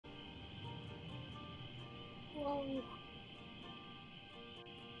Whoa.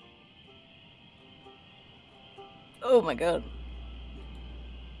 Oh my god.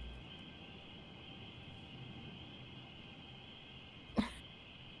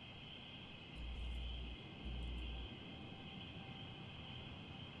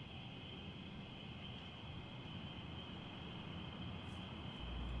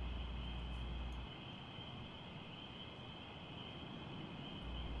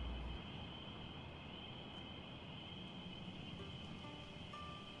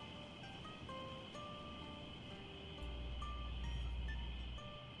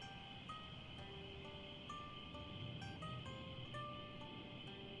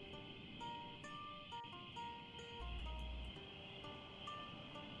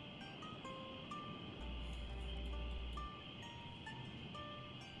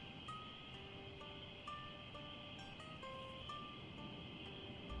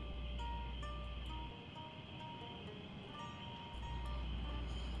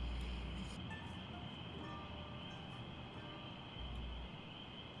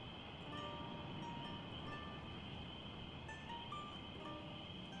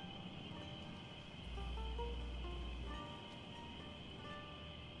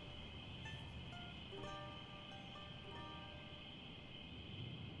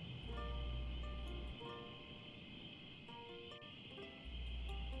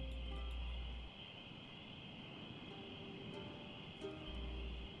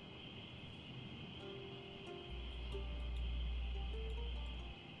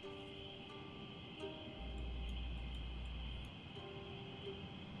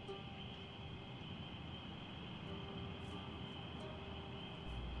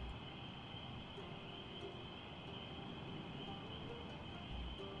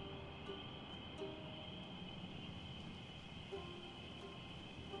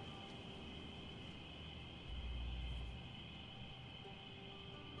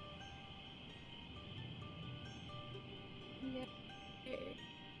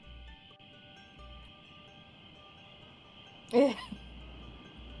 Yeah.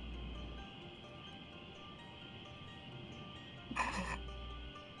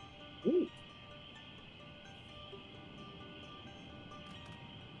 Ooh.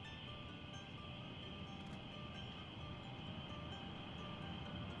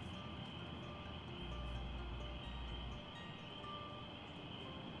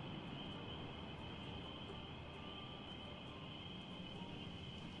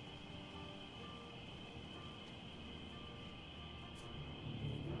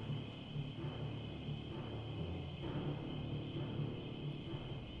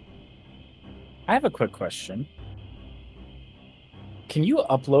 I have a quick question. Can you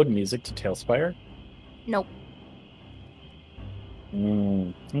upload music to Tailspire? Nope.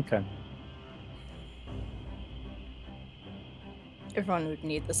 Okay. Everyone would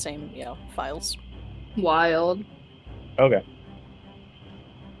need the same, files. Wild. Okay.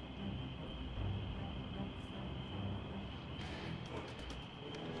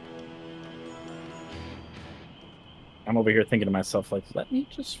 I'm over here thinking to myself, like, let me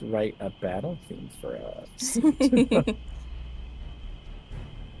just write a battle theme for us.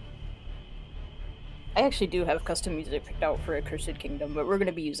 I actually do have custom music picked out for Accursed Kingdom, but we're going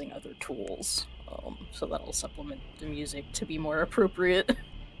to be using other tools, so that'll supplement the music to be more appropriate.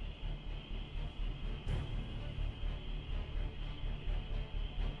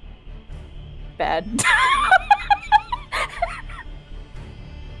 Bad.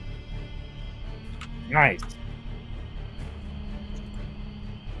 Nice.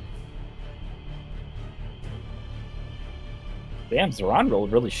 Damn, Zoran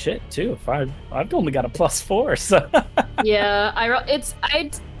rolled really shit too. I've only got a +4, so Yeah, I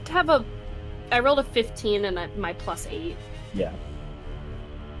rolled a 15 and my +8. yeah.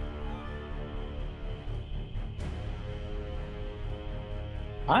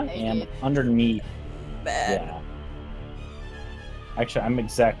 I am underneath. Bad. Yeah. Actually, I'm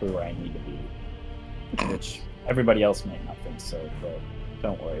exactly where I need to be, which everybody else may not think so, but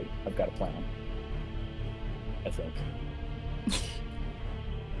don't worry, I've got a plan. I think.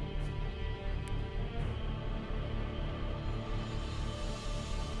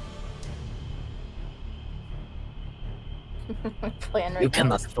 Plan right You now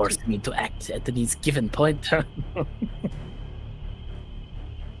cannot is force me to act at this given point.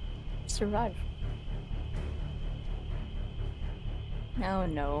 survive. Oh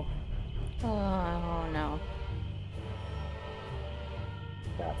no. Oh no.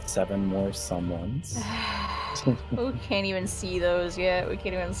 Got 7 more someones. We can't even see those yet. We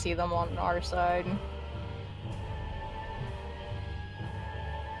can't even see them on our side.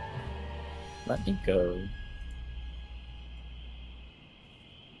 Let me go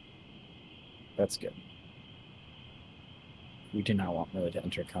That's good. We do not want melee to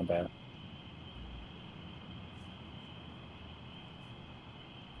enter combat.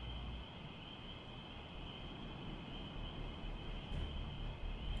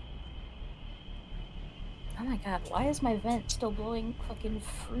 Oh my god, why is my vent still blowing fucking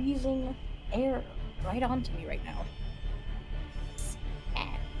freezing air right onto me right now?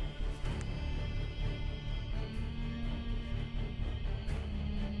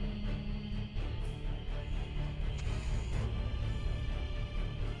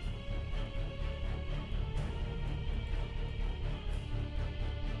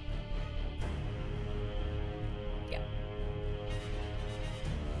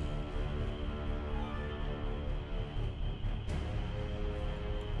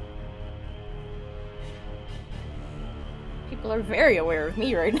 People are very aware of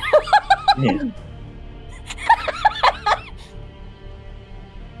me right now. Yeah.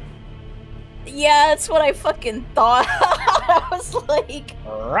 Yeah, that's what I fucking thought. I was like,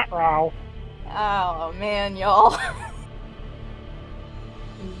 Ruh-roh. oh man, y'all.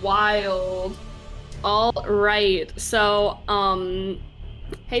 Wild. All right. So,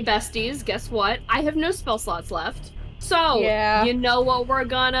 hey besties, guess what? I have no spell slots left. So, Yeah. you know what we're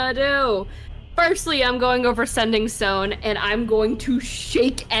gonna do. Firstly, I'm going over Sending Stone, and I'm going to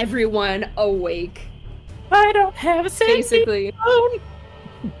shake everyone awake. I don't have a safety Basically. zone.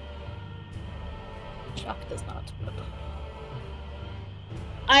 Shock does not.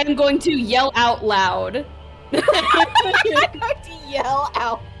 I'm going to yell out loud. I'm going to yell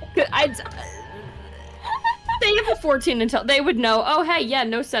out. I'd they have a 14 until they would know. Oh, hey, yeah,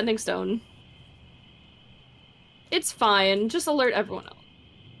 no Sending Stone. It's fine. Just alert everyone else.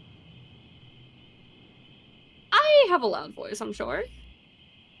 I have a loud voice, I'm sure.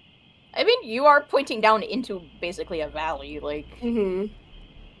 I mean, you are pointing down into basically a valley, like. Mm-hmm.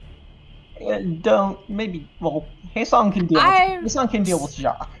 Don't maybe. Well, Haesong can deal. Haesong can deal with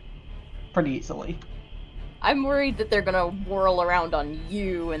Jacques pretty easily. I'm worried that they're gonna whirl around on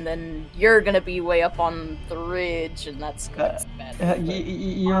you, and then you're gonna be way up on the ridge, and that's bad.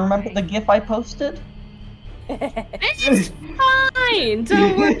 You remember the GIF I posted? It's fine.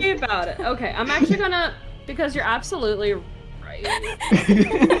 Don't worry about it. Okay, I'm actually gonna, because you're absolutely right.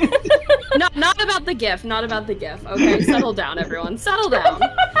 No, not about the GIF. Not about the GIF. Okay, settle down, everyone. Settle down.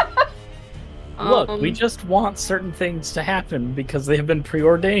 Look, we just want certain things to happen because they have been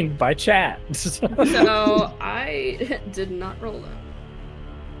preordained by chat. So I did not roll that.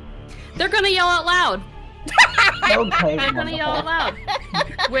 They're gonna yell out loud. Okay. They're gonna yell out loud.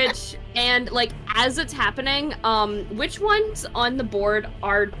 Which, and like as it's happening, which ones on the board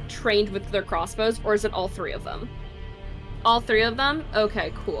are trained with their crossbows, or is it all three of them? All three of them?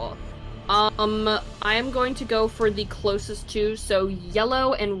 Okay, cool. I am going to go for the closest two, so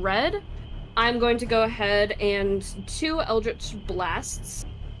yellow and red. I'm going to go ahead and 2 Eldritch Blasts,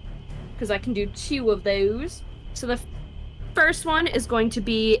 because I can do 2 of those. So the first one is going to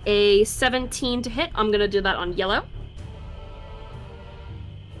be a 17 to hit. I'm going to do that on yellow.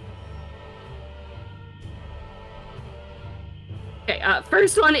 Okay,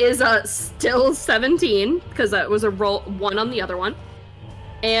 first one is still 17, because that was a roll 1 on the other one.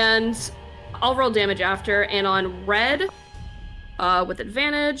 And I'll roll damage after, and on red, with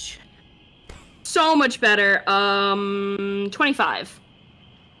advantage... So much better. 25.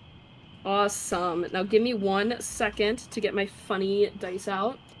 Awesome. Now give me 1 second to get my funny dice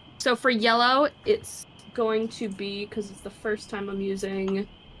out. So for yellow, it's going to be, because it's the first time I'm using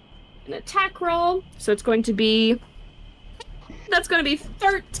an attack roll, so it's going to be, that's going to be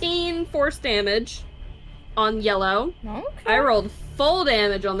 13 force damage on yellow. Okay. I rolled full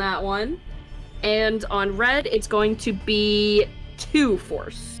damage on that one. And on red, it's going to be 2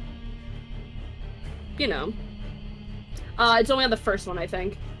 force. You know. It's only on the first one, I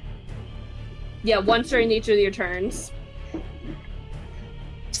think. Yeah, once during each of your turns.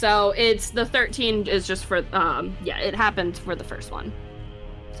 So it's the 13 is just for, yeah, it happened for the first one.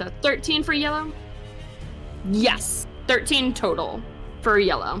 So 13 for yellow? Yes, 13 total for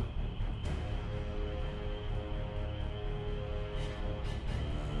yellow.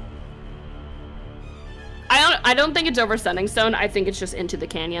 I don't think it's over Sending Stone. I think it's just into the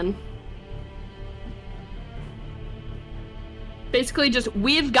canyon. Basically just,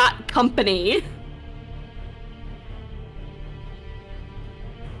 we've got company.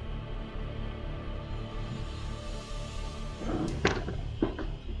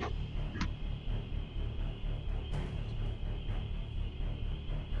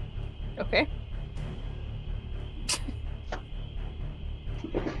 Okay.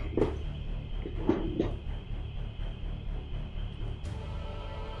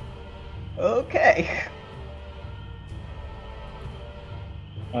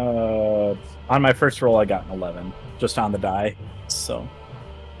 On my first roll, I got an 11, just on the die. So.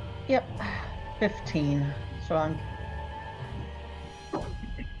 Yep, 15. So I'm.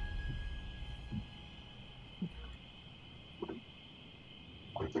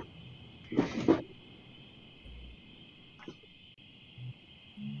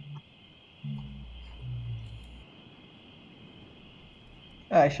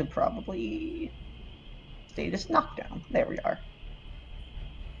 I should probably status knockdown. There we are.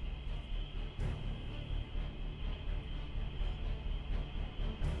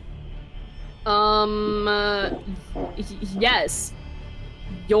 Yes.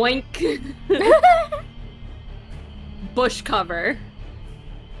 Yoink. Bush cover.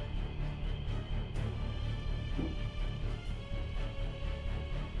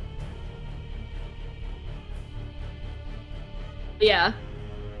 Yeah.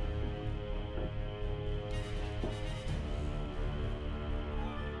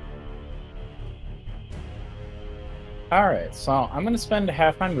 Alright, so I'm going to spend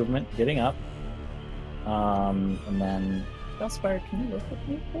half my movement getting up. And then... Spire, can you work with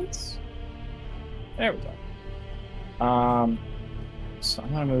me, please? There we go. So I'm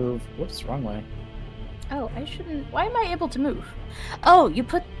going to move... Whoops, wrong way. Oh, I shouldn't... Why am I able to move? Oh, you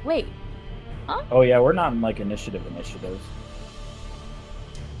put... Wait. Huh? Oh, yeah, we're not in, like, initiative.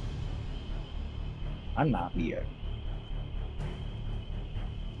 I'm not. Yeah.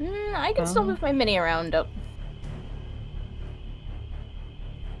 I can still move my mini around up.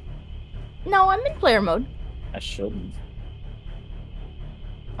 No, I'm in player mode. I shouldn't.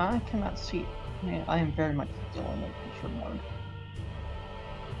 I cannot see. Man, I am very much still in adventure mode.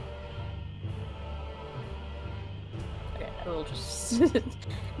 Okay, I will just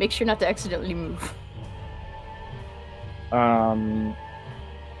make sure not to accidentally move.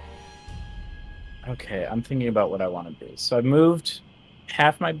 Okay, I'm thinking about what I want to do. So I've moved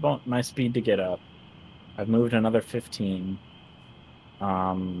half my speed to get up. I've moved another 15.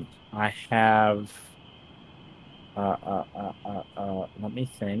 I have... let me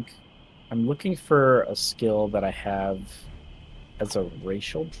think. I'm looking for a skill that I have as a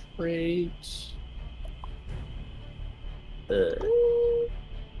racial trait.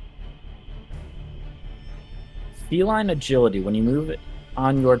 Feline agility. When you move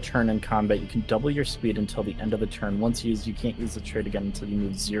on your turn in combat, you can double your speed until the end of the turn. Once used, you can't use the trait again until you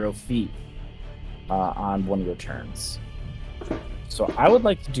move 0 feet on one of your turns. So I would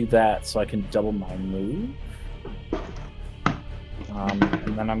like to do that so I can double my move.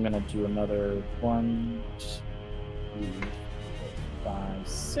 And then I'm going to do another 1, 2, 5,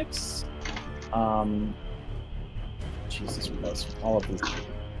 6. Jesus Christ, all of these.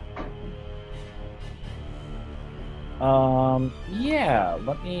 Yeah,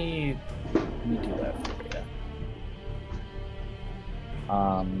 let me do that for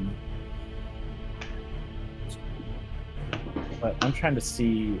you. But I'm trying to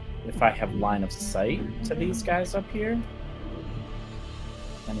see if I have line of sight to these guys up here.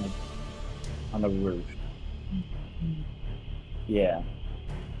 And on the roof. Yeah.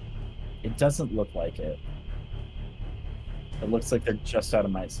 It doesn't look like it. It looks like they're just out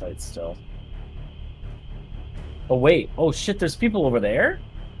of my sight still. Oh, wait. Oh, shit, there's people over there?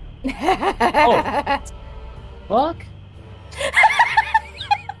 Oh. Fuck?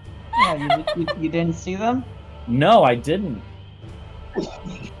 Yeah, you didn't see them? No, I didn't.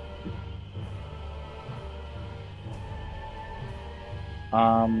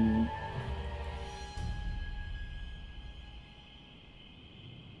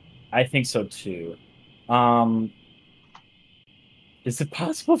 I think so too. Is it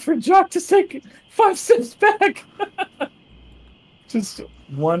possible for Jock to take 5 steps back? Just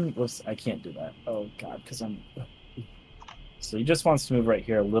one. Whoops, I can't do that. Oh god, because I'm. So he just wants to move right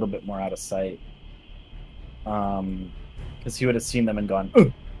here a little bit more out of sight. Because he would have seen them and gone.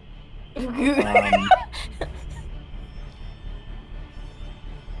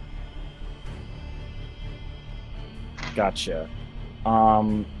 Gotcha.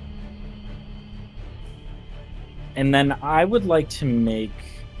 And then I would like to make,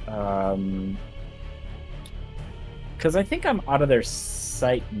 because I think I'm out of their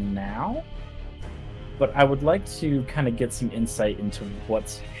sight now, but I would like to kind of get some insight into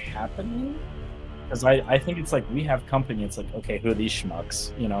what's happening. Because I think it's like we have company. It's like, okay, who are these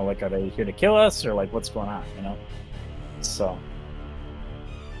schmucks? You know, like, are they here to kill us or like what's going on? You know, so.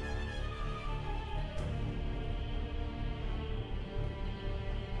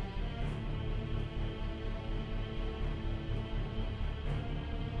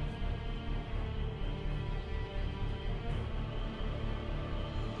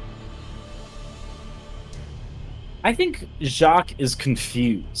 I think Jacques is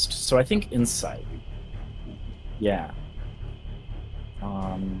confused, so I think insight. Yeah.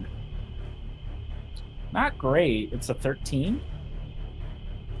 Not great. It's a 13.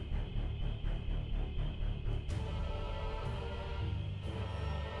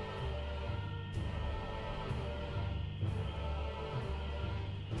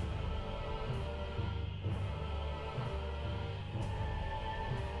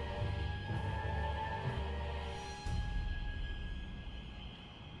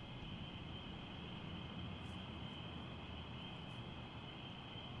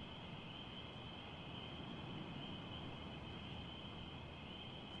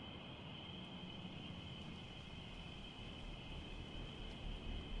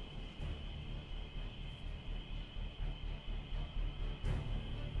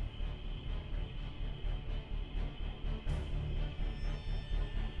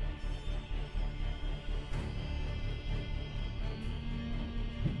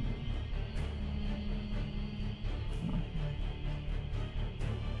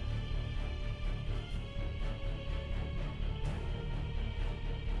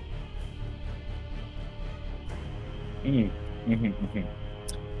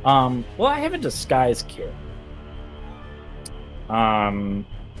 Well, I have a disguise kit. And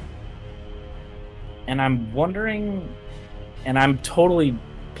I'm wondering, and I'm totally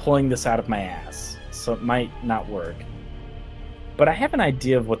pulling this out of my ass, so it might not work. But I have an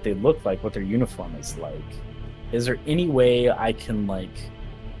idea of what they look like, what their uniform is like. Is there any way I can, like,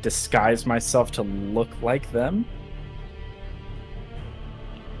 disguise myself to look like them?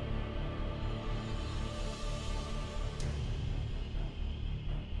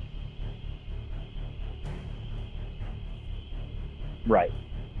 Right.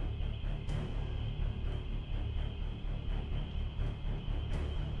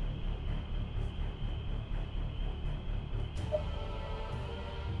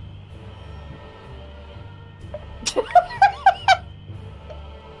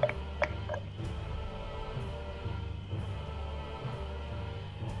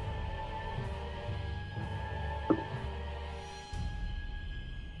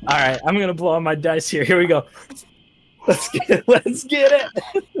 All right, I'm gonna blow on my dice here. Here we go. Let's get it.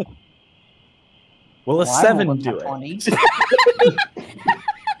 Will a 7 do it? 20.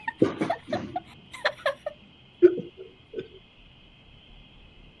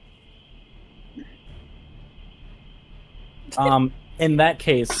 In that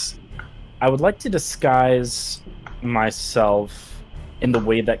case, I would like to disguise myself in the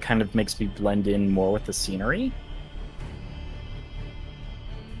way that kind of makes me blend in more with the scenery.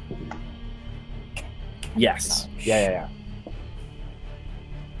 Yes. Yeah.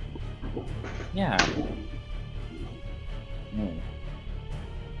 Yeah.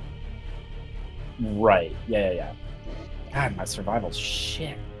 Right. Yeah. God, my survival's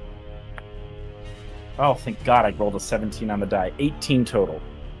shit. Oh, thank God I rolled a 17 on the die. 18 total.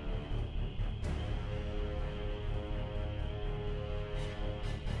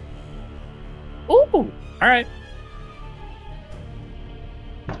 Ooh! All right.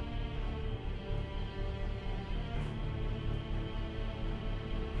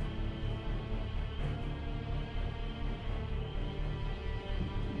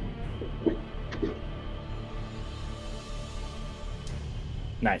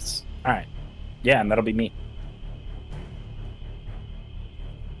 Nice. All right. Yeah, and that'll be me.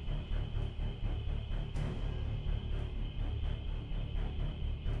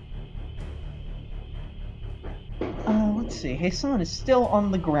 Let's see. Hassan is still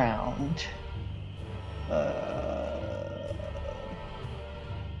on the ground.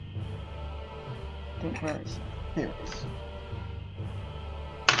 Where is it? There it is.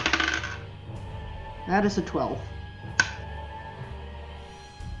 That is a 12.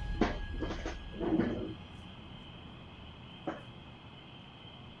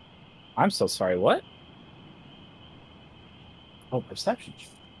 I'm so sorry, what? Oh, perception.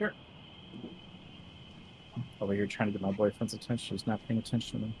 Sure. Over here trying to get my boyfriend's attention. He's not paying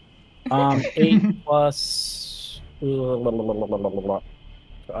attention to me. 8 plus 4,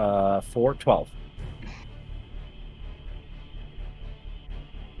 12.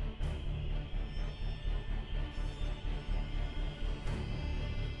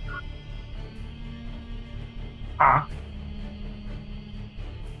 Ah.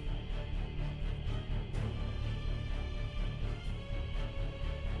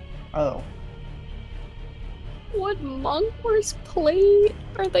 Oh. What monk wars play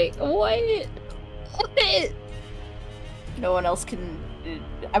are they? What? No one else can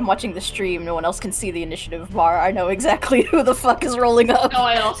I'm watching the stream. No one else can see the initiative bar. I know exactly who the fuck is rolling up. No,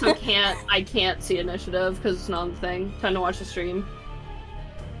 I also can't. I can't see initiative because it's not on the thing. Time to watch the stream.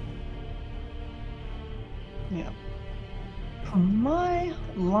 Yeah. From my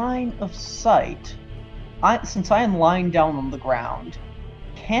line of sight, since I am lying down on the ground,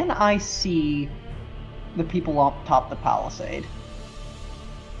 can I see the people up top the palisade?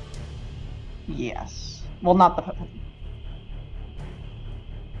 Yes. Well, not the...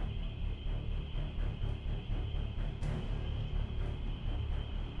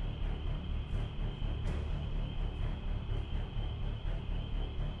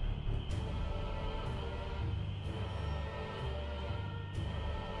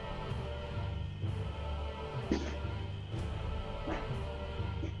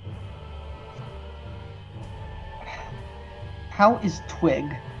 How is Twig?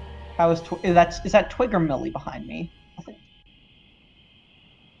 Is that Twig or Millie behind me? I think.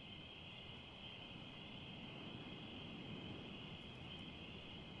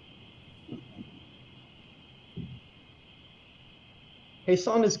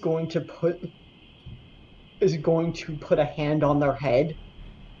 Hasan is going to put a hand on their head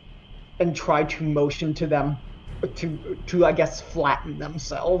and try to motion to them to I guess flatten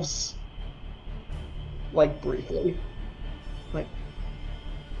themselves, like briefly. Like,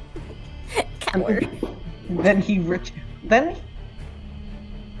 Coward. Then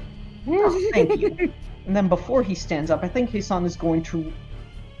oh, thank you. And then before he stands up, I think Hasan is going to...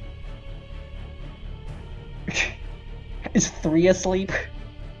 Is 3 asleep?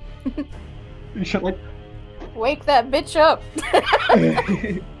 You should like... Wake that bitch up!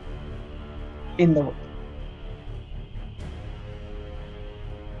 In the...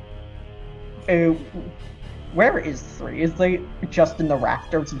 Where is 3? Is they just in the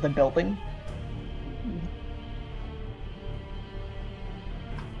rafters of the building?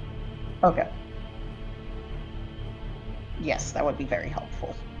 Okay. Yes, that would be very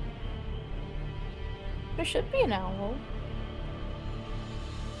helpful. There should be an owl.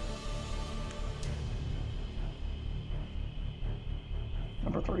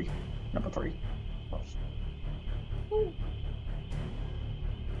 Number 3. Ooh.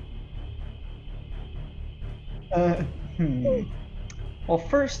 Well,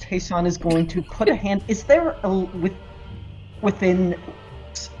 first, Hasan is going to put a hand... Is there within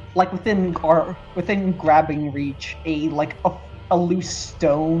grabbing reach a loose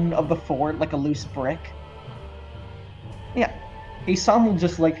stone of the fort, like a loose brick? Yeah. Hasan will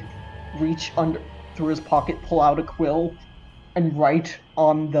just reach through his pocket, pull out a quill, and write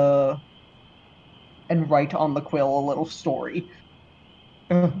on the quill a little story.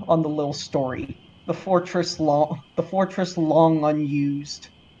 On the little story. The fortress long unused,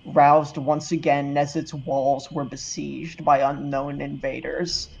 roused once again as its walls were besieged by unknown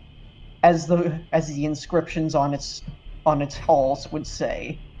invaders. As the inscriptions on its halls would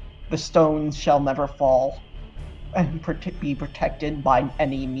say, the stones shall never fall, and be protected by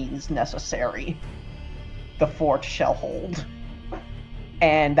any means necessary. The fort shall hold.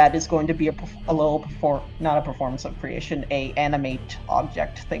 And that is going to be not a performance of creation, a animate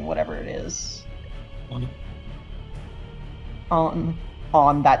object thing, whatever it is.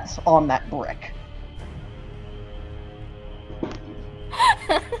 On that brick.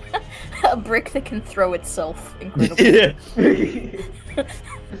 A brick that can throw itself incredibly.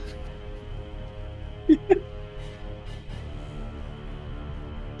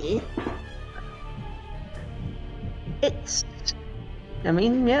 It's... I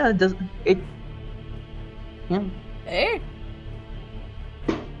mean, yeah, it does... It... Yeah. Hey!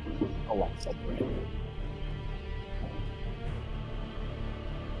 Alongside the ring.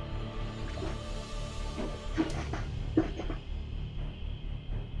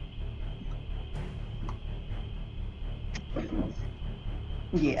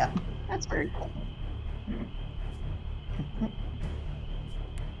 Yeah, that's very cool.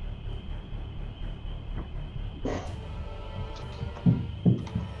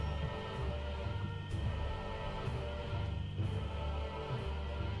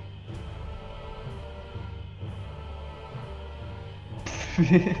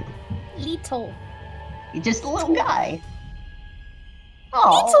 Little. You're just a little guy.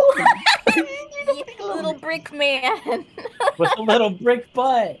 Oh, Little brick man. With a little brick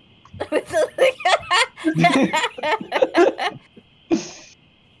butt. With a...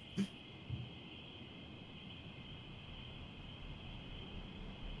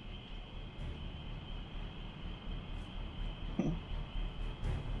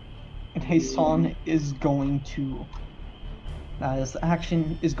 And Hasan is going to... his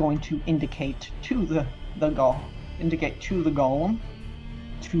action is going to indicate to the golem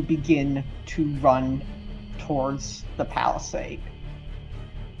to begin to run towards the palisade.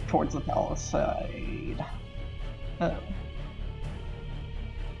 Towards the palisade. Oh.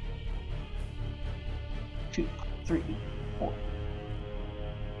 2, 3, 4.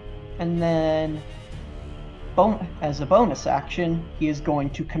 And then, as a bonus action, he is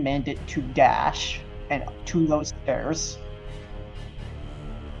going to command it to dash and to those stairs.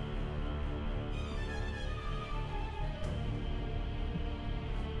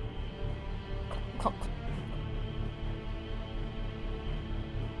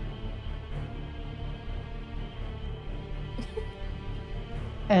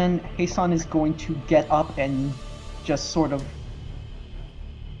 And Hasan is going to get up and just sort of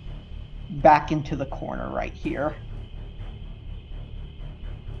back into the corner right here.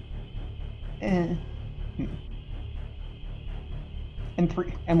 And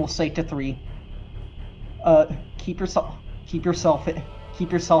we'll say to 3, keep yourself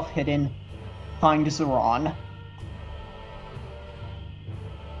hidden. Find Zoran.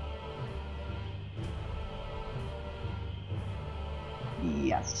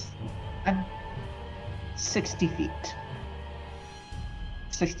 Yes. 60 feet.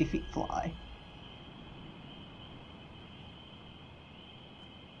 60 feet fly.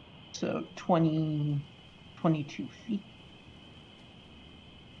 So 22 feet.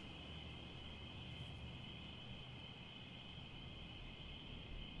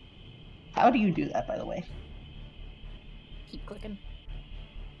 How do you do that, by the way? Keep clicking.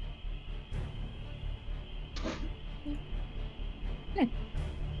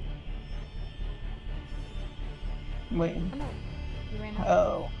 Wait. Oh, no. You ran out.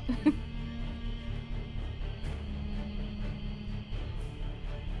 Oh.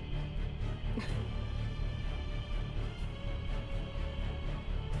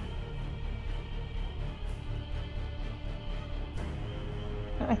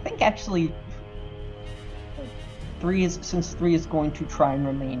 I think actually since 3 is going to try and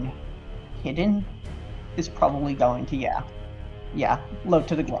remain hidden, is probably going to, yeah, low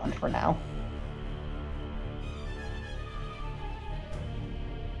to the ground for now.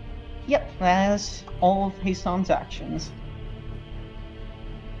 Yep, that's all of Hasan's actions.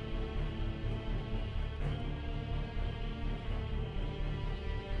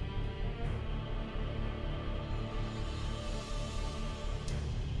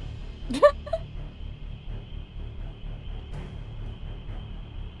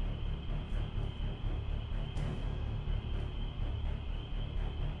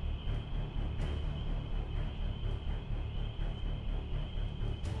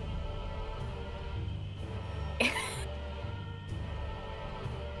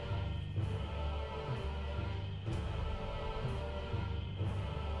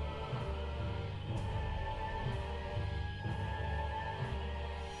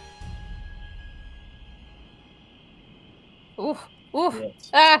 Oof, oof,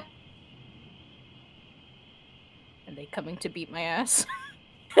 Yes. ah! Are they coming to beat my ass?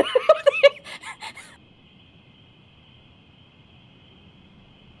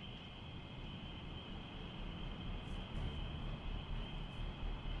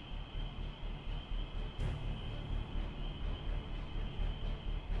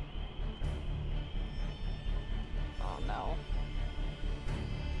 Oh no.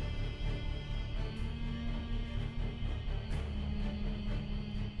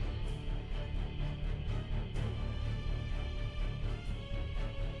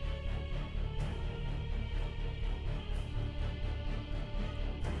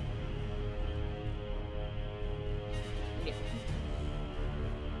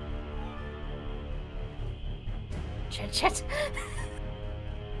 Shit.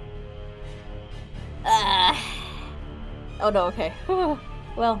 Oh no, okay. Whew.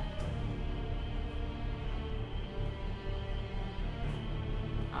 Well.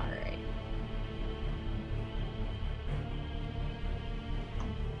 Alright.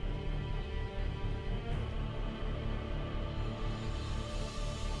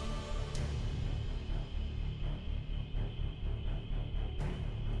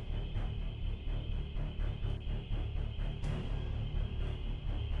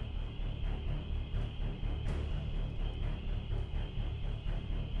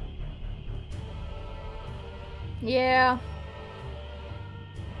 Yeah.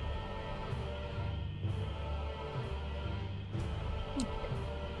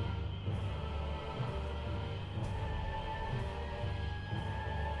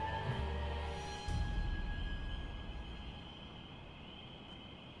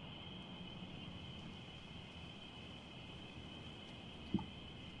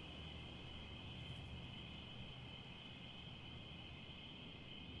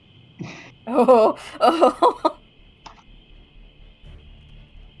 Oh, oh.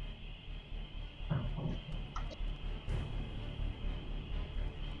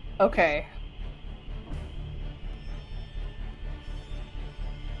 Okay.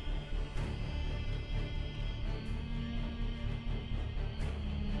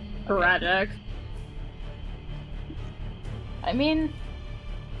 Tragic. I mean,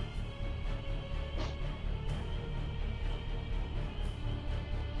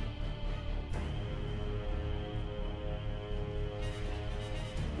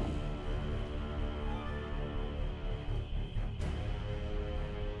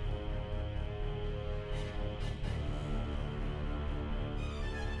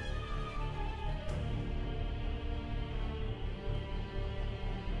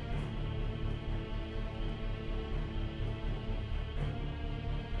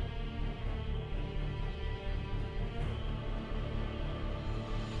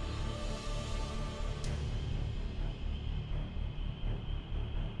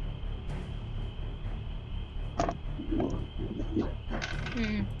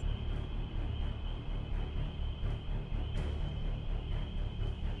 hmm.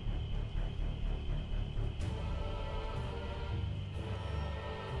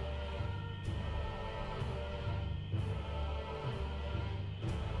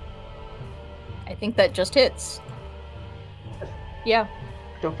 I think that just hits. Yeah,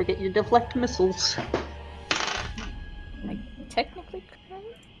 Don't forget your deflect missiles. I technically could.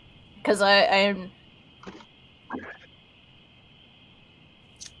 Because I'm.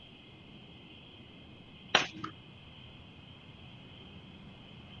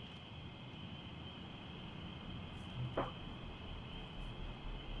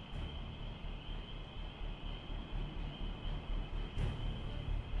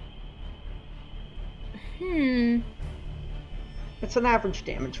 It's an average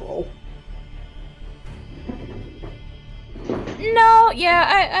damage roll. No,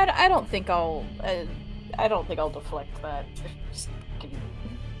 yeah, I don't think I'll. I don't think I'll deflect that. Just fucking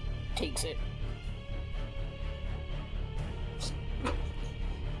takes it.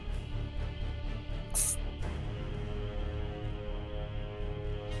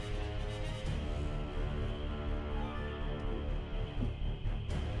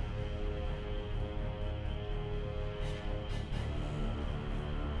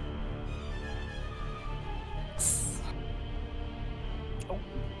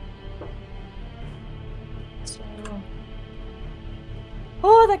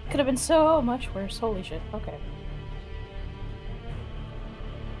 Oh, that could have been so much worse. Holy shit. Okay.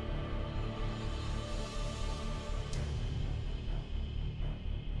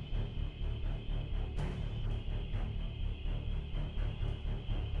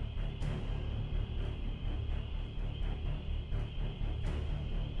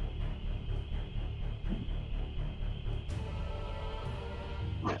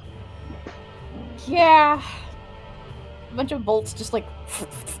 Yeah. A bunch of bolts just like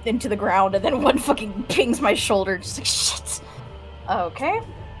into the ground, and then one fucking pings my shoulder. Just like shit. Okay.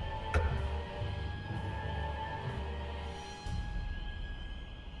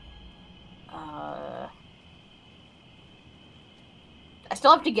 I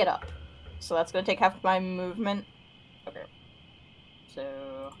still have to get up, so that's gonna take half my movement. Okay.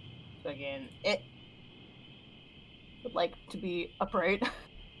 So again, it would like to be upright.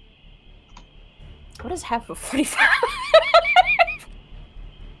 What is half of 45?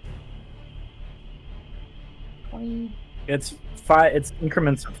 20. It's 5. It's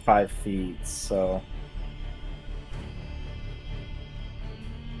increments of 5 feet. So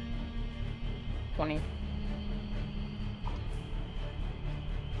 20.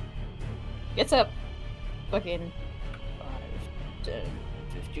 Gets up. Fucking 5, 10,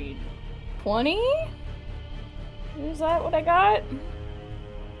 15, 20? Is that what I got?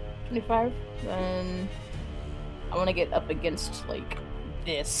 25? Then I want to get up against, like,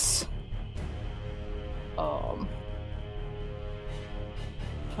 this.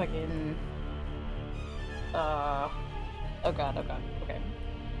 Fucking. Oh god, okay.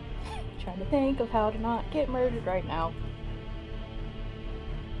 Trying to think of how to not get murdered right now.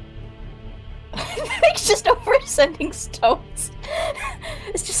 It's just over sending stones.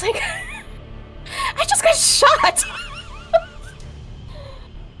 It's just like I just got shot.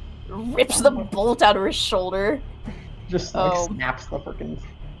 Rips the bolt out of his shoulder. Just like snaps the freaking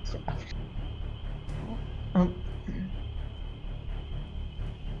shaft.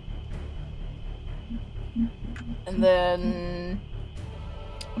 And then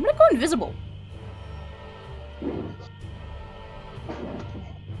I'm gonna go invisible.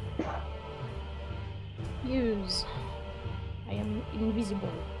 Use. I am invisible.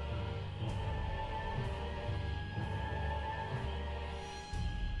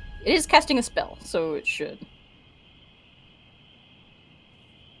 It is casting a spell, so it should.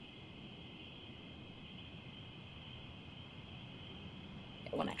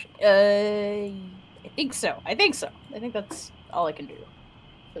 Yeah, one action. I think so. I think that's all I can do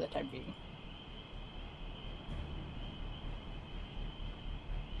for the time being.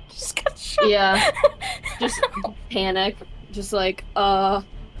 Just got shot. Yeah. Just panic. Just like,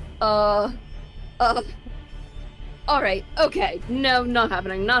 alright, okay. No, not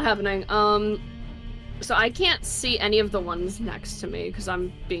happening, not happening. So I can't see any of the ones next to me because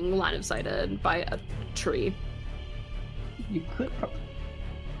I'm being line of sighted by a tree. You could probably...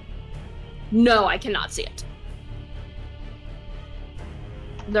 No, I cannot see it.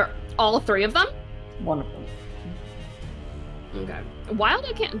 They're all three of them? One of them. Okay. Wild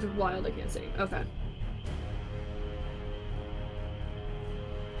I can't see. Okay.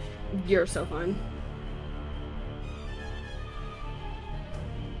 You're so fine.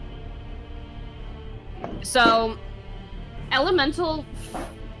 So, elemental...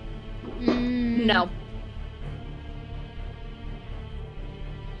 No.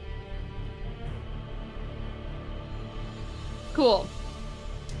 Cool.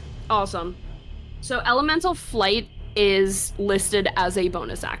 Awesome. So, elemental flight is listed as a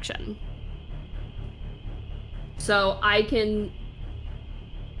bonus action. So, I can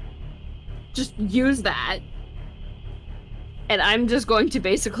just use that. And I'm just going to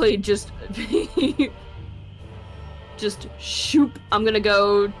basically just shoot. I'm gonna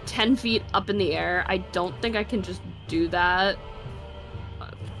go 10 feet up in the air. I don't think I can just do that.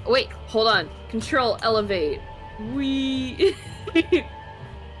 Wait, hold on. Control, elevate.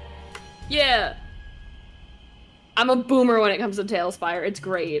 Yeah. I'm a boomer when it comes to Tailspire. It's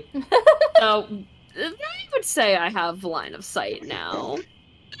great. So, I would say I have line of sight now.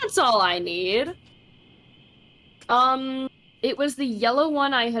 That's all I need. It was the yellow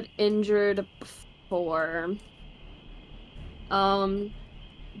one I had injured before.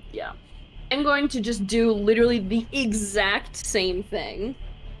 Yeah. I'm going to just do literally the exact same thing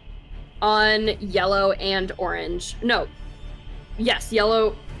on yellow and orange. No. Yes,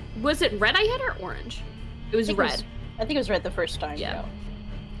 yellow. Was it red I hit or orange? It was red. I think it was red the first time. Yeah.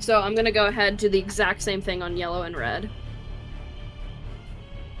 So I'm gonna go ahead and do the exact same thing on yellow and red.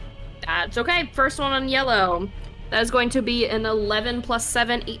 That's okay. First one on yellow. That is going to be an 11 plus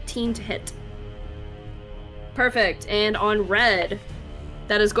 7, 18 to hit. Perfect. And on red,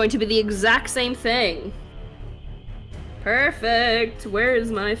 that is going to be the exact same thing. Perfect. Where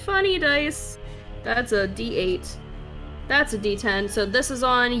is my funny dice? That's a D8. That's a D10. So this is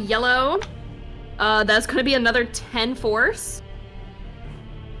on yellow. That's going to be another 10 force.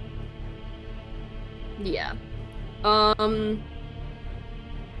 Yeah.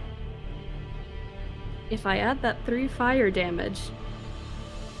 If I add that 3 fire damage...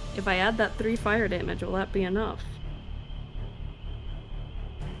 will that be enough?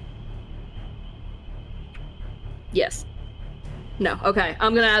 Yes. No, okay.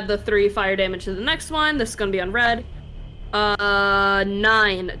 I'm gonna add the 3 fire damage to the next one. This is gonna be on red.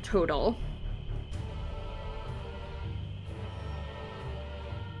 9 total.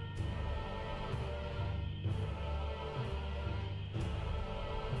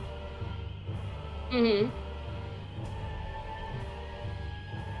 Mm-hmm.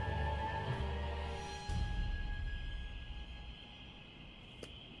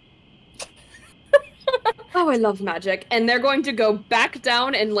 Oh, I love magic. And they're going to go back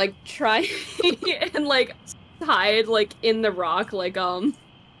down and, like, try and, like, hide, like, in the rock, like, kind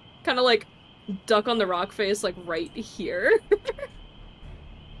of, like, duck on the rock face, like, right here.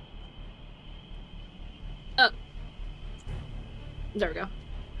 There we go.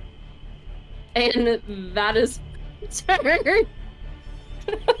 And that is turn.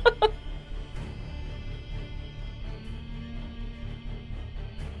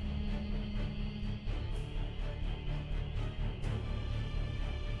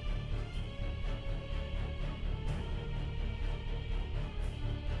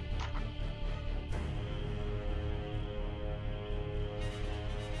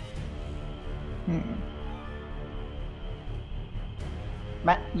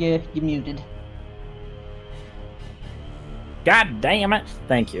 Matt, you're muted. God damn it!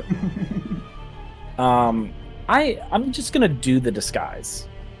 Thank you. I'm just gonna do the disguise.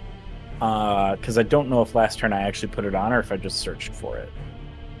 Because I don't know if last turn I actually put it on or if I just searched for it.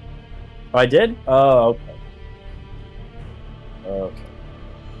 Oh, I did? Oh, okay. Okay.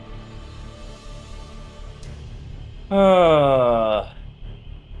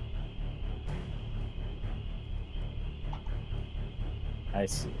 I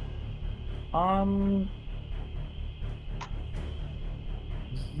see.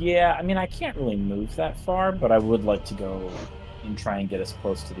 Yeah, I mean, I can't really move that far, but I would like to go and try and get as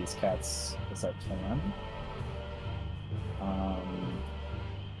close to these cats as I can.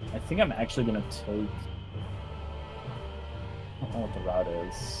 I think I'm actually going to take... I don't know what the route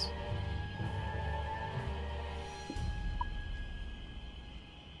is.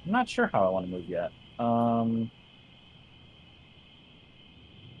 I'm not sure how I want to move yet.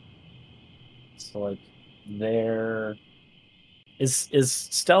 So, like, there... Is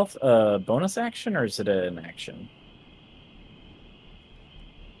stealth a bonus action, or is it an action?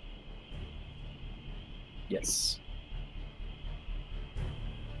 Yes.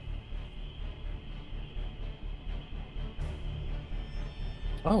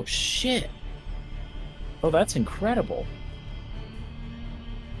 Oh, shit. Oh, that's incredible.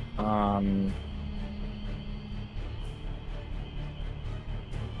 Yeah,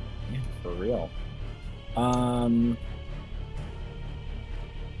 for real.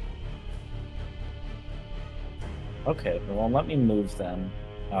 Okay, well, let me move then.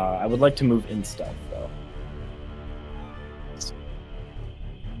 I would like to move in stealth, though.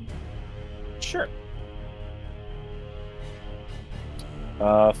 Sure.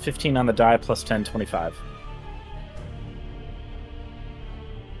 15 on the die, plus 10, 25.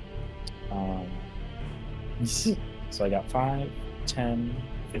 So I got 5, 10,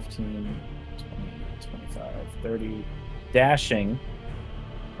 15, 20, 25, 30. Dashing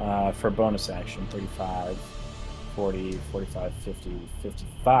for bonus action, 35, 40, 45, 50,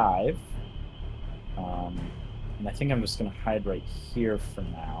 55. And I think I'm just going to hide right here for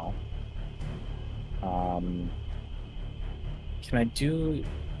now. Can I do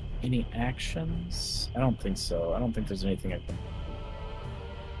any actions? I don't think so. I don't think there's anything I can...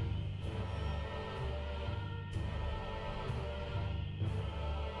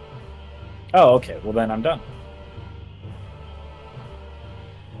 Oh, okay. Well, then I'm done.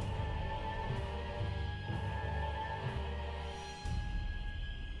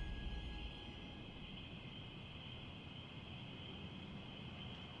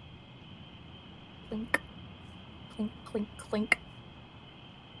 Clink. Clink, clink, clink.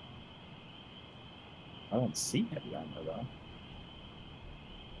 I don't see heavy armor, though.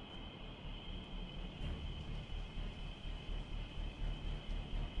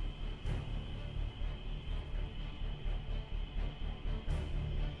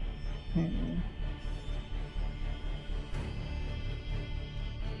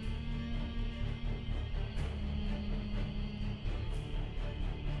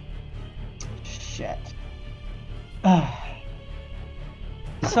 Shit.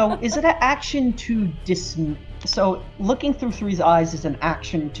 So, is it an action to So, looking through Three's eyes is an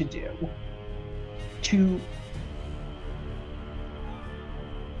action to do. To...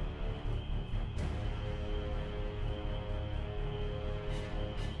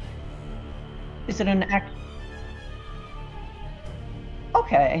 Is it an act...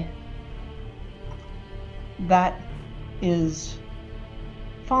 Okay. That is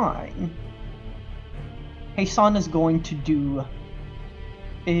fine. Heisan is going to do...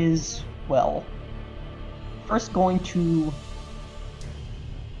 well, first going to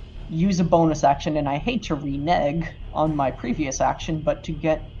use a bonus action, and I hate to renege on my previous action, but to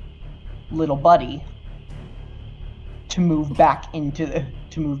get little buddy to move back in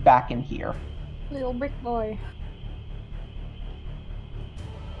here. Little brick boy.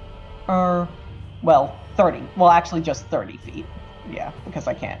 Well, 30. Well, actually just 30 feet. Yeah, because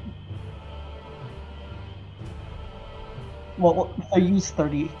I can't. Well, I use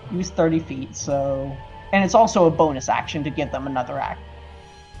 30 feet, so... And it's also a bonus action to give them another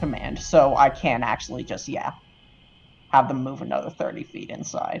command, so I can actually just, yeah, have them move another 30 feet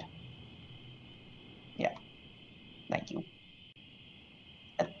inside. Yeah. Thank you.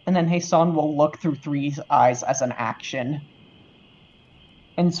 And then Heisan will look through Three's eyes as an action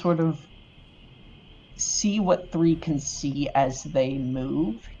and sort of see what Three can see as they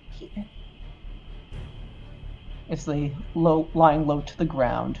move. As they lying low to the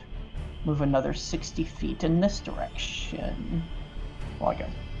ground, move another 60 feet in this direction. Well, I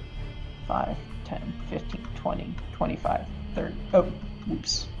guess 5, 10, 15, 20, 25, 30. Oh,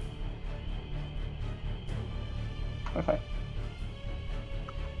 oops. 25,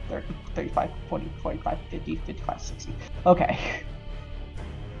 30, 35, 40, 45, 50, 55, 60. Okay.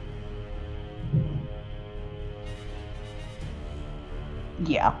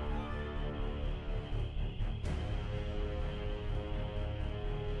 Yeah.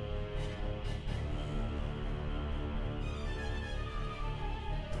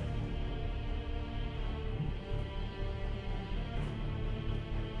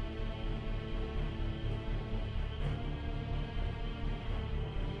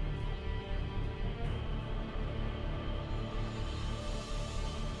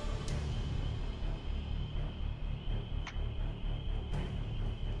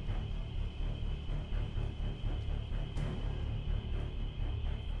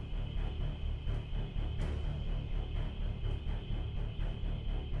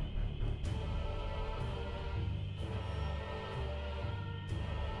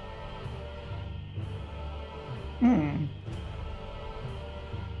 Hmm.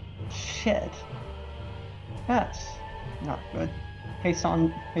 Shit. That's not good.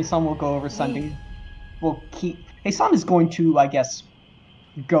 Heisan will go over Sunday. Heisan is going to, I guess,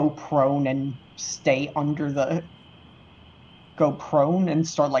 go prone and stay under the. Go prone and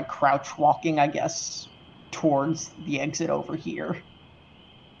start like crouch walking, I guess, towards the exit over here.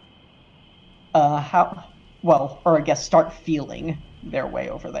 Or I guess start feeling their way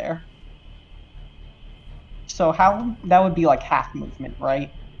over there. So that would be like half movement,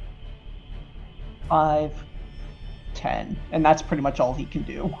 right? 5, 10, and that's pretty much all he can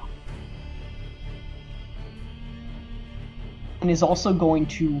do. And is also going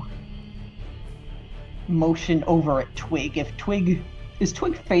to motion over at Twig. Is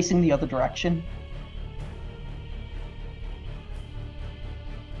Twig facing the other direction?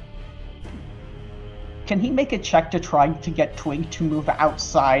 Can he make a check to try to get Twig to move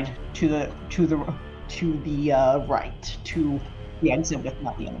outside to the right, to the exit with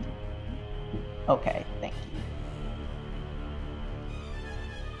not the enemy? Okay, thank you.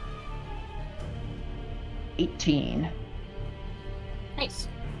 18. Nice.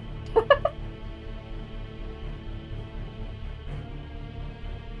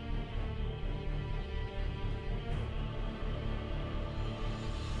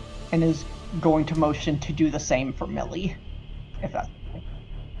 And is going to motion to do the same for Millie, if that's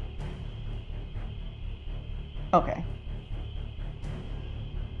okay.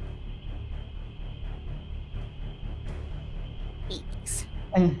 Thanks.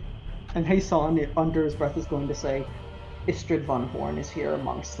 And Heisan, under his breath, is going to say, Istrid von Horn is here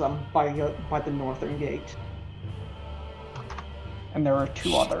amongst them by the northern gate. And there are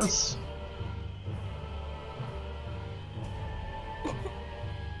 2 others.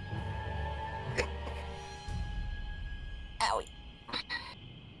 Owie.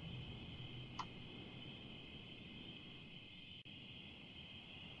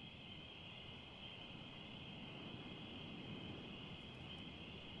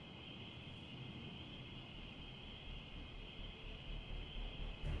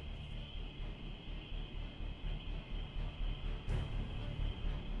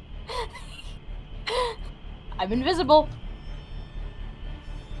 I'm invisible.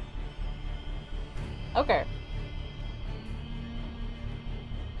 Okay.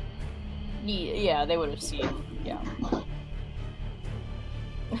 Yeah, they would have seen. Yeah.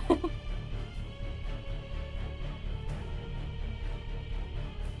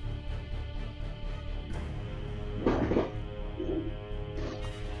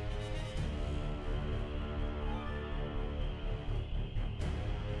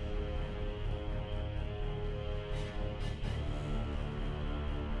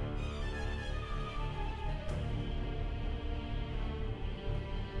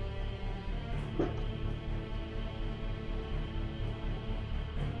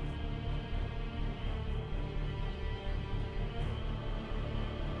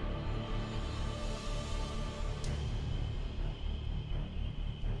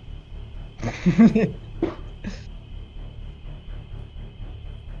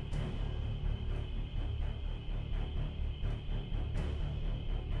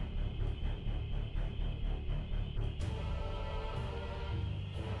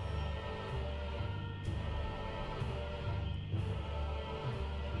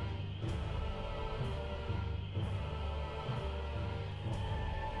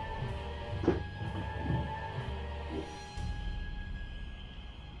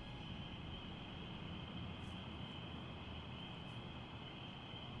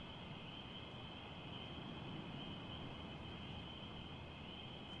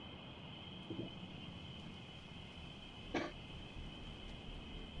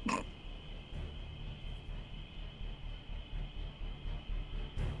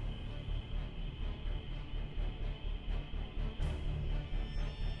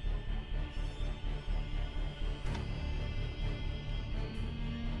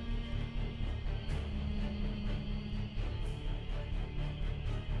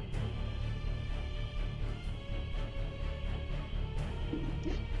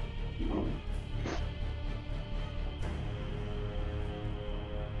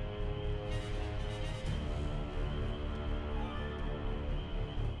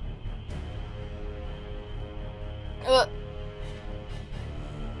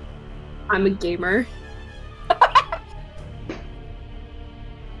 I'm a gamer.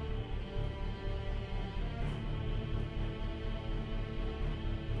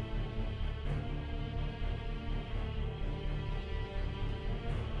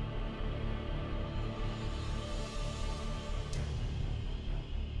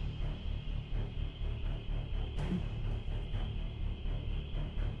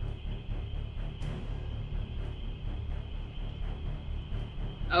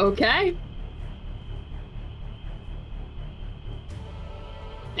 Okay.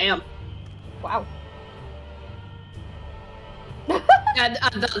 Damn. Wow. And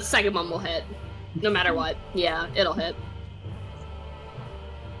the second one will hit. No matter what. Yeah, it'll hit.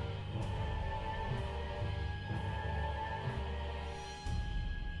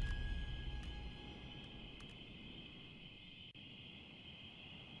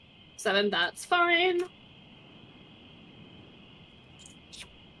 Seven, that's fine.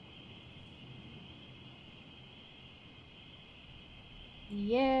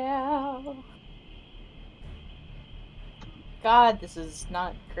 Yeah. God, this is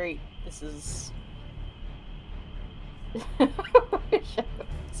not great. This is... I wish I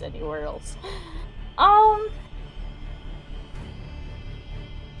was anywhere else.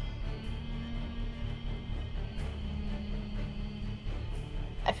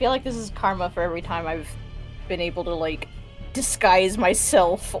 I feel like this is karma for every time I've been able to, like, disguise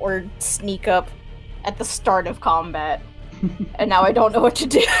myself or sneak up at the start of combat. And now I don't know what to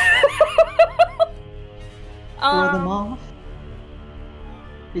do. Throw them off.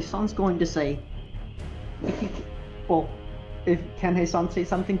 Heisan's going to say, can Heisan say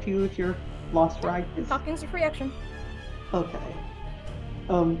something to you if you're lost, right? Talking's a free action. Okay.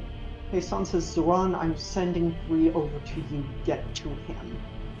 Heisan says, Zoran, I'm sending 3 over to you. Get to him.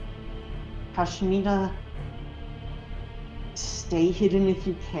 Pashmina, stay hidden if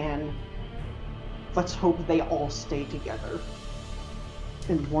you can. Let's hope they all stay together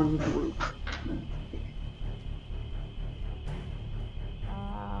in one group.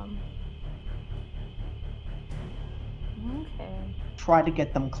 Okay. Try to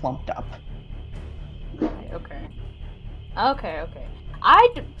get them clumped up. Okay.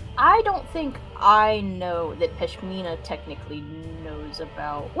 I don't think I know that Peshmina technically knows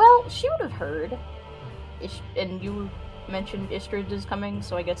about... Well, she would have heard. And you mentioned Istrid is coming,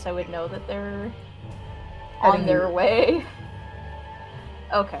 so I guess I would know that they're on their way.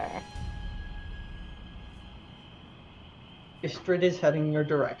 Okay. Istrid is heading your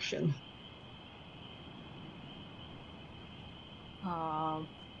direction.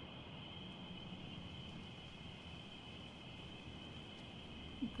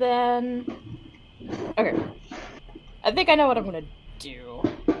 Then... Okay. I think I know what I'm gonna do.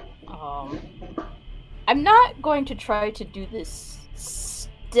 I'm not going to try to do this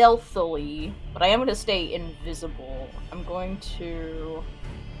stealthily, but I am gonna stay invisible. I'm going to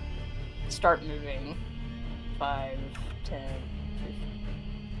start moving. 5, 10,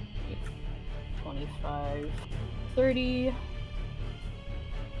 15, 25, 30,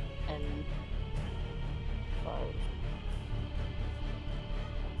 and 5.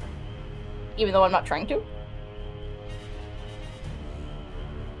 Even though I'm not trying to?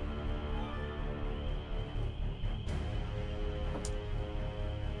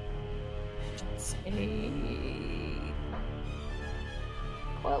 That's a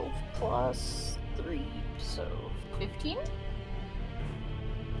 12 plus 3, so 15?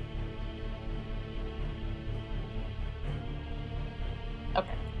 Okay.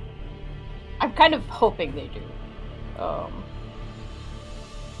 I'm kind of hoping they do.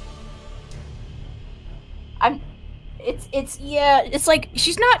 It's like,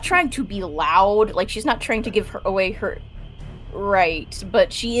 she's not trying to be loud, like, she's not trying to give her away her right,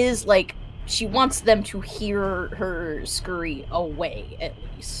 but she is, like, she wants them to hear her scurry away, at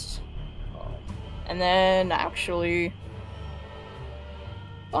least. And then, actually,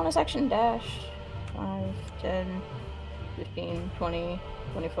 bonus action dash. 5, 10, 15, 20,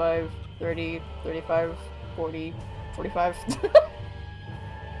 25, 30, 35, 40, 45.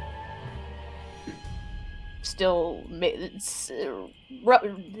 Still,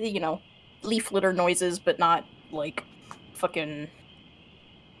 you know, leaf litter noises, but not, like, fucking...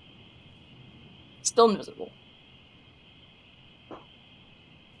 Still invisible.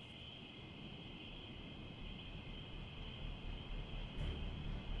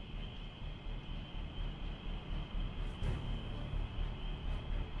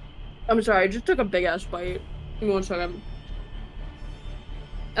 I'm sorry, I just took a big ass bite. Give me 1 second.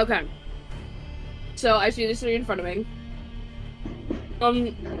 Okay. So I see this thing in front of me.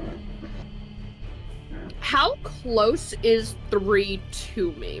 How close is 3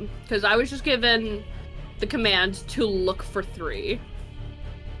 to me? Because I was just given the command to look for 3.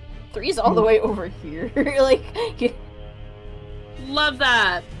 3's all the way over here. Like, love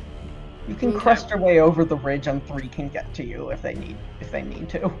that. You can crust your way over the ridge, and 3 can get to you if they need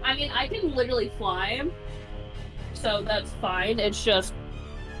to. I mean, I can literally fly, so that's fine. It's just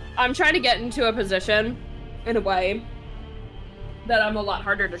I'm trying to get into a position in a way that I'm a lot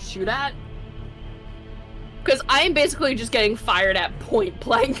harder to shoot at. Because I am basically just getting fired at point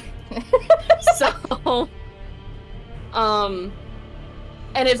blank. So,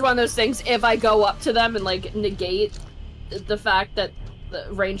 and it's one of those things, if I go up to them and, like, negate the fact that the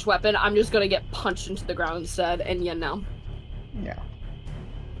ranged weapon, I'm just gonna get punched into the ground instead, and you know. Yeah.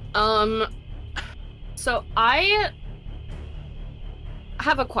 So I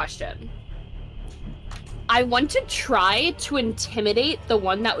have a question. I want to try to intimidate the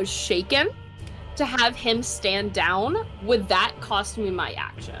one that was shaken to have him stand down. Would that cost me my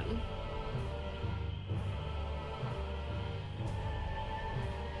action?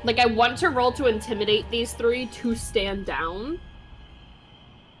 Like, I want to roll to intimidate these three to stand down.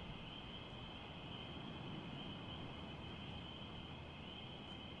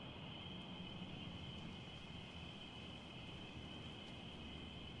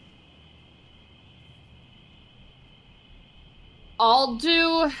 I'll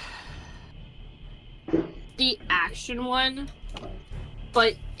do the action one,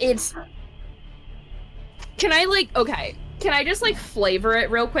 but it's... Can I, like, okay. Can I just, like, flavor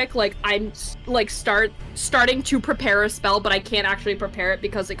it real quick? Like, I'm, like, starting to prepare a spell, but I can't actually prepare it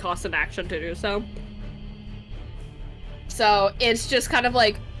because it costs an action to do so. So, it's just kind of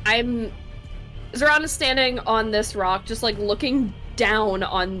like, Zoran is standing on this rock, just, like, looking down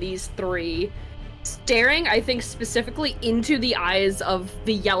on these three, staring, I think, specifically into the eyes of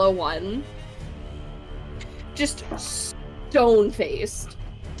the yellow one. Just stone-faced.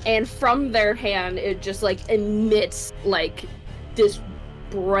 And from their hand, it just, like, emits, like, this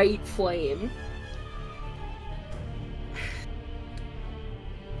bright flame.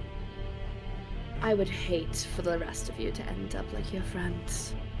 I would hate for the rest of you to end up like your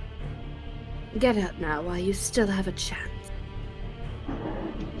friends. Get out now while you still have a chance.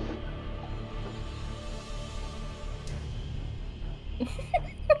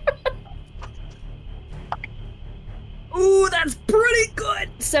 Ooh, that's pretty good!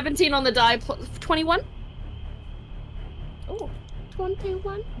 17 on the die, 21? Ooh,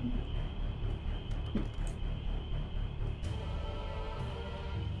 21?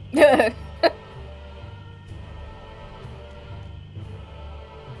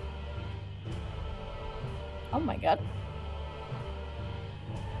 Oh my god.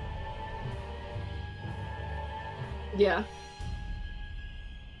 Yeah.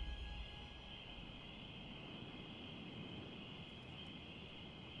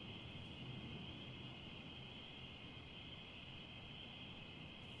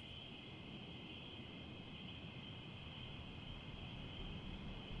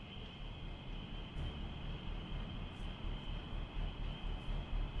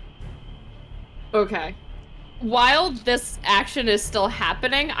 Okay. While this action is still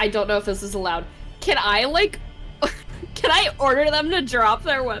happening, I don't know if this is allowed. Can I, like... can I order them to drop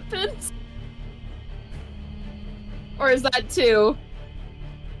their weapons? Or is that too...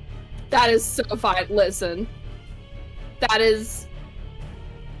 That is so fine. Listen. That was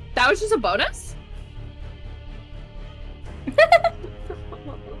just a bonus?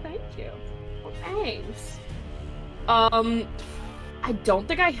 Thank you. Well, thanks. I don't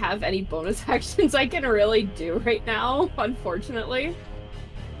think I have any bonus actions I can really do right now, unfortunately.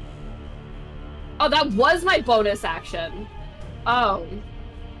 Oh, that was my bonus action. Oh.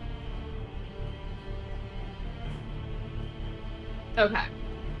 Okay.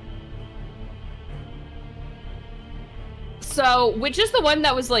 So, which is the one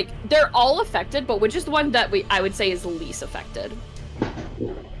that was, like, they're all affected, but which is the one that I would say is least affected?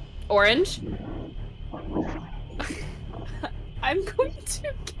 Orange? I'm going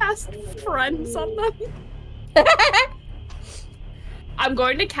to cast Friends on them. I'm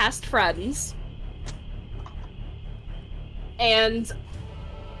going to cast Friends. And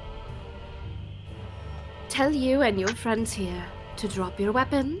tell you and your friends here to drop your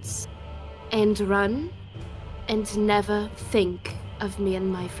weapons and run and never think of me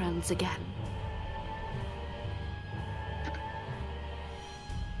and my friends again.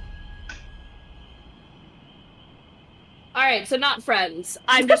 Alright, so not friends.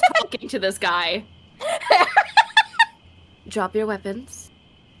 I'm just talking to this guy. Drop your weapons,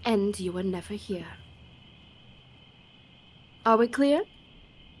 and you are never here. Are we clear?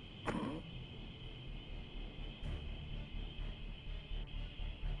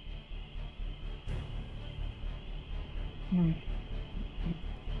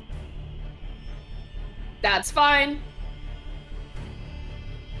 That's fine.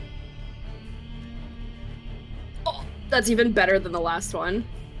 Oh, that's even better than the last one.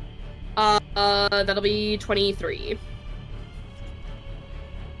 That'll be 23.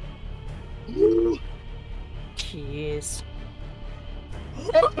 Jeez.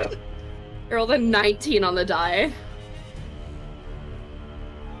 I rolled a 19 on the die.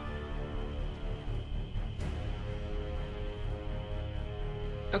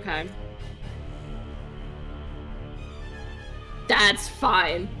 Okay. That's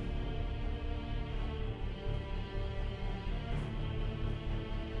fine.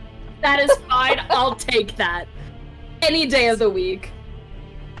 That is fine. I'll take that. Any day of the week.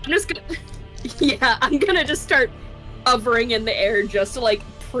 I'm just gonna... Yeah, I'm gonna just start hovering in the air just to, like,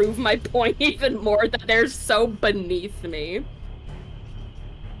 prove my point even more that they're so beneath me.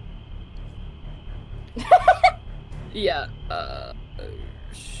 Yeah,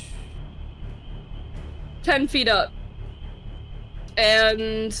 10 feet up.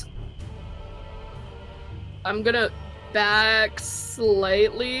 And I'm gonna back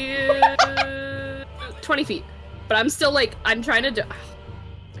slightly 20 feet. But I'm still like, I'm trying to do,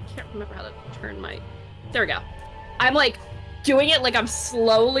 I can't remember how to turn my, there we go. I'm like doing it like I'm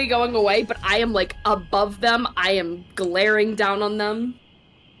slowly going away, but I am like above them. I am glaring down on them.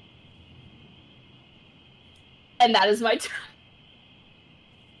 And that is my turn.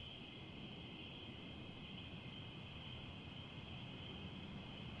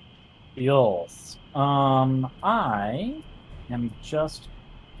 Feels. I am just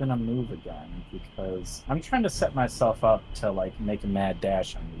gonna move again because I'm trying to set myself up to like make a mad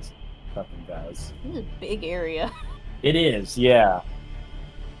dash on these fucking guys. This is a big area. It is, yeah.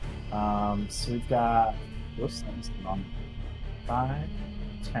 So we've got those things on 5,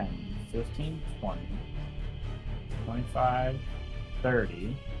 10, 15, 20, 25,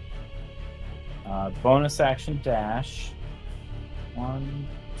 30. Bonus action dash. 1,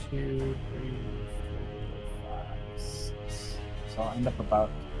 2, 3, 4, 5, 6. So I'll end up about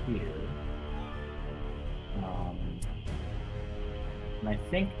here. And I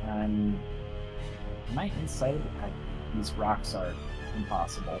think am I inside? These rocks are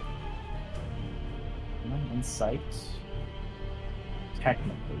impossible. Am I in sight?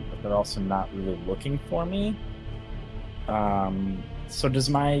 Technically, but they're also not really looking for me. So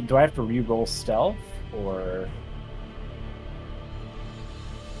do I have to re-roll stealth, or...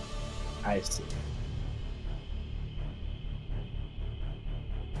 I see.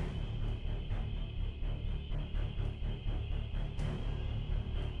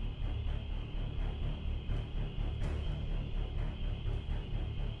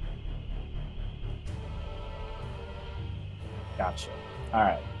 Gotcha. All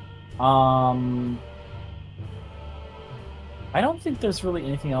right. I don't think there's really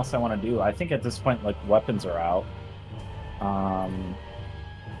anything else I want to do. I think at this point, like, weapons are out.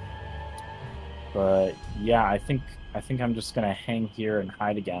 But yeah, I think I'm just gonna hang here and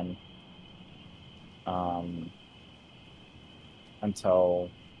hide again. Until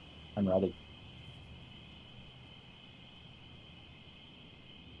I'm ready.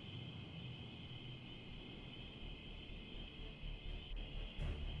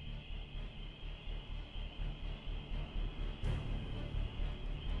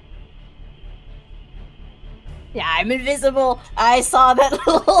 Yeah, I'm invisible. I saw that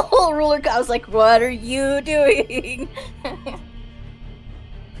little ruler. I was like, what are you doing?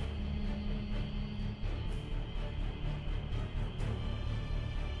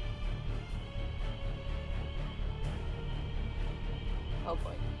 Oh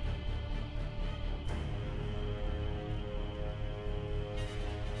boy.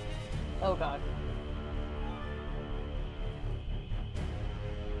 Oh god.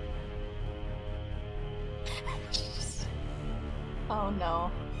 Oh no.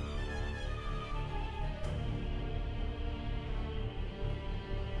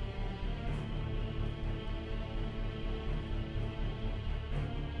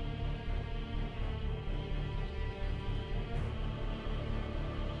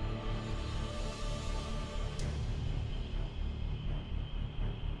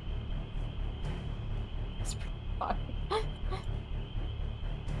 That's pretty fun.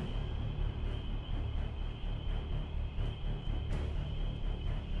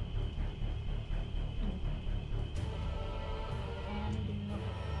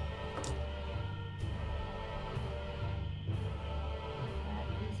 That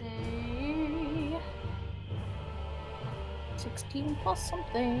is a 16 plus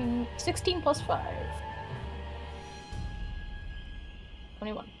something. 16 plus 5.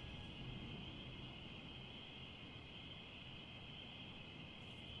 21.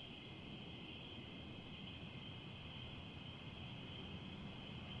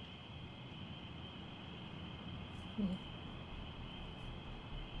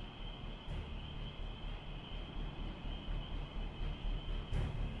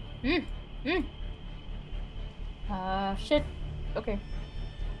 Shit. Okay.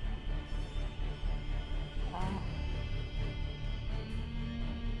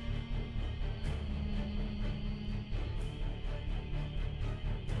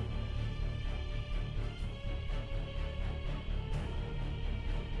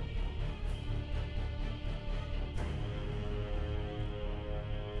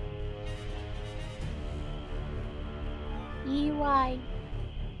 why.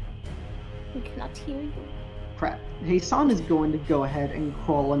 We cannot hear you. Crap. Heisan is going to go ahead and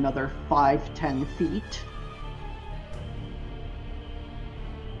crawl another 5-10 feet.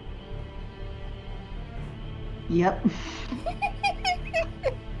 Yep.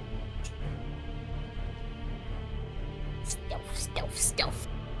 Stealth.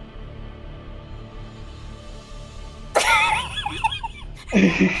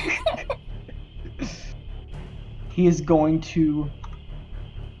 He is going to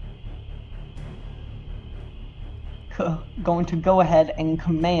go ahead and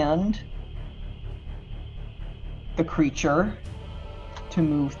command the creature to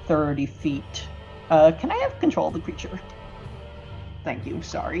move 30 feet. Can I have control of the creature? Thank you,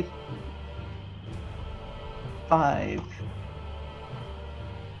 sorry. 5,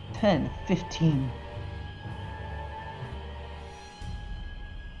 10, 15.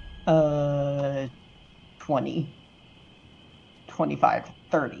 20, 25,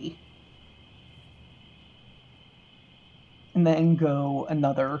 30. And then go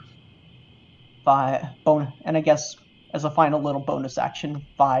another 5 bonus, and I guess as a final little bonus action,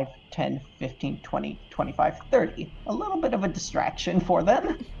 5, 10, 15, 20, 25, 30. A little bit of a distraction for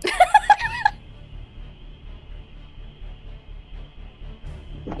them.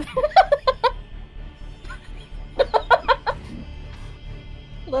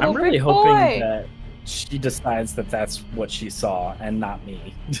 I'm really hoping that she decides that that's what she saw and not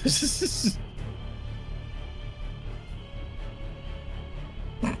me.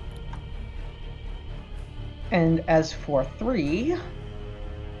 And as for 3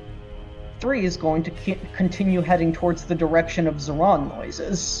 is going to continue heading towards the direction of Zoran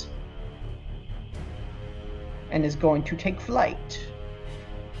noises. And is going to take flight.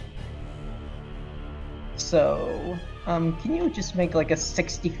 So, can you just make like a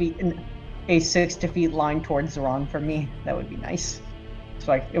 60 feet line towards Zoran for me? That would be nice.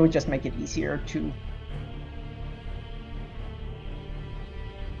 So it would just make it easier to...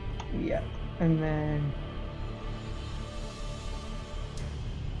 Yeah, and then...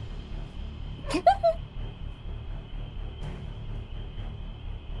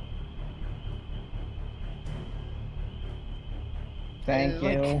 Thank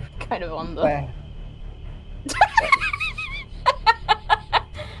you. Like, kind of on the...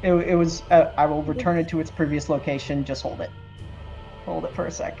 It was... I will return it to its previous location. Just hold it. Hold it for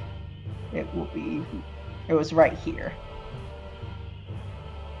a sec. It will be... It was right here.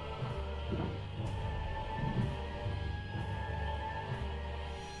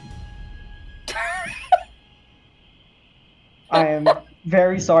 I am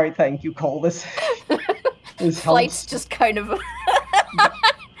very sorry. Thank you, Cole. This Flight's just kind of...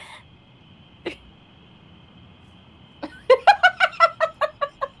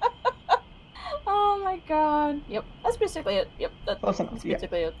 Oh my god. Yep, that's basically it. Yep, that's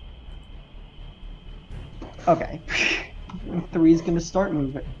basically it. Okay. 3's going to start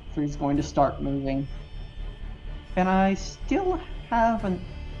moving. 3's going to start moving. And I still have an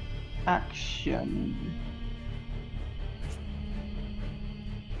action.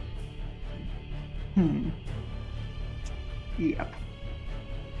 Yep.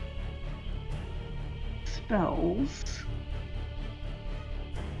 Spells.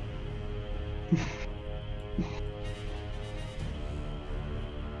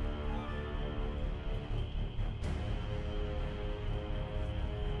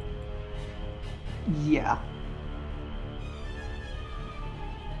 Yeah.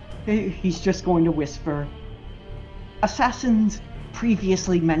 He's just going to whisper. Assassins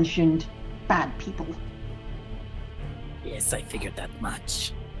previously mentioned bad people. Yes, I figured that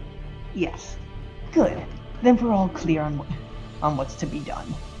much. Yes. Good. Then we're all clear on what's to be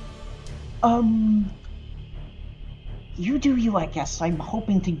done. You do you, I guess. I'm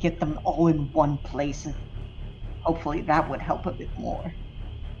hoping to get them all in one place. Hopefully that would help a bit more.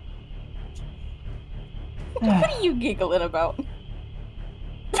 What are you giggling about?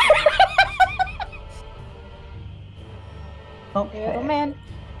 Okay. Little man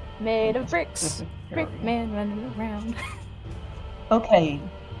made of bricks. Brick man running around. Okay.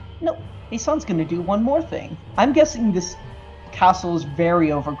 No, Heisan's gonna do one more thing. I'm guessing this castle is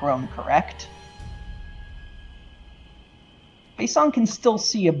very overgrown, correct? Heisan can still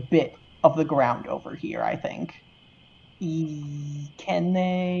see a bit of the ground over here, I think. Can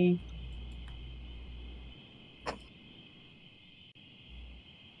they?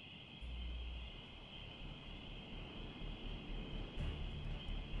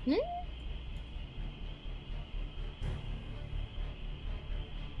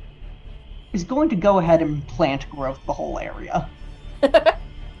 Is going to go ahead and plant growth the whole area.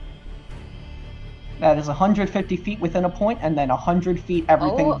 That is 150 feet within a point, and then 100 feet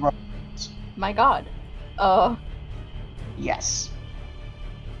everything Oh. grows. My god. Yes.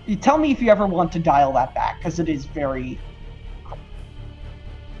 You tell me if you ever want to dial that back, because it is very...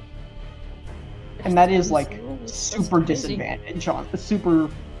 And that is, like, super disadvantage on... Super...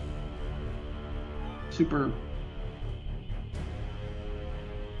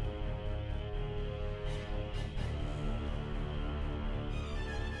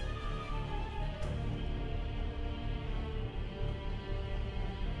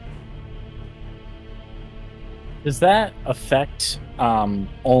 Does that affect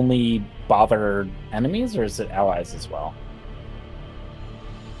only bothered enemies, or is it allies as well?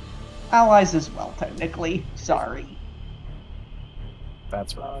 Allies as well, technically. Sorry.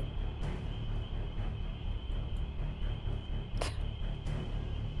 That's rough.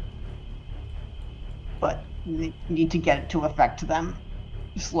 But you need to get it to affect them.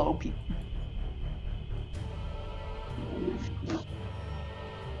 Slow people.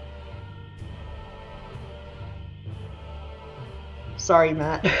 Sorry,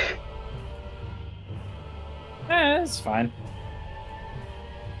 Matt. It's fine.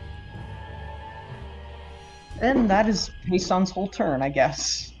 And that is Payson's whole turn, I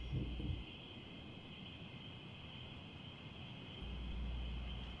guess.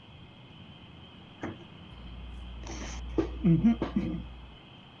 Mm-hmm.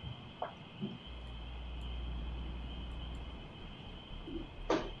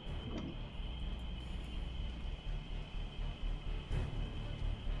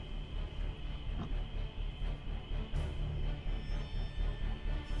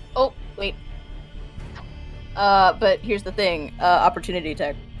 Oh, wait. But here's the thing. Opportunity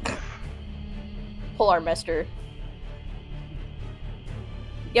attack. Polar Mester.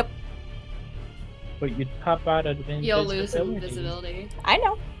 Yep. But you'd pop out at invisibility. You'll lose invisibility. I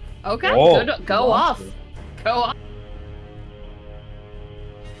know. Okay, Oh, go off. Go off.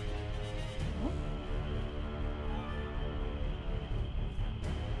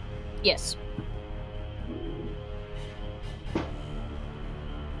 Yes.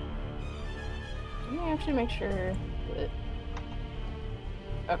 Let me actually make sure that...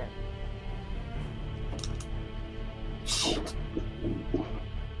 Okay. Shit.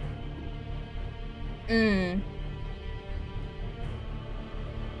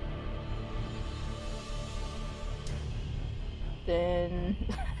 Then...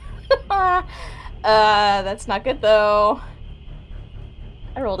 that's not good though.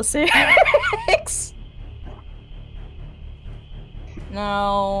 I rolled a 6.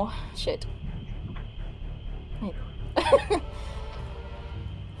 No. Shit.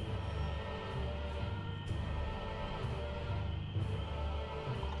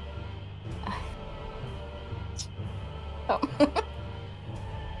 Oh.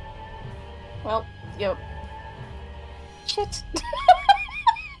 Well, yep. Shit.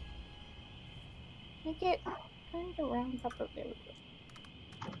 Make it kind of round up a bit.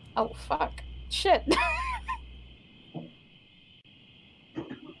 Oh, fuck. Shit. No.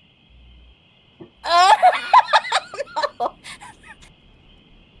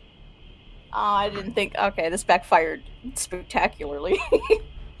 Oh, I didn't think... Okay, this backfired spectacularly.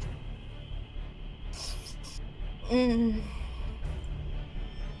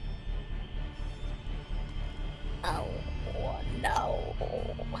 Oh, no.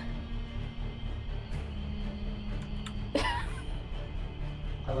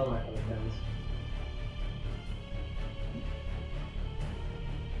 I love my other friends.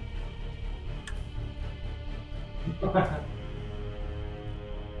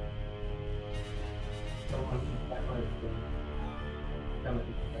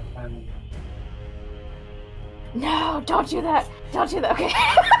 No, don't do that. Don't do that. Okay.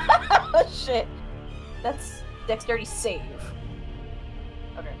 Oh, shit. That's dexterity save.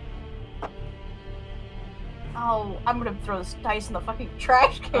 Okay. Oh, I'm gonna throw this dice in the fucking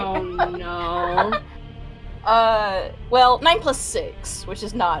trash can. Oh no. Well, 9 plus 6, which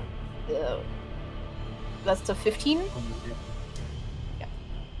is not... that's a 15? Yeah.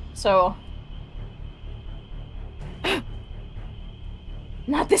 So...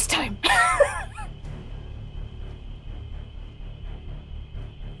 Not this time!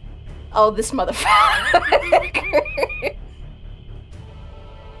 Oh, this motherfucker!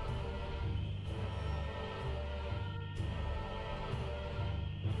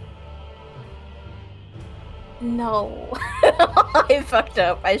 No. I fucked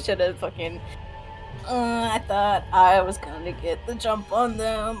up. I should have fucking... I thought I was gonna get the jump on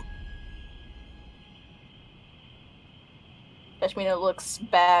them. Especially when it looks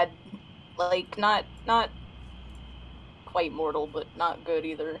bad. Like, not quite mortal, but not good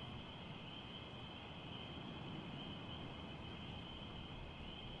either.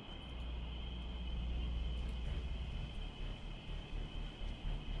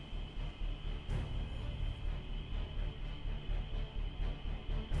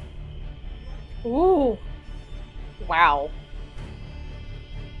 Ooh. Wow.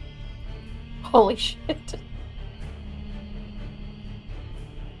 Holy shit.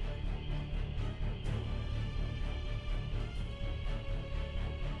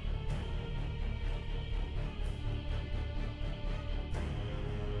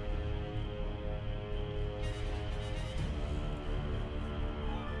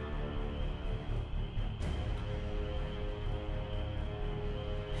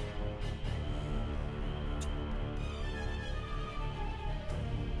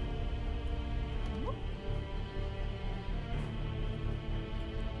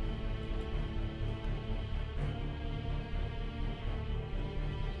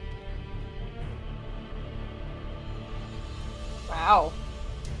 Wow.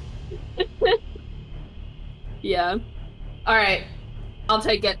 Yeah. Alright. I'll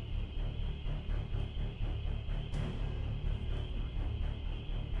take it.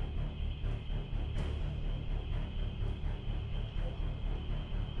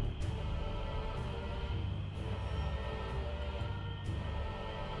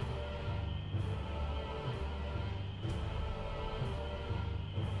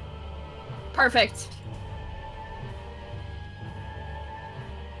 Perfect.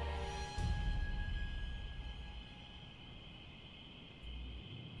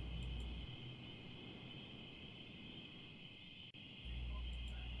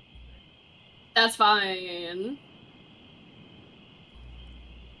 That's fine.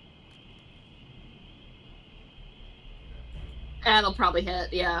 That'll probably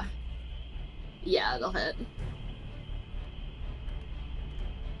hit, yeah. Yeah, it'll hit.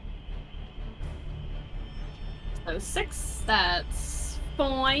 So 6, that's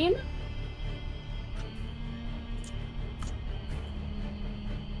fine.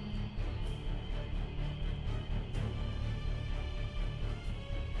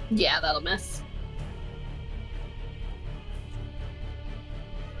 Yeah, that'll miss.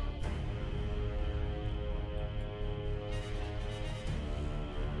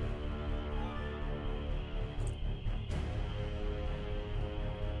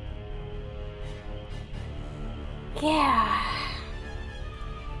 Yeah.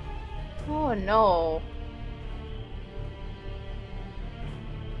 Oh no.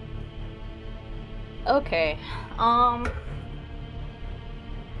 Okay. How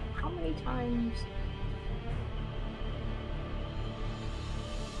many times?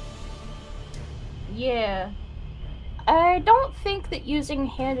 Yeah. I don't think that using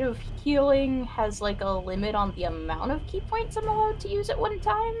Hand of Healing has like a limit on the amount of key points I'm allowed to use at one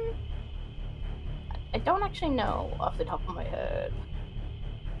time. I don't actually know off the top of my head.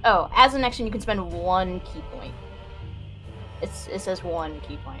 Oh, as an action you can spend 1 key point. It says 1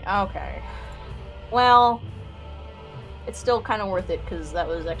 key point. Okay. Well, it's still kind of worth it because that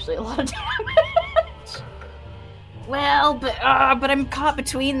was actually a lot of damage. Well, but I'm caught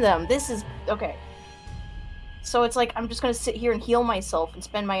between them. This is okay. So it's like I'm just gonna sit here and heal myself and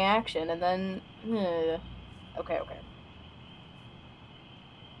spend my action, and then okay.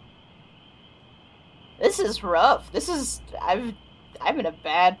 This is rough. This is I'm in a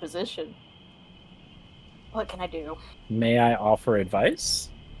bad position. What can I do? May I offer advice?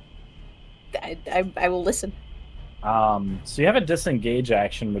 I will listen. So you have a disengage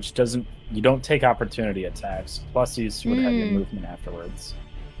action, which you don't take opportunity attacks. Plus, you would have your movement afterwards.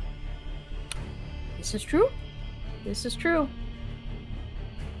 This is true. This is true.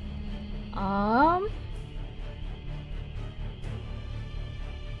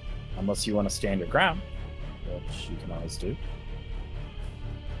 Unless you want to stand your ground, which you can always do.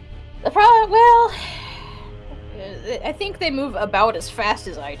 The problem, well, I think they move about as fast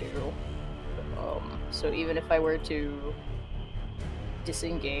as I do. So even if I were to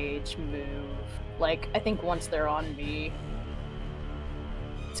disengage, move, like, I think once they're on me,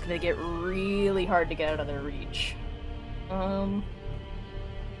 it's gonna get really hard to get out of their reach.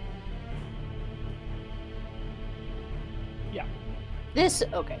 Yeah. This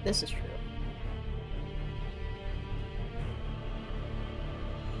is true.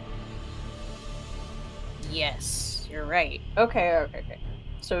 Yes, you're right. Okay.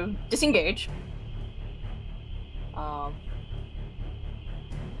 So, disengage.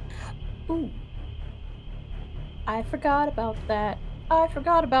 Ooh. I forgot about that. I'll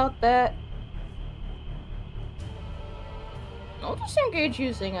disengage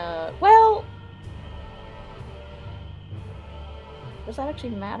using well... Does that actually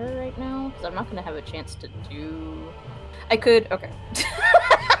matter right now? Because I'm not gonna have a chance to do... I could... Okay.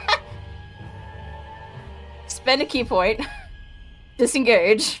 Spend a key point.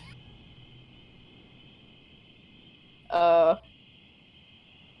 Disengage.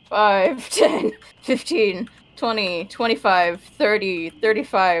 5, 10, 15, 20, 25, 30,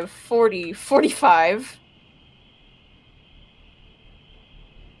 35, 40, 45.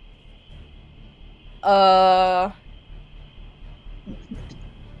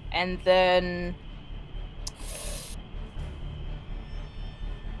 And then...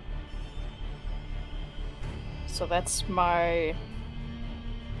 So that's my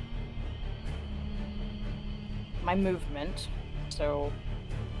movement. So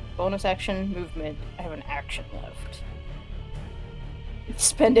bonus action, movement. I have an action left.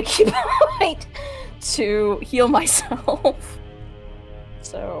 Spend a key point to heal myself.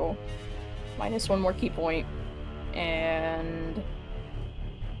 So minus one more key point, and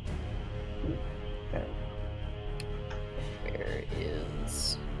where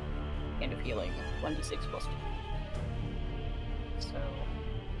is Hand of Healing? 1d6 plus 2. So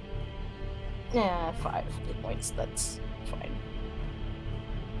yeah, 5 hit points. That's fine.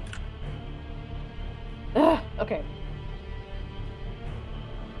 Okay.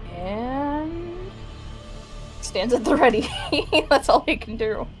 And stands at the ready. That's all I can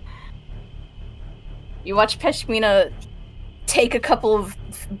do. You watch Peshmina take a couple of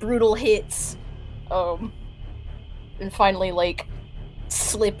brutal hits, and finally, like,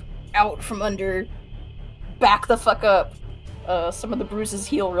 slip out from under, back the fuck up. Some of the bruises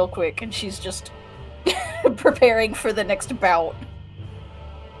heal real quick, and she's just preparing for the next bout.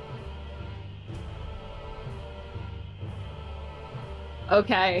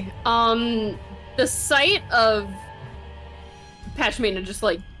 Okay. The sight of Pashmina just,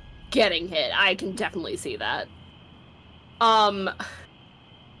 like, getting hit, I can definitely see that.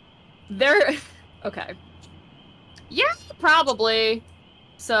 Okay. Yeah, probably.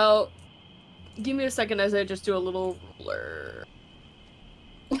 So, give me a second as I just do a little ruler.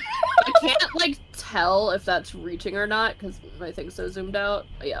 I can't, like, tell if that's reaching or not, because my thing's so zoomed out.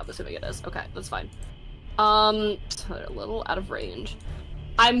 Yeah, I'm assuming it is. Okay, that's fine. A little out of range.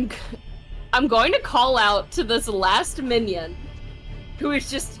 I'm going to call out to this last minion who is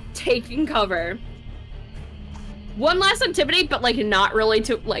just taking cover. One last intimidate, but, like, not really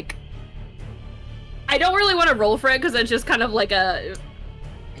to, like... I don't really want to roll for it, because it's just kind of like a...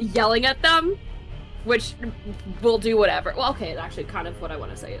 yelling at them, which will do whatever. Well, okay, it's actually kind of what I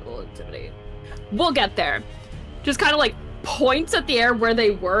want to say. It will intimidate. We'll get there. Just kind of, like, points at the air where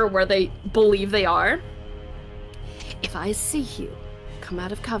they were, where they believe they are. If I see you come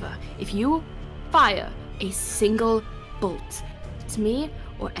out of cover, if you fire a single bolt at me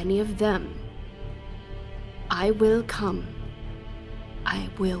or any of them, I will come. I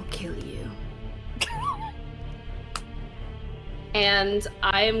will kill you. And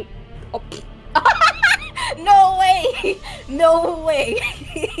I'm... Oh. No way! No way!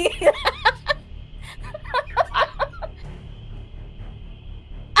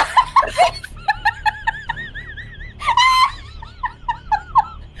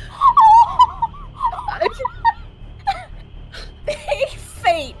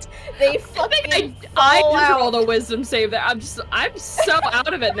 They fucking I just rolled a wisdom save there. I'm so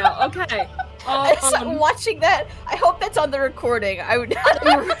out of it now. Okay. Watching that, I hope that's on the recording. I would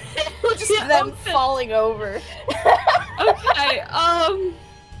just them falling over. Okay.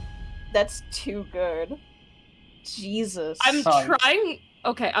 That's too good. Jesus. I'm trying.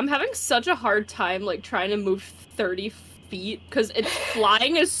 Okay, I'm having such a hard time, like, trying to move 30 feet because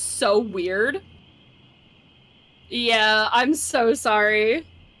flying is so weird. Yeah, I'm so sorry.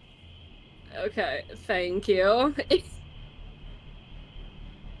 Okay, thank you.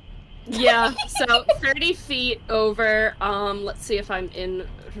 Yeah, so 30 feet over. Let's see if I'm in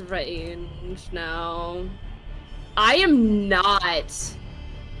range now. I am not.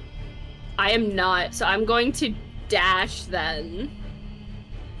 So I'm going to dash then.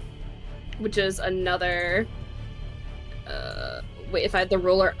 Which is another... wait, if I had the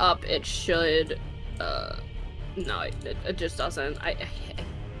ruler up, it should... no, it just doesn't. I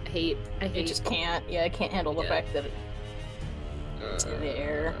hate it just can't. Yeah, I can't handle the fact that it's in the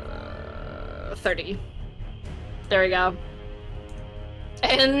air. 30. There we go.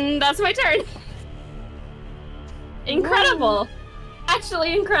 And that's my turn. Incredible.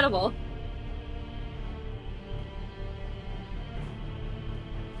 Actually incredible.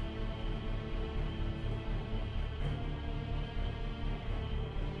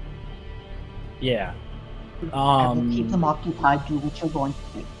 Yeah. I will keep them occupied, do what you're going to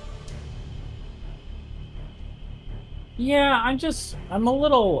do. Yeah, I'm a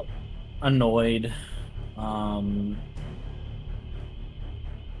little annoyed.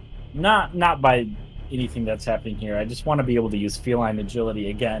 Not by anything that's happening here. I just want to be able to use feline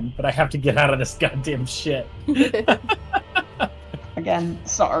agility again, but I have to get out of this goddamn shit. I Again,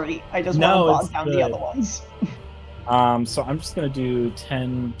 sorry. I just No, want to it's bog down the good. other ones. So I'm just gonna do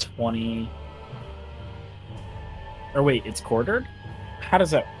 10, 20. Or wait, it's quartered? How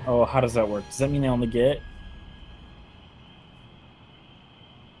does that work? Does that mean they only get?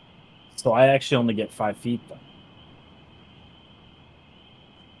 So I actually only get 5 feet then.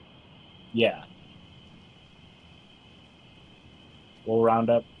 Yeah. We'll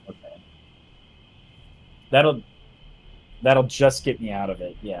round up. Okay. That'll just get me out of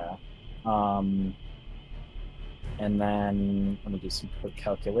it, yeah. And then let me do some quick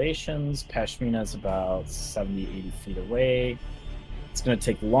calculations. Pashmina's about 70, 80 feet away. It's going to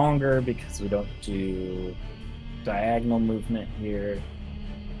take longer because we don't do diagonal movement here.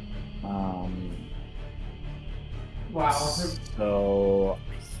 Wow. So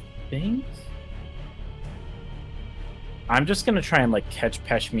I think I'm just going to try and like catch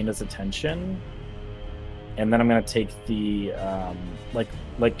Pashmina's attention. And then I'm going to take the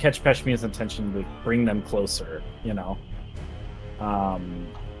like catch Pashmina's attention to bring them closer, you know.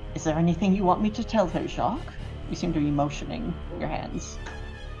 Is there anything you want me to tell her, Jacques? You seem to be motioning your hands.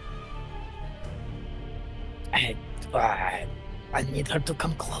 I need her to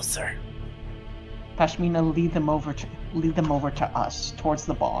come closer. Pashmina, lead them over to us, towards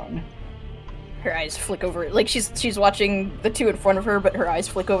the barn. Her eyes flick over, like she's watching the two in front of her, but her eyes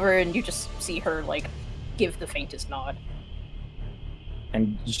flick over, and you just see her like give the faintest nod.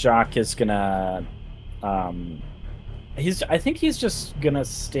 And Jacques is gonna, I think he's just gonna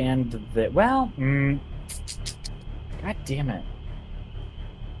stand there. Well, god damn it!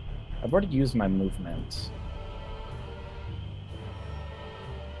 I've already used my movement.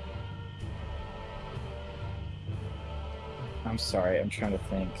 I'm sorry. I'm trying to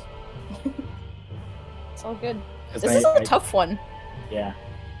think. It's all good. 'Cause This is a tough one. Yeah.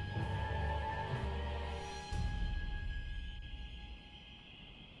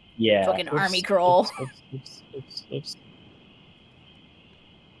 Yeah. Fucking army crawl. Oops.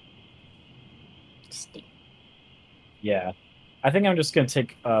 Yeah. I think I'm just going to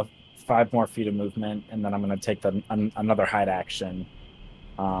take 5 more feet of movement, and then I'm going to take another hide action.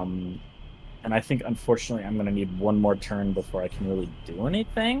 And I think, unfortunately, I'm going to need 1 more turn before I can really do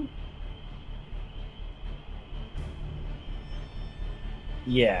anything.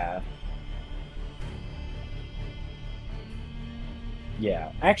 Yeah.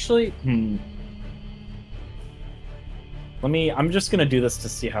 Yeah. Actually, I'm just going to do this to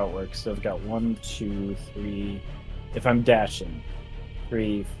see how it works. So I've got 1, 2, 3. If I'm dashing,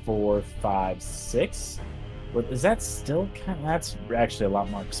 3, 4, 5, 6. Is that still kind of... That's actually a lot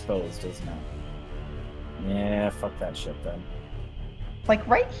more exposed, isn't it? Yeah, fuck that shit then. Like,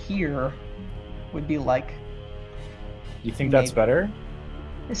 right here would be like... You think that's better?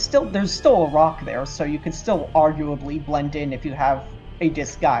 There's still a rock there, so you can still arguably blend in if you have a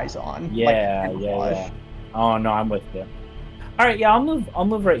disguise on. Yeah, like yeah. Oh, no, I'm with you. Alright, yeah, I'll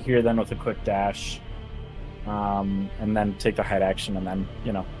move right here then with a quick dash. And then take the hide action, and then,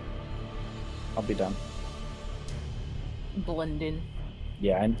 you know, I'll be done. Blend in.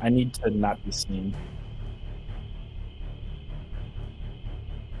 Yeah, I need to not be seen.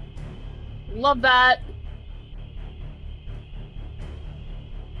 Love that.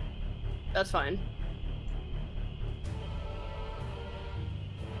 That's fine.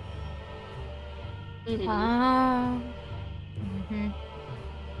 Mm-hmm.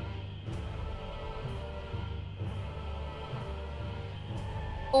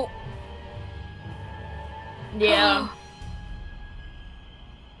 Oh. Yeah.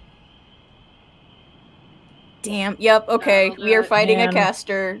 Damn. Yep. Okay. We are fighting a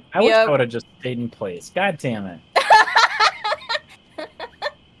caster. I wish I would have just stayed in place. God damn it.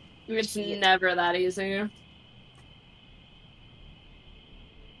 It's never that easy.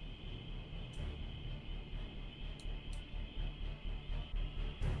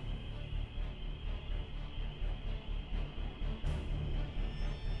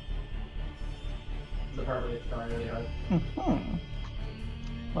 Apparently it's trying really hard.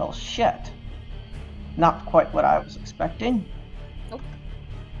 Well, shit. Not quite what I was expecting. Nope.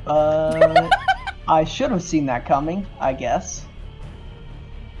 I should have seen that coming, I guess.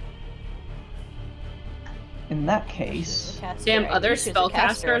 In that case... Damn, other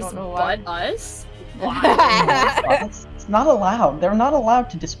spellcasters but us? It's not allowed. They're not allowed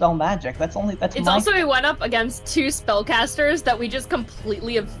to dispel magic. It's also we went up against 2 spellcasters that we just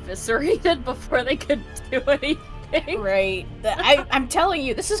completely eviscerated before they could do anything. Right. I'm telling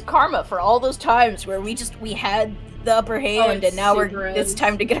you, this is karma for all those times where we had the upper hand, and now it's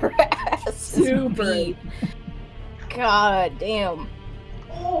time to get our ass beat. God damn.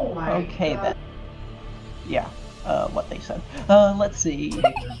 Oh my Okay God. then. Yeah. what they said. Let's see.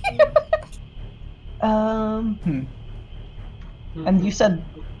 And you said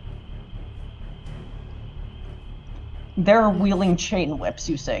they're wielding chain whips,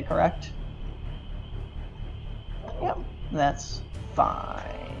 you say, correct? Yep, that's fine.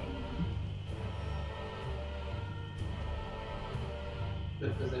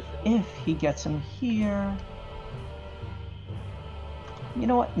 Good position. If he gets him here... You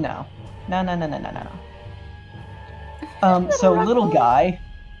know what? No. No. So little guy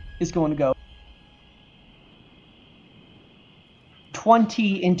is going to go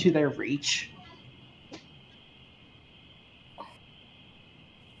 20 into their reach.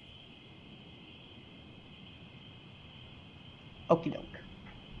 Okie doke.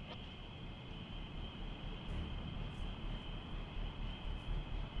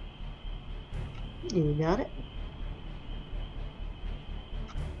 You got it.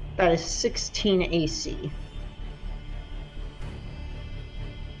 That is 16 AC.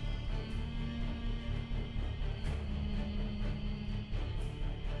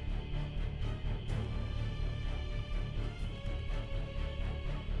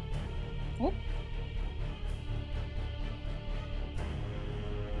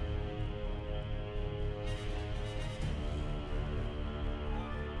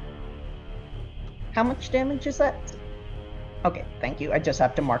 How much damage is that? Okay, thank you. I just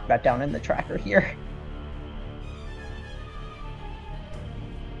have to mark that down in the tracker here.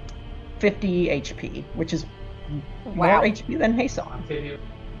 50 HP, which is more HP than Hasan.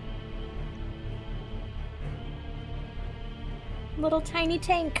 Little tiny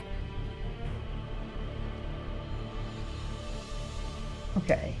tank.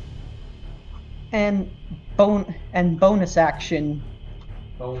 Okay. And bonus action,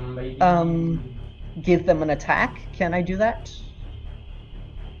 Boom, baby. give them an attack. Can I do that?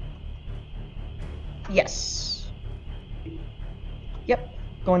 Yes. Yep.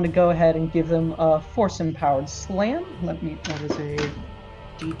 Going to go ahead and give them a force-empowered slam. That is a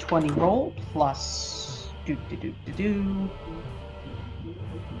d20 roll plus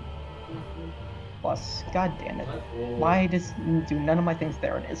plus, god damn it. Why does do none of my things?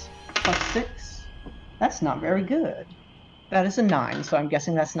 There it is. Plus 6. That's not very good. That is a 9, so I'm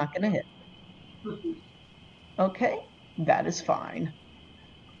guessing that's not going to hit. Okay, that is fine.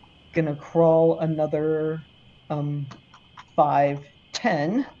 Gonna crawl another 5,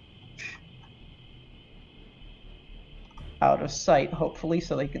 10 out of sight, hopefully,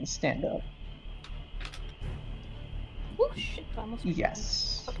 so they can stand up. Oh shit! I almost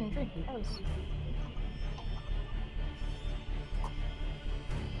Yes. fucking drink. That was...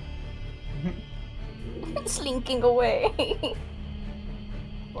 slinking away.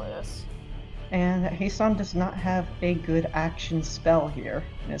 Bless. And Hasan does not have a good action spell here,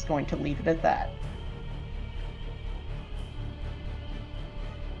 and is going to leave it at that.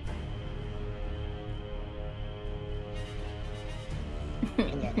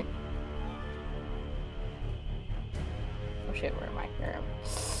 Oh shit, where am I? Here I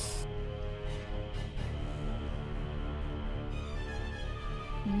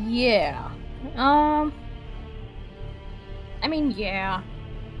am. Yeah. I mean, yeah.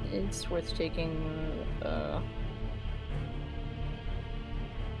 It's worth taking,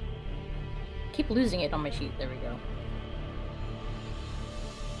 keep losing it on my sheet. There we go.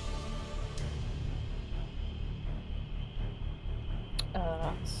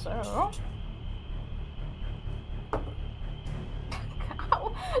 So...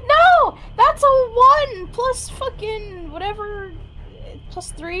 No! That's a 1 plus fucking whatever,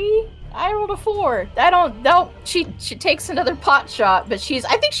 plus 3? I rolled a 4. I don't know. She takes another pot shot, but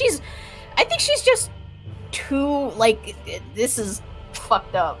I think she's just too, like, this is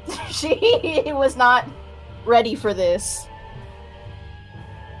fucked up. She was not ready for this.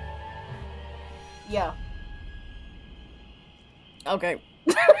 Yeah. Okay.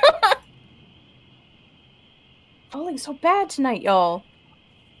 Falling so bad tonight, y'all.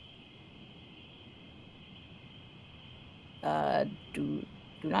 Do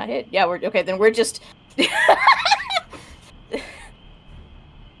not hit. Yeah, we're okay. Then we're just. All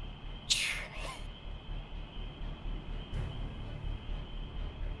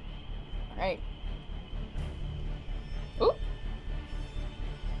right. Ooh.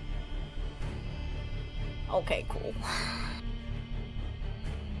 Okay, cool.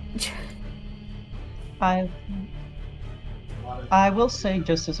 I will say,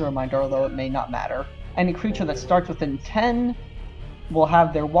 just as a reminder, although it may not matter, any creature that starts within 10 will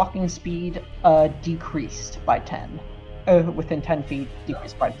have their walking speed decreased by 10. Within 10 feet,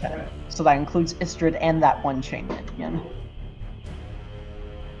 decreased by 10. So that includes Istrid and that one chain minion.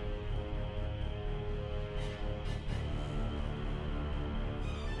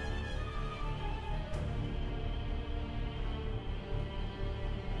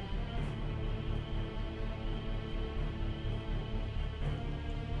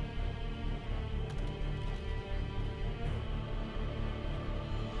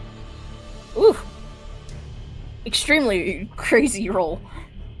 extremely crazy roll.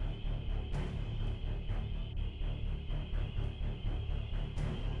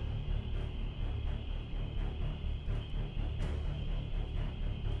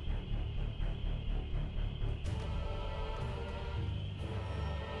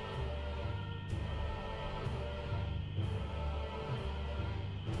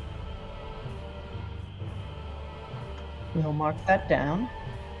 We'll mark that down.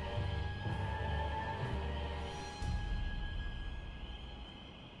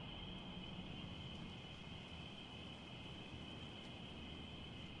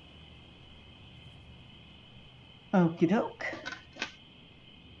 Okie doke.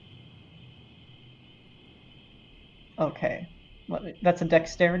 Okay. That's a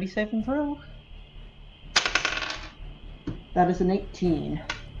dexterity saving throw? That is an 18.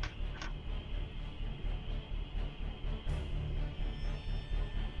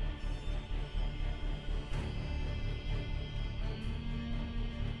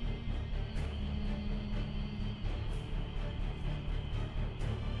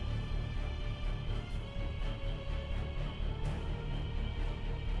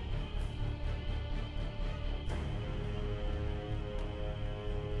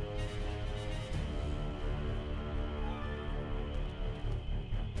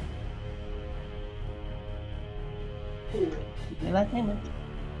 Give me that damage.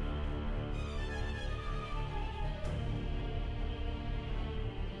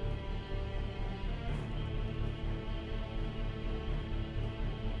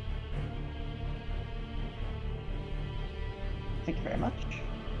 Thank you very much.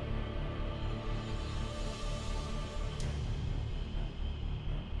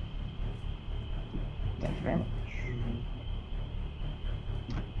 Thank you very much.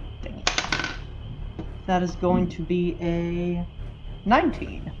 Dang it. That is going to be a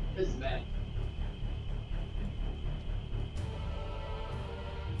 19. This is bad.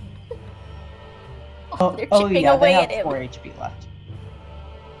 They're Oh chipping yeah, away they have at him. 4 HP left.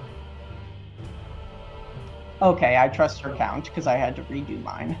 Okay, I trust her count because I had to redo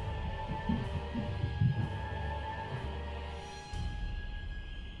mine.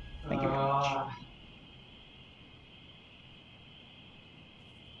 Thank you very much.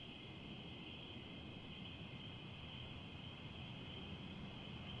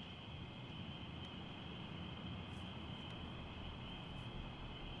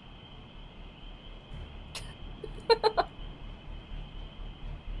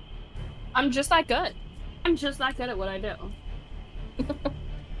 I'm just that good. I'm just that good at what I do.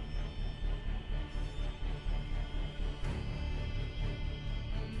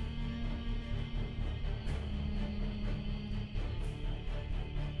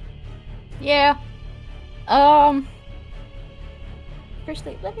 Yeah.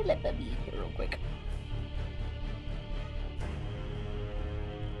 Firstly, let me let that be here real quick.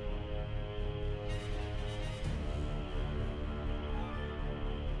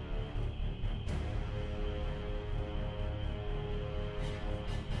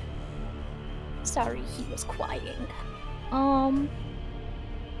 Sorry, he was crying.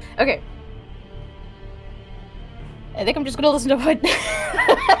 Okay. I think I'm just gonna listen to what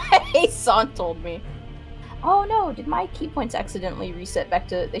Aeson told me. Oh no, did my key points accidentally reset back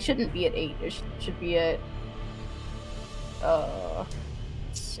to... They shouldn't be at 8, they should be at...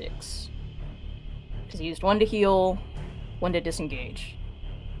 6. Because I used 1 to heal, 1 to disengage.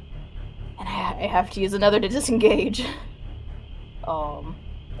 And I have to use another to disengage. Well,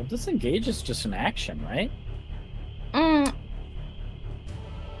 disengage is just an action, right?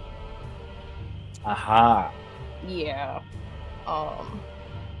 Aha. Yeah.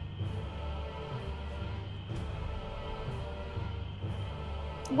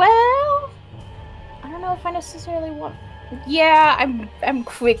 Well, I don't know if I necessarily want... Yeah, I'm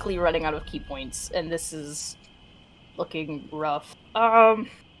quickly running out of key points, and this is looking rough.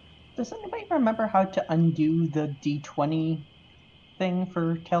 Does anybody remember how to undo the D20 thing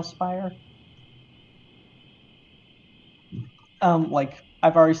for Tailspire? Like,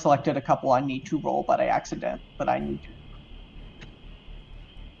 I've already selected a couple I need to roll, but I need to.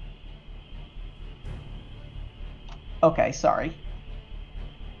 Okay, sorry.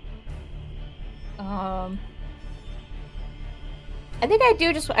 I think I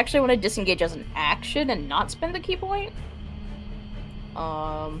do just actually want to disengage as an action and not spend the key point.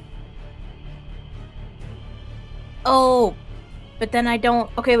 Oh, but then I don't...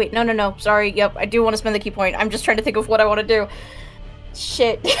 Okay, wait, no, sorry, yep, I do want to spend the key point. I'm just trying to think of what I want to do.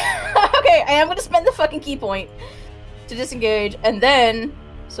 Shit. Okay, I am going to spend the fucking key point to disengage, and then...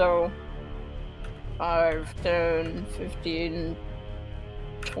 So... 5, 10, 15...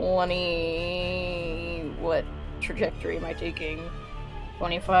 20... What? trajectory am I taking?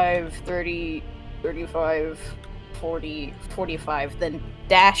 25, 30, 35, 40, 45, then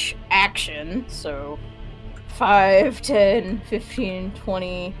dash action, so 5, 10, 15,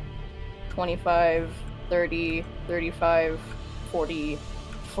 20, 25, 30, 35, 40,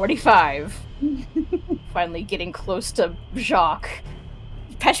 45. Finally getting close to Jacques.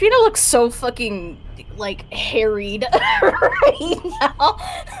 Pashmina looks so fucking, like, harried right now.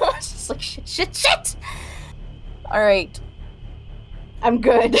 It's just like, shit! Alright. I'm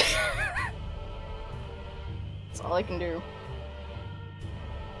good. That's all I can do.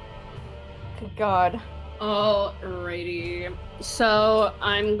 Good God. Alrighty. So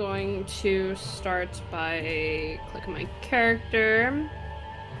I'm going to start by clicking my character.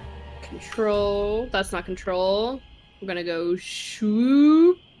 Control. That's not control. I'm gonna go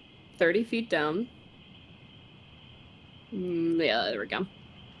shoot 30 feet down. Yeah, there we go.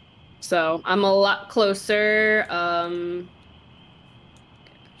 So I'm a lot closer.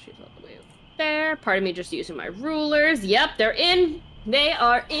 She's all the way over there. Part of me just using my rulers. Yep, they're in. They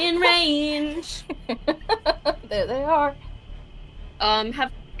are in range. There they are.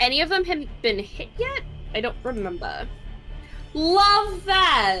 Have any of them been hit yet? I don't remember. Love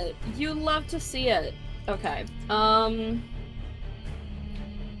that! You love to see it. Okay.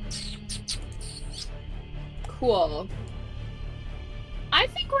 Cool. I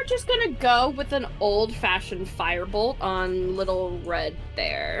think we're just gonna go with an old-fashioned firebolt on Little Red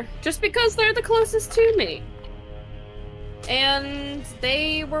there. Just because they're the closest to me. And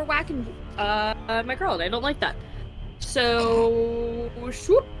they were whacking my girl, and I don't like that. So,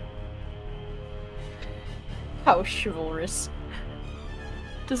 swoop. How chivalrous.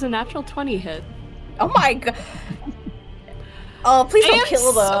 Does a natural 20 hit? Oh my God. Oh, please don't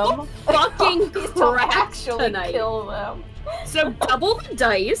kill so them. Fucking Please don't cracked actually tonight. kill them. So double the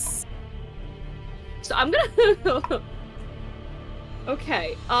dice. So I'm gonna.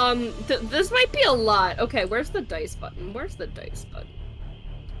 Okay. This might be a lot. Okay, where's the dice button? Where's the dice button?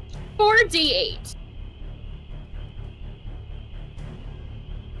 4d8.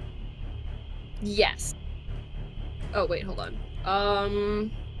 Yes. Oh wait, hold on.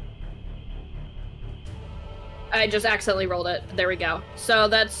 I just accidentally rolled it. There we go. So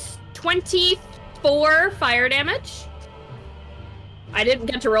that's 24 fire damage. I didn't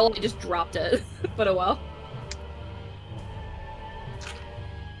get to roll it, I just dropped it. But oh well.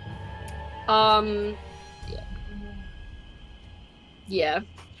 Yeah. Yeah.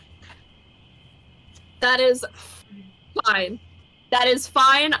 That is fine. That is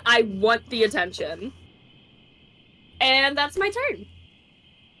fine. I want the attention. And that's my turn.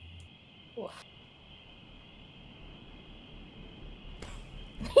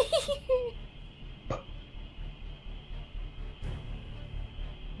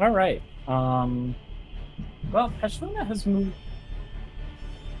 All right. Well, Pashmina has moved.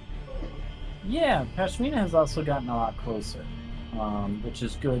 Yeah, Pashmina has also gotten a lot closer, which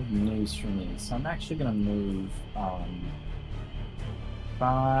is good news for me. So I'm actually gonna move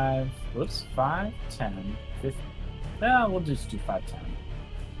 5, 10, 15. Yeah, we'll just do 5, 10.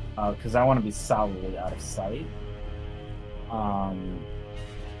 Because I want to be solidly out of sight.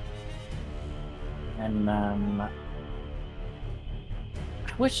 And then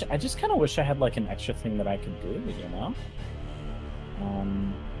I just kind of wish I had like an extra thing that I could do, you know?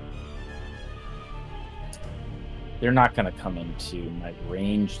 They're not gonna come into my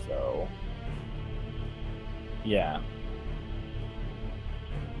range though. Yeah.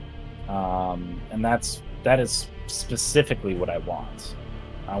 And that is specifically what I want.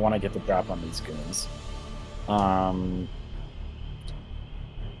 I want to get the drop on these goons.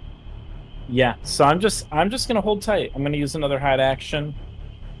 Yeah, so I'm just gonna hold tight. I'm gonna use another hide action.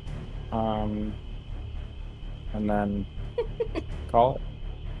 And then call it.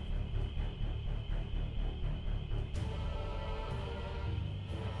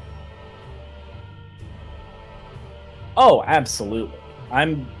 Oh, absolutely.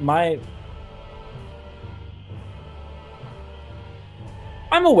 I'm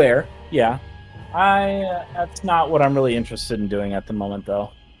aware, yeah. That's not what I'm really interested in doing at the moment,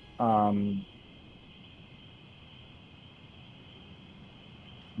 though.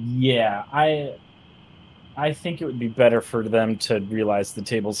 Yeah, I think it would be better for them to realize the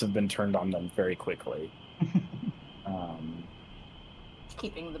tables have been turned on them very quickly.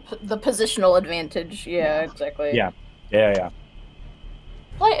 Keeping the positional advantage. Yeah, exactly. Yeah.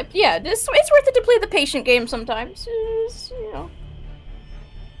 Well, yeah, it's worth it to play the patient game sometimes. You know.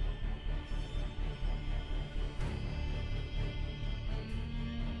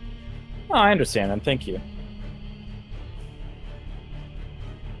 Oh, I understand, and thank you.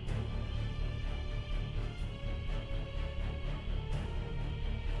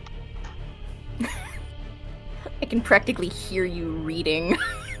 can practically hear you reading.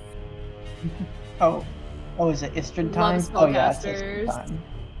 Oh, is it Istrid time? Love Oh yeah, it's Istrid spellcasters. time.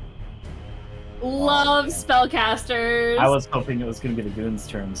 Love spellcasters. I was hoping it was going to be the goons'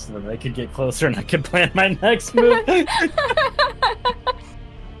 turn so that I could get closer and I could plan my next move.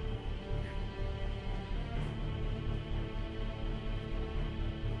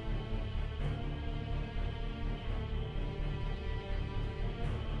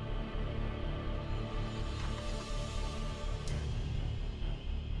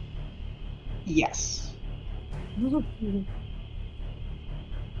 Yes.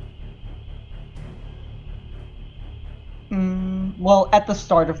 Well, at the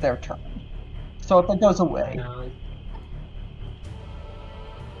start of their turn. So if it goes away. No,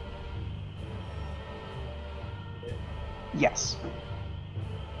 Yes.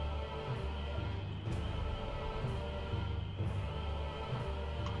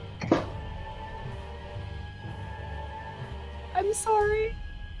 I'm sorry.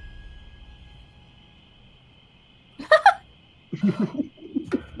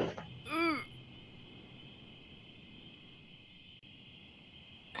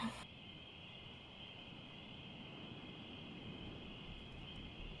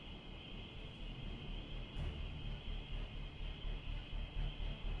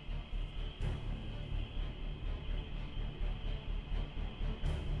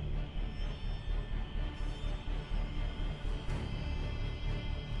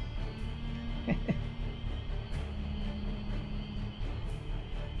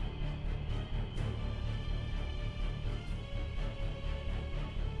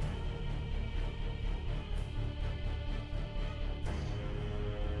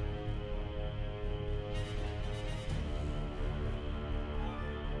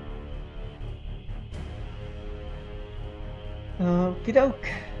 Okey-doke.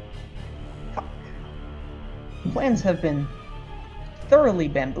 Plans have been thoroughly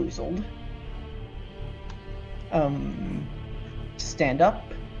bamboozled. Stand up.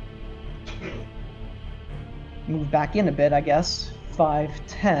 Move back in a bit, I guess. 5,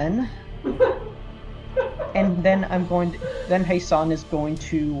 10. And then then Heisan is going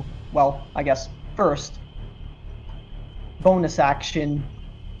to, well, I guess first, bonus action,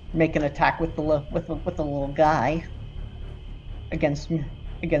 make an attack with the little guy against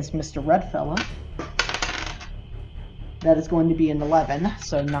Mr. Redfella. That is going to be an 11,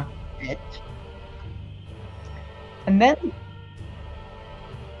 so not it. And then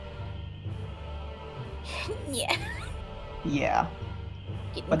yeah.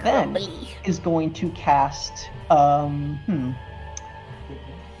 But then is going to cast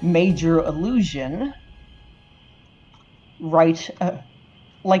Major Illusion. Right,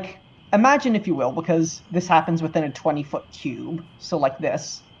 like, imagine if you will, because this happens within a 20-foot cube, so like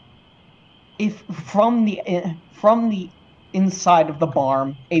this. If from the inside of the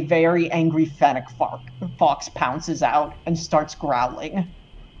barn, a very angry fennec fox pounces out and starts growling.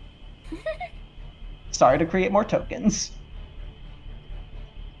 Sorry to create more tokens.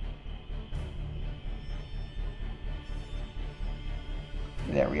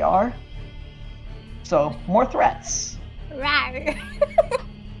 There we are. So, more threats.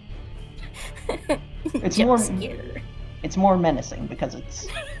 It's more menacing because it's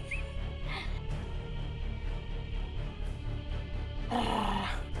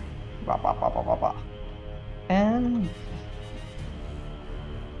and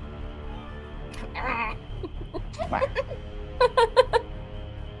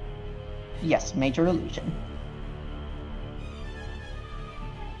yes, Major Illusion.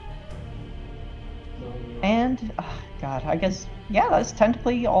 And God, I guess yeah, that's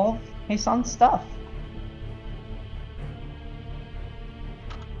technically all of Heisan's stuff.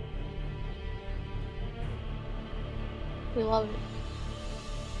 We love it.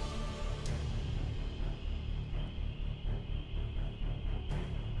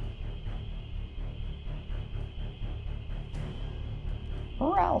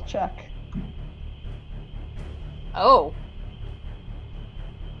 Morale check. Oh.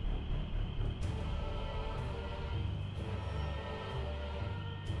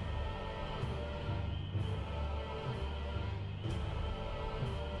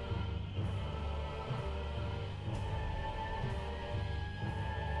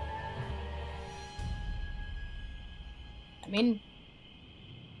 I mean,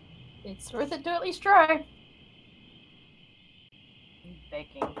 it's worth it to at least try. I'm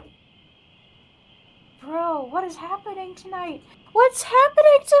begging. Bro, what is happening tonight? What's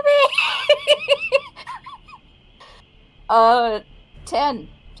happening to me? 10.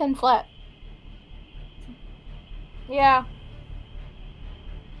 10 flat. Yeah.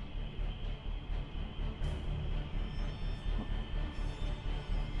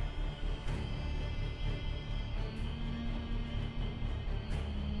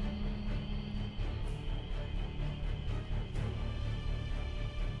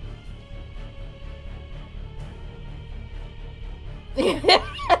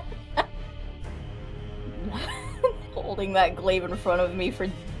 Holding that glaive in front of me for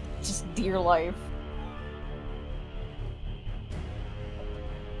just dear life.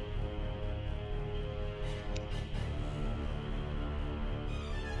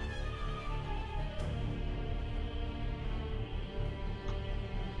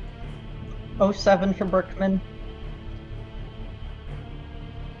 Oh, 07 for Brickman.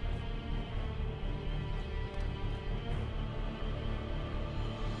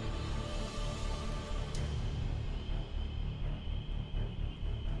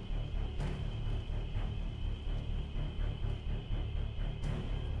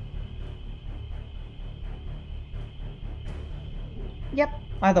 Yep.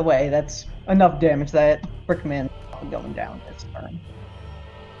 Either way, that's enough damage that Brickman is going down this turn.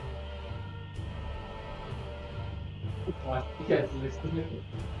 What? You guys listen to me?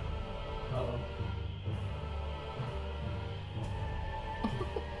 Uh-oh.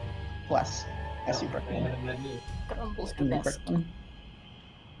 Bless. Bless you, Brickman. And then me. Grumbles to best. Brickman.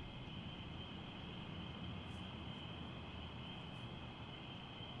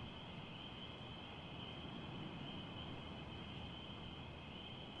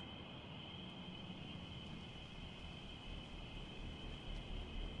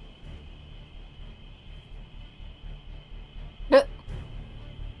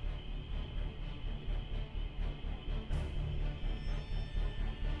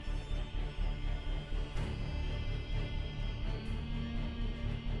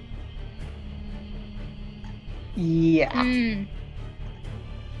 Yeah.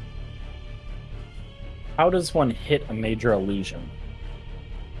 How does one hit a major illusion?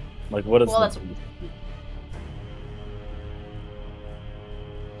 Like, what is Well, the...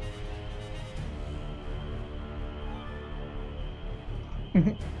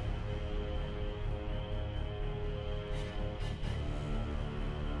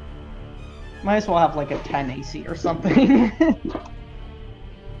 Might as well have like a 10 AC or something.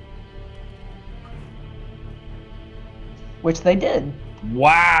 Which they did.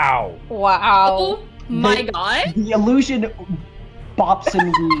 Wow! Wow. Oh my The- god! The illusion bops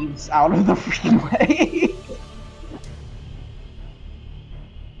and weaves out of the freaking way.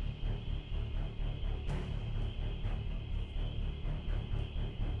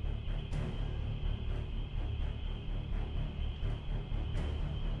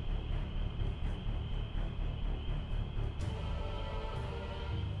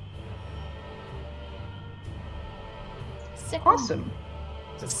 Sick. Awesome.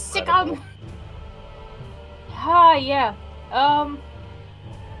 That's Sick incredible. on. Ah, yeah.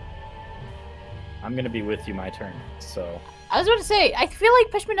 I'm gonna be with you my turn, so... I was about to say, I feel like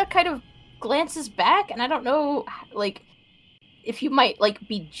Peshmina kind of glances back, and I don't know, like, if you might, like,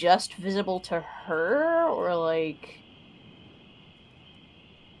 be just visible to her, or, like...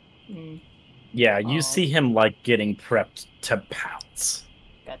 Yeah, you Oh. see him, like, getting prepped to pounce.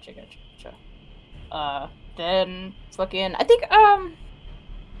 Gotcha. Then, fucking, I think,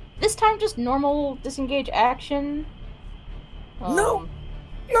 this time just normal disengage action. No.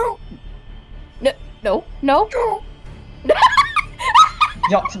 No.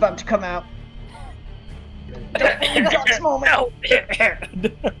 Yacht's about to come out. Yacht's moment.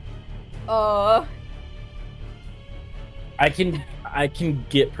 I can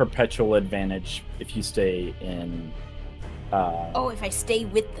get perpetual advantage if you stay in. Oh, if I stay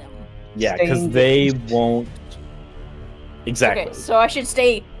with them. Yeah, Stay because engaged. they won't. Exactly. Okay, so I should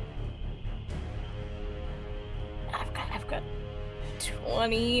stay. I've got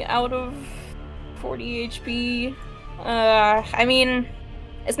 20 out of 40 HP. I mean,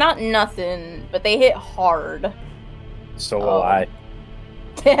 it's not nothing, but they hit hard. So will I.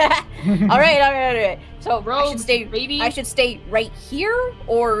 all right. So I Rogue, should stay. baby. I should stay right here,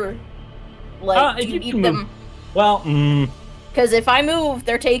 or like if do you you can need move- them? Well, Because if I move,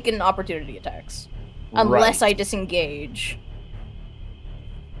 they're taking opportunity attacks, unless right. I disengage.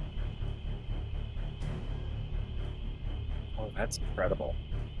 Oh, that's incredible.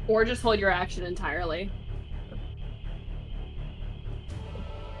 Or just hold your action entirely.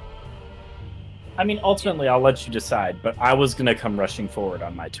 I mean, ultimately, I'll let you decide, but I was gonna come rushing forward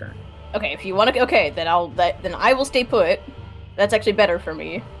on my turn. Okay, if you want to, okay, then then I will stay put. That's actually better for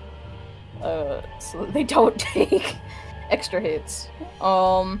me. So that they don't take extra hits.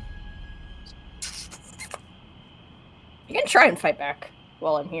 You can try and fight back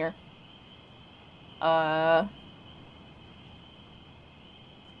while I'm here.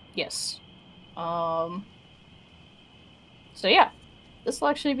 Yes. So yeah, this will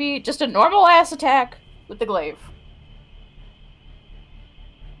actually be just a normal ass attack with the glaive.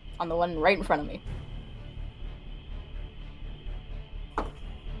 On the one right in front of me.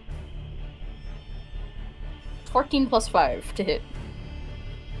 14 plus 5 to hit.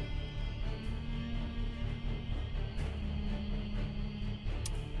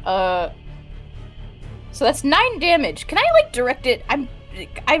 So that's 9 damage. Can I, like, direct it? I'm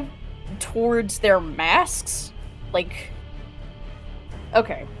towards their masks? Like...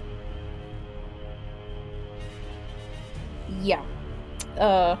 Okay. Yeah.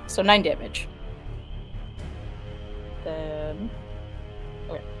 So 9 damage. Then...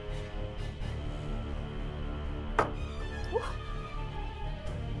 Okay. Whew.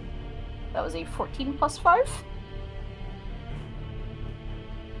 That was a 14 plus 5.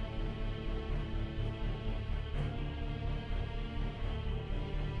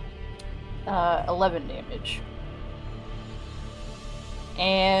 11 damage.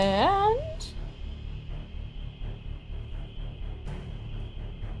 And...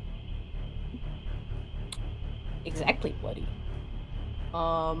 exactly bloody.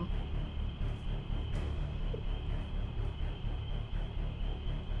 What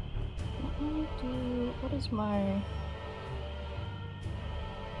is my...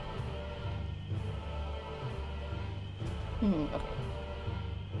 okay.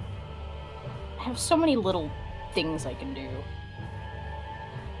 I have so many little things I can do.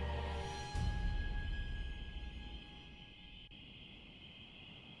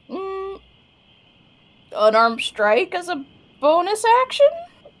 Unarmed strike as a bonus action?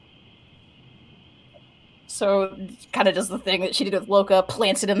 So, kind of does the thing that she did with Loka,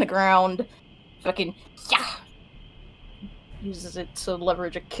 plants it in the ground, fucking, yeah! Uses it to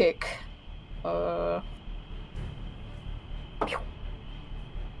leverage a kick.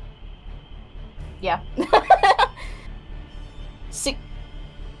 Yeah.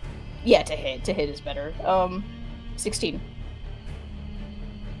 Yeah, to hit is better. 16.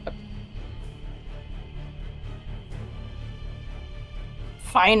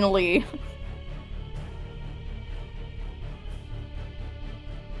 Finally.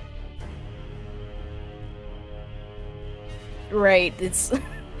 Right, it's...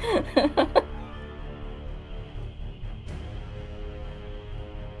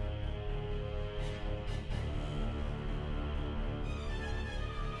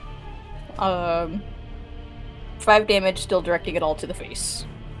 Um, 5 damage, still directing it all to the face.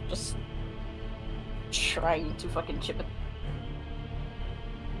 Just trying to fucking chip it.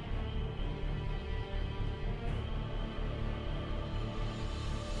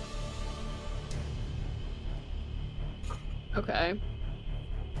 Okay.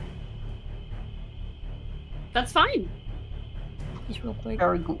 That's fine. Just real quick.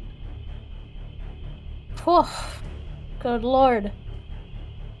 Very good. Whew. Good lord.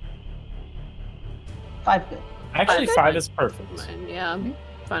 5 good. Actually, 5 is perfect. Fine, yeah,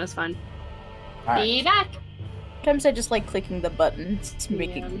 fine is fine. All right. Be back. Sometimes I just like clicking the buttons to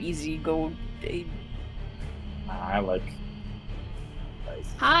make it easy go. I like.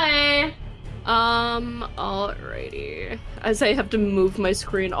 Hi. Alrighty. As I have to move my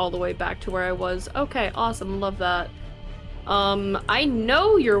screen all the way back to where I was. Okay, awesome, love that. I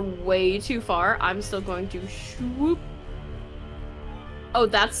know you're way too far. I'm still going to swoop. Oh,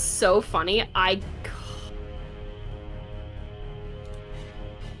 that's so funny.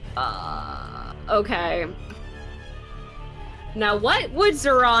 Okay. Now, what would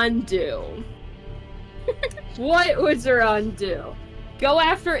Zeron do? What would Zeron do? Go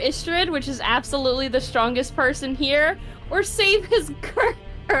after Istrid, which is absolutely the strongest person here, or save his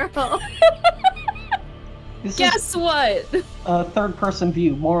girl? Guess what? Third person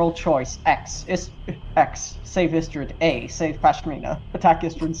view, moral choice, X. X. Save Istrid. A. Save Pashmina. Attack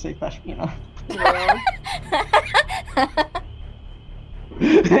Istrid, save Pashmina.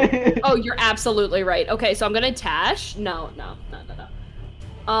 Oh, you're absolutely right. Okay, so I'm gonna Tash. No.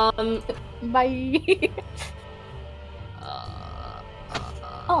 Bye.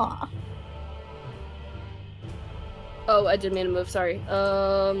 Aw. Oh, I didn't mean to move, sorry.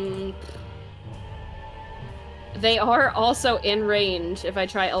 They are also in range if I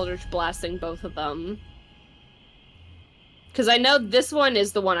try Eldritch Blasting both of them. Because I know this one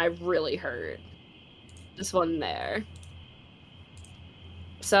is the one I really hurt. This one there.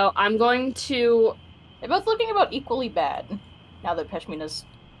 So I'm going to... They're both looking about equally bad. Now that Pashmina's...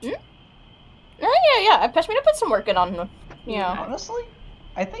 Yeah. Pashmina put some work in on them. Yeah. Honestly,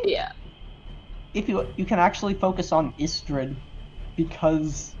 I think Yeah. if you can actually focus on Istrid,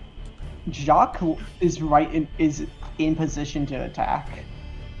 because Jacques is in position to attack.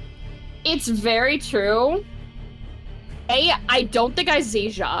 It's very true. A, I don't think I see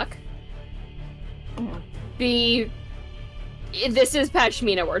Jacques. B, this is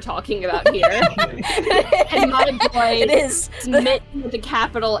Pashmina we're talking about here. And my boy, It is. Smitten with a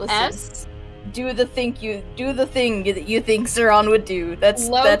capital Listen. S, do the thing that you think Zeron would do. That's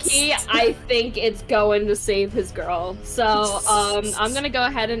low key. I think it's going to save his girl. So I'm gonna go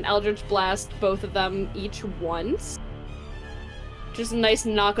ahead and Eldritch Blast both of them each once. Just a nice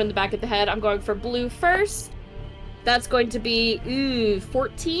knock on the back of the head. I'm going for blue first. That's going to be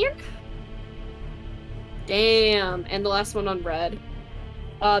 14. Damn, and the last one on red.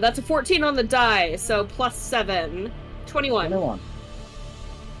 That's a 14 on the die, so plus 7. 21.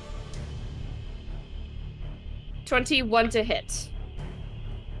 21 to hit.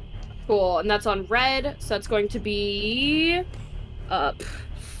 Cool, and that's on red, so that's going to be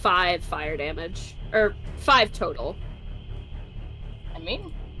 5 fire damage. Or 5 total. I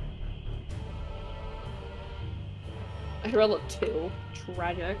mean, I rolled a 2.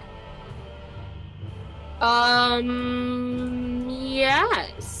 Tragic.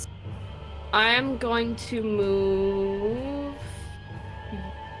 Yes. I'm going to move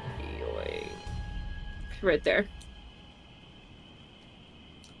right there.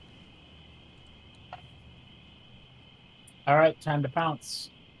 All right, time to pounce.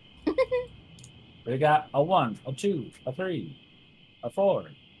 We got a 1, a 2, a 3, a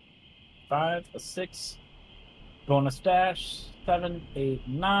 4, 5, a 6, bonus dash, 7, 8,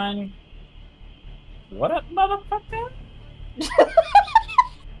 9. What up, motherfucker?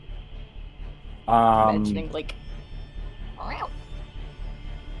 imagining like.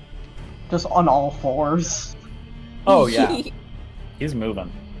 Just on all fours. Oh yeah, he's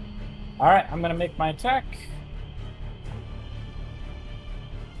moving. All right, I'm gonna make my attack.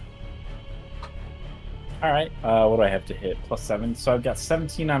 All right, what do I have to hit? Plus 7. So I've got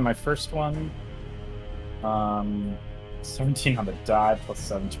 17 on my first one. 17 on the die, plus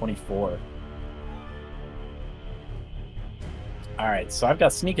 7, 24. All right, so I've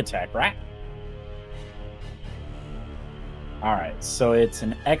got sneak attack, right? All right, so it's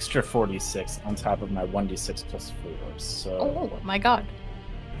an extra 46 on top of my 1d6 plus 4. So. Oh my god.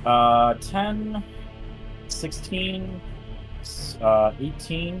 10, 16,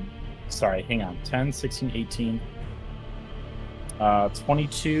 18. Sorry, hang on. 10, 16, 18.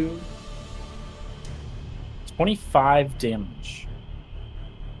 22. 25 damage.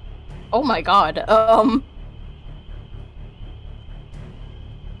 Oh my god.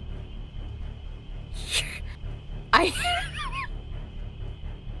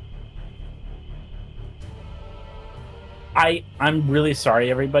 I'm really sorry,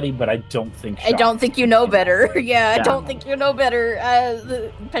 everybody, but I don't think. I don't think you know better. Yeah, Yeah. I don't think you know better.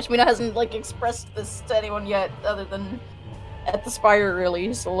 Peshmina hasn't like expressed this to anyone yet, other than at the Spire,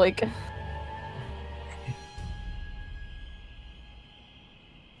 really. So like,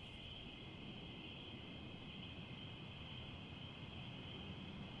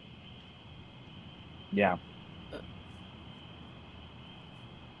 Yeah.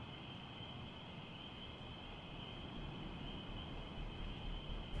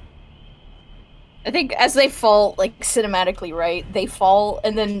 I think as they fall, like cinematically, right? They fall,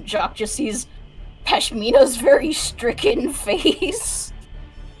 and then Jacques just sees Peshmina's very stricken face.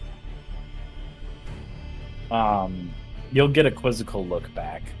 You'll get a quizzical look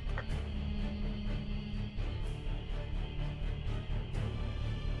back.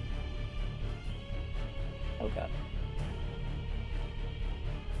 Oh god.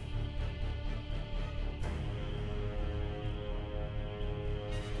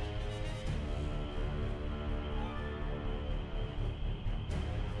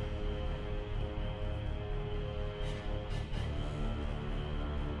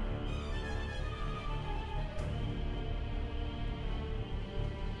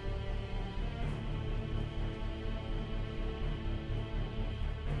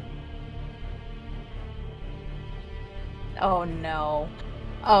 Oh no.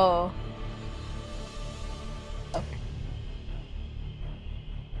 Oh. Okay.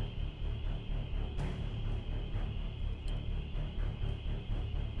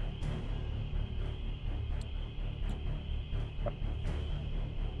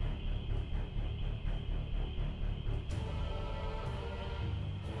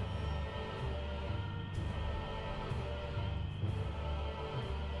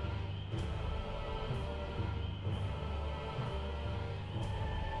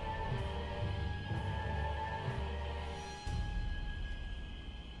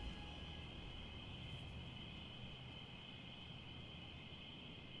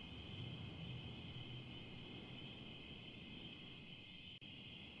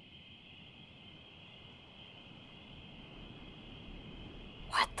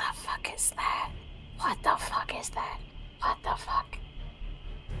 What the fuck is that? What the fuck is that? What the fuck?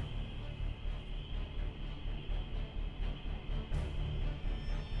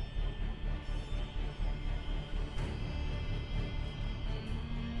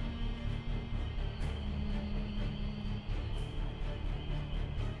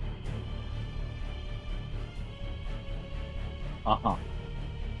 Uh-huh.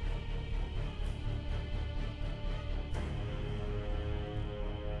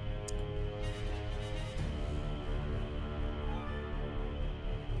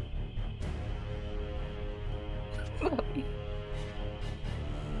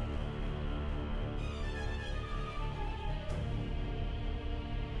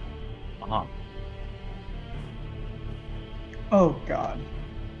 Uh-huh. Oh god.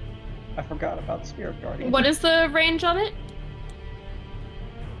 I forgot about Spirit Guardian. What is the range on it?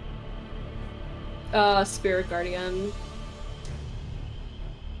 Spirit Guardian.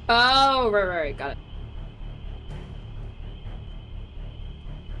 Oh, right, got it.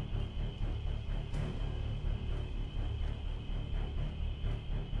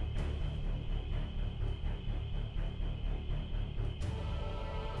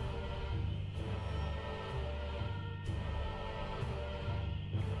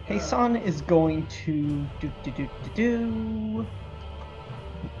 Heisan is going to do.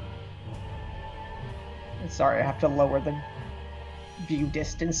 Sorry, I have to lower the view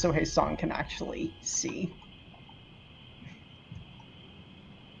distance so Heisan can actually see.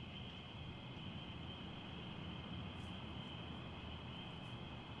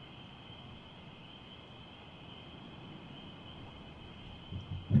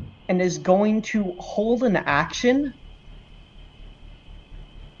 And is going to hold an action.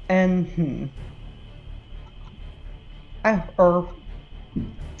 And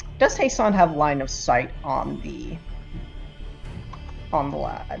does Heisan have line of sight on the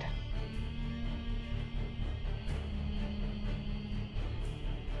lad?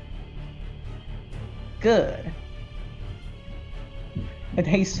 Good. And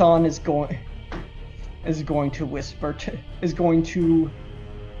Heisan is going to whisper is going to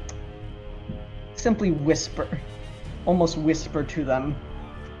simply whisper, almost whisper to them.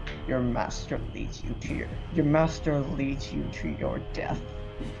 Your master leads you to your death.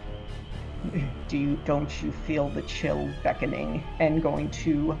 Don't you feel the chill beckoning and going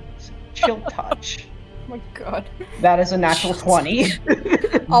to chill touch? Oh my god. That is a natural 20.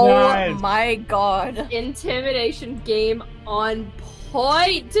 Oh Nice. my god. Intimidation game on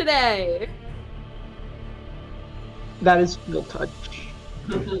point today. That is chill touch.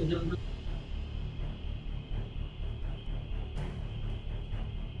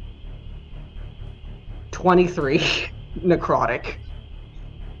 23 necrotic.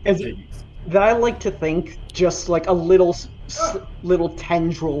 That I like to think just like a little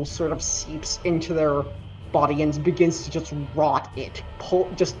tendril sort of seeps into their body and begins to just rot it,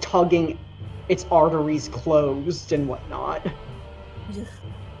 just tugging its arteries closed and whatnot.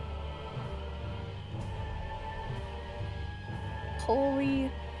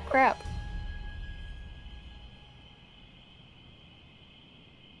 Holy crap.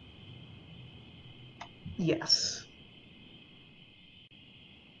 Yes.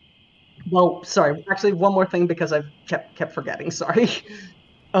 Well, sorry. Actually, one more thing because I've kept forgetting. Sorry.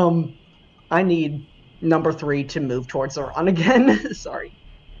 I need number 3 to move towards the run again. Sorry.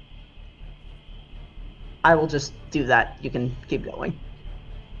 I will just do that. You can keep going.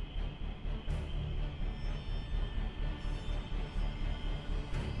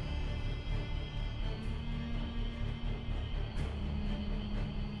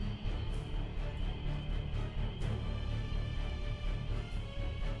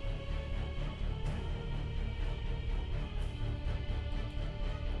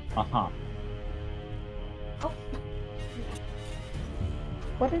 Uh-huh. Oh.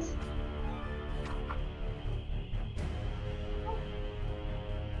 What is...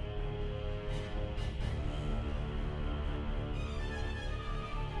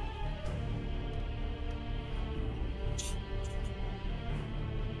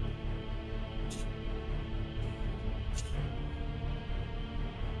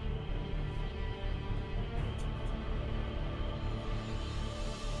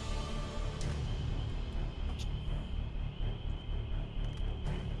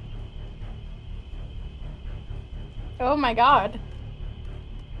 Oh my god.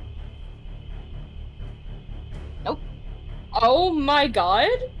 Nope. Oh my god.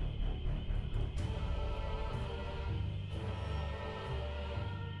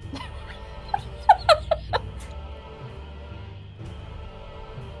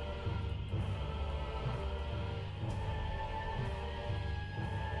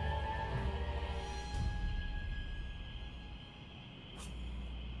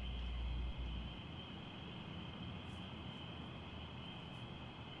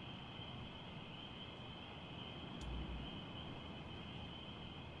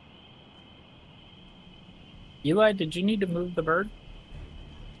 Eli, did you need to move the bird?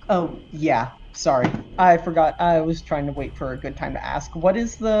 Oh, yeah. Sorry, I forgot. I was trying to wait for a good time to ask. What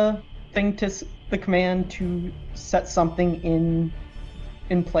is the thing the command to set something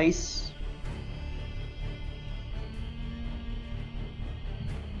in place?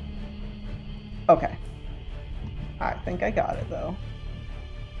 Okay. I think I got it though.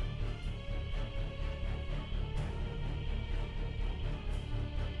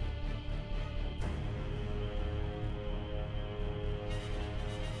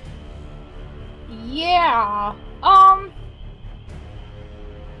 Yeah.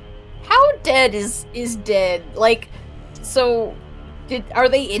 How dead is dead? Like, so are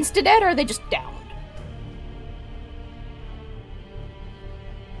they insta dead or are they just downed?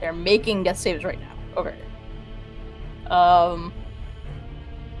 They're making death saves right now. Okay.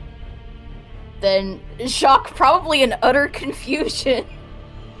 Then shock, probably in utter confusion.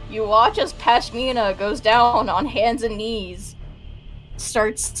 You watch as Pashmina goes down on hands and knees,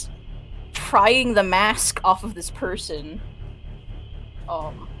 starts prying the mask off of this person,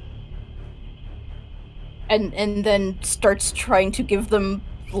 and then starts trying to give them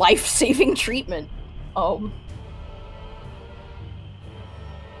life-saving treatment.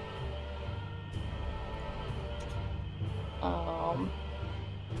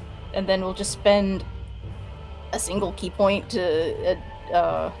 And then we'll just spend a single key point to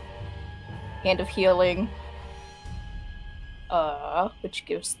Hand of Healing. Which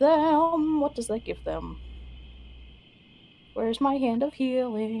gives them... What does that give them? Where's my Hand of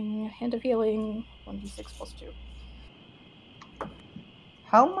Healing? Hand of Healing. 1d6 plus 2.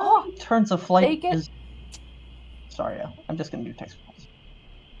 How many turns of flight is... Sorry, I'm just gonna do text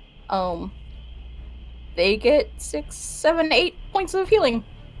calls. They get 6, 7, 8 points of healing.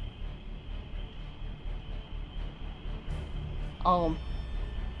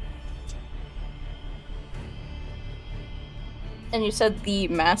 And you said the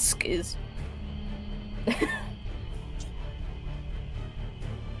mask is...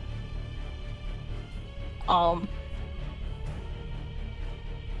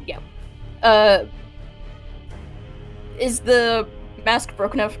 Yeah. Is the mask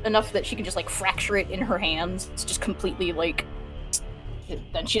broken enough that she can just, like, fracture it in her hands? It's just completely, like...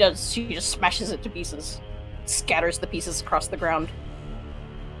 Then she just smashes it to pieces. Scatters the pieces across the ground.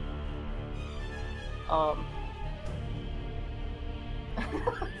 I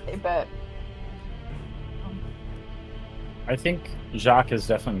bet. I think Jacques is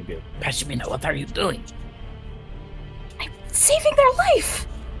definitely good. Pashmina, what are you doing? I'm saving their life!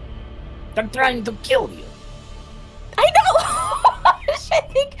 They're trying to kill you. I know! I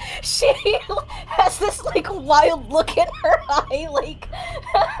think she has this, like, wild look in her eye, like...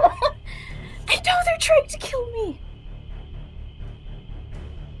 I know they're trying to kill me!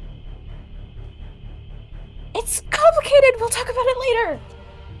 It's complicated! We'll talk about it later!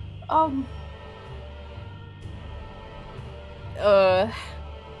 I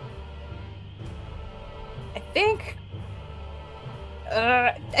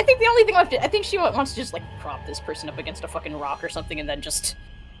think the only thing left... I think she wants to just, like, prop this person up against a fucking rock or something and then just...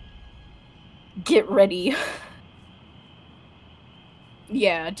 get ready.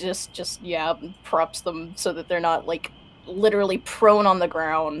 Yeah, just props them so that they're not, like, literally prone on the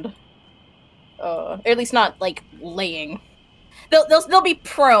ground. Or at least not, like, laying. They'll be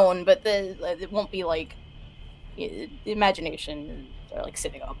prone, but it won't be, like, imagination. They're, like,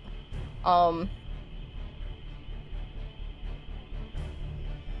 sitting up. Oh,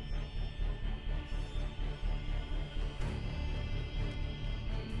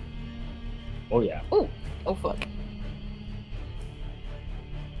 yeah. Oh, fuck.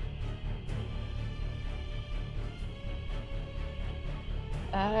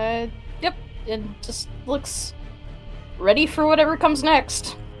 Yep, it just looks ready for whatever comes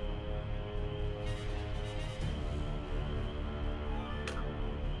next.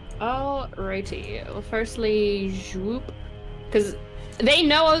 Alrighty. Well, firstly, Zhoop. Because they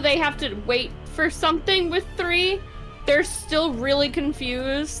know they have to wait for something with 3. They're still really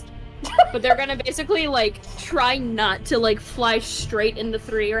confused. But they're gonna basically, like, try not to, like, fly straight into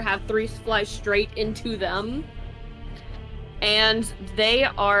 3 or have 3 fly straight into them. And they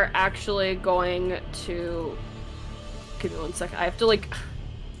are actually going to... Give me 1 second. I have to, like...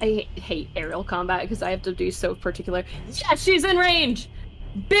 I hate aerial combat because I have to be so particular. Yeah, she's in range!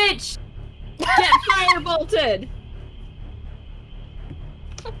 Bitch! Get fire-bolted!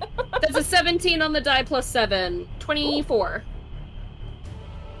 That's a 17 on the die plus 7. 24.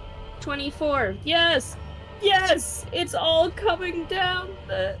 24. Yes! Yes! It's all coming down.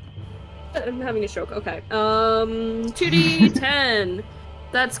 I'm having a stroke. Okay. 2d10.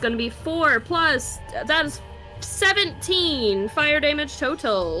 That's gonna be 4 plus... That is 17 fire damage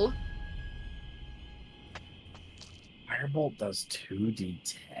total. Firebolt does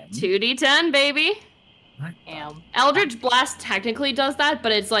 2d10? 2d10, baby. What the- Damn. Eldritch Blast technically does that,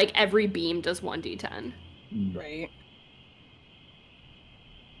 but it's like every beam does 1d10. Right.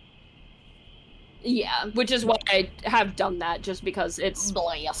 Yeah, which is why I have done that, just because it's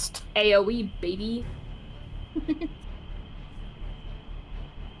Blast. AoE, baby.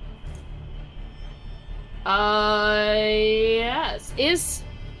 Yes. Is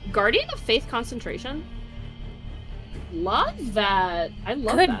Guardian of Faith concentration? Love that. I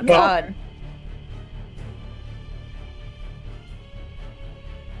love Good that. God.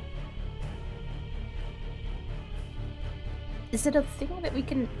 Is it a thing that we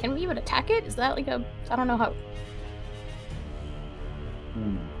can we even attack it? Is that like a, I don't know how.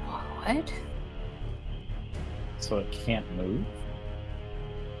 What? So it can't move?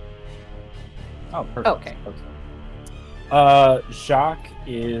 Oh, perfect. Okay. Jacques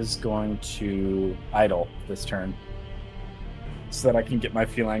is going to idle this turn so that I can get my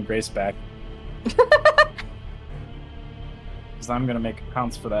feline grace back. Because I'm going to make a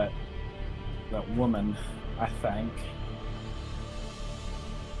pounce for that woman, I think.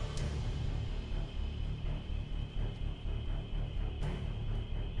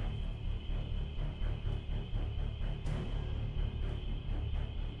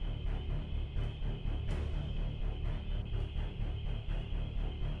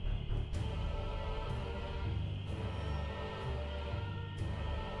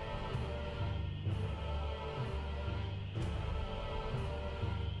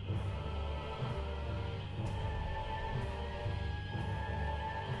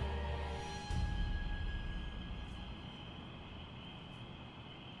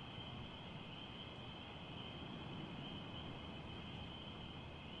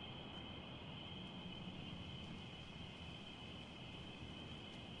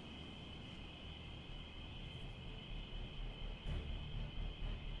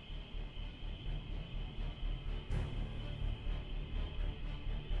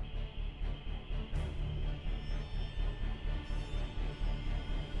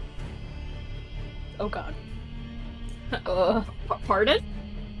 Oh God. Pardon?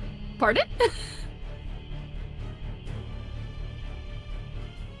 Pardon?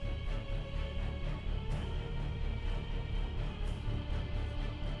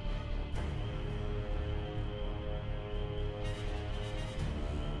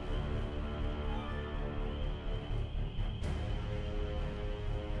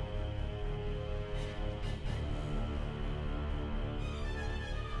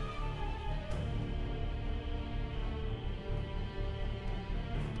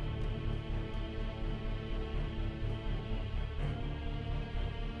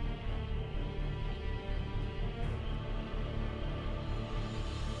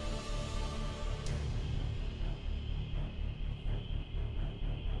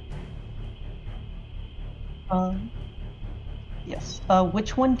 Yes.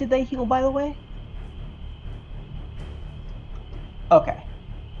 Which one did they heal, by the way? Okay.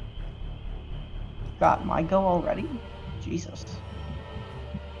 Got my go already? Jesus.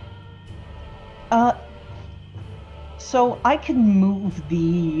 So I can move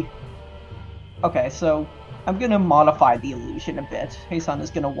the... Okay, so I'm gonna modify the illusion a bit. Heisan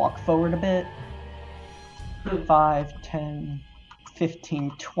is gonna walk forward a bit. 5, 10,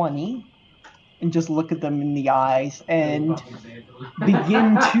 15, 20. And just look at them in the eyes and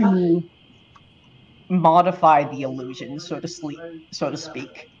begin to modify the illusion, so to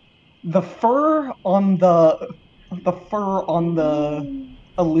speak. The fur on the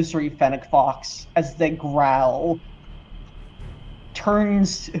illusory fennec fox, as they growl,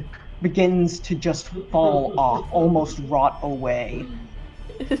 begins to just fall off, almost rot away.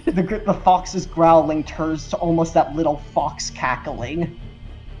 The fox's growling turns to almost that little fox cackling.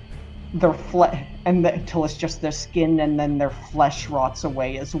 Until it's just their skin, and then their flesh rots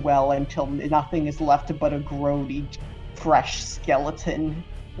away as well, until nothing is left but a grody, fresh skeleton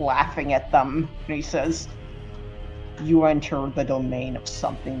laughing at them. And he says, "You enter the domain of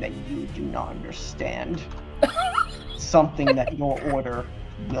something that you do not understand. Something that your order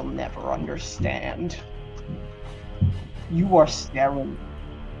will never understand. You are staring."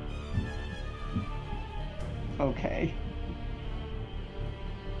 Okay.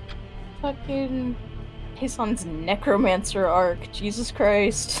 Fucking Heisan's necromancer arc. Jesus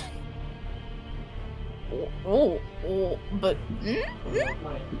Christ. But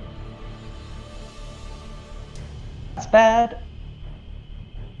That's bad.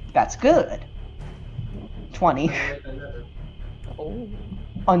 That's good. 20.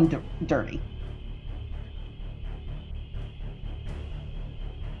 Dirty.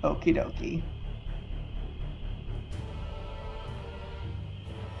 Okie dokie.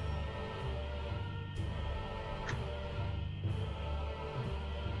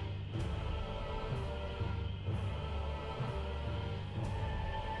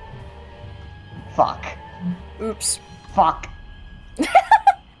 Fuck. Oops. Fuck.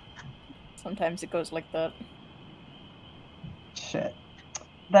 Sometimes it goes like that. Shit.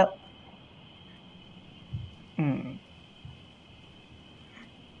 That.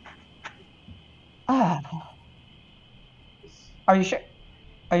 Ah. Are you sure?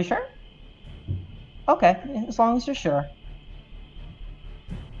 Are you sure? Okay, as long as you're sure.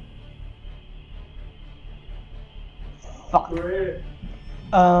 Fuck.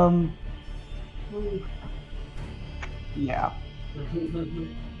 Yeah.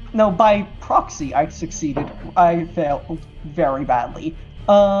 No, by proxy, I succeeded. I failed very badly.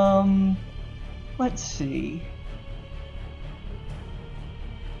 Let's see.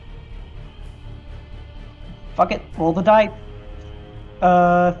 Fuck it, roll the die.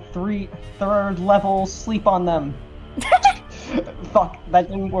 Third level, sleep on them. Fuck, that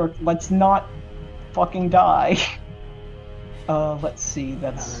didn't work. Let's not fucking die. Let's see,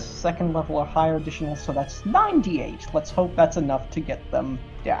 that's second level or higher additional, so that's 98. Let's hope that's enough to get them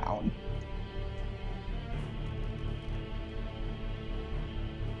down.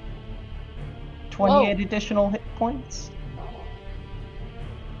 Whoa. 28 additional hit points.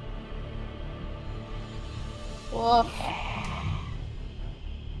 Whoa.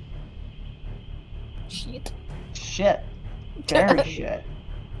 Shit. Shit. Very shit.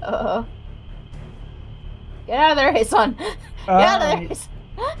 Get out of there, hey son. Get out of there. Hey son.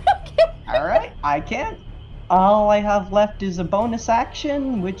 Alright, I can't. All I have left is a bonus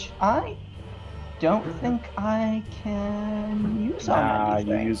action, which I don't think I can use on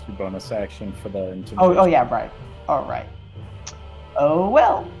anything. You used your bonus action for the intimidation. Oh yeah, right. Alright. Oh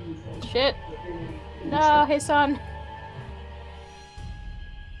well. Shit. No, hey son.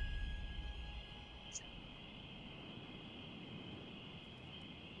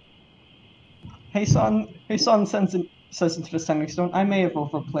 Hey son says into the sending stone, I may have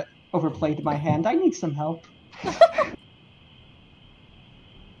overplayed my hand. I need some help.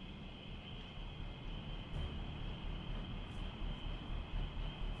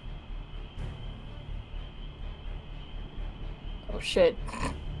 Oh shit.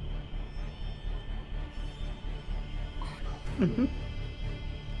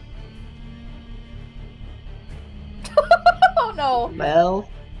 Oh no. Well.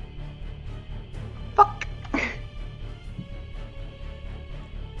 Fuck.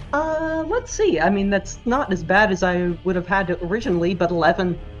 Let's see. I mean, that's not as bad as I would have had it originally, but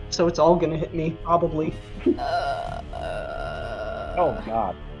 11, so it's all gonna hit me, probably. Oh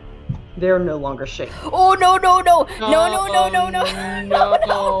god. They're no longer shaken. Oh no no no no.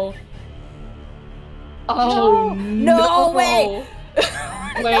 No. Oh no way.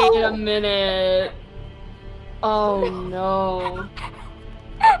 Wait a minute. Oh no.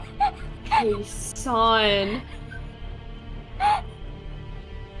 Hey son.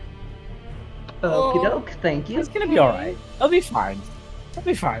 Okie doke, thank you. It's gonna be alright. I'll be fine. I'll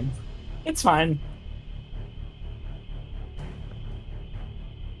be fine. It's fine.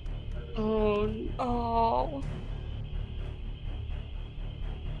 Oh no.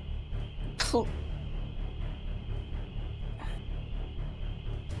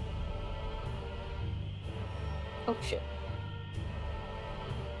 Oh shit.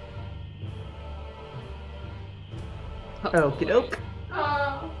 Okie doke.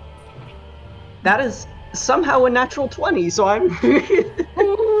 That is somehow a natural 20, so I'm...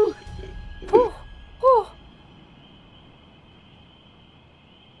 Ooh. Ooh. Ooh.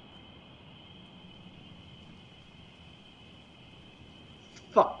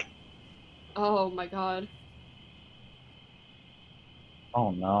 Fuck. Oh my god. Oh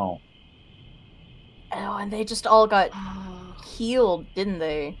no. Oh, and they just all got healed, didn't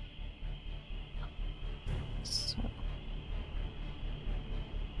they? So...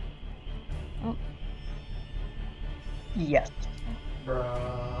 Oh. Yes.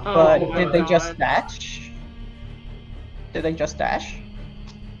 Bruh. But Oh my did they just God. dash? Did they just dash?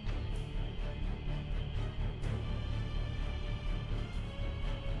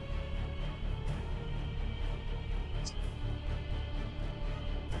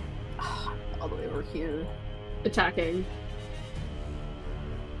 All the way over here. Attacking.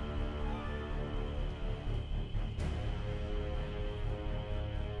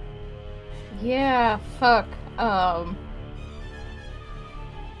 Yeah, fuck.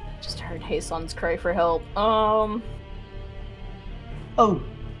 Just heard Hasan's cry for help. Oh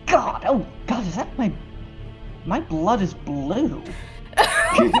god, is that my blood is blue.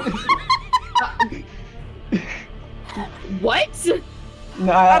 What?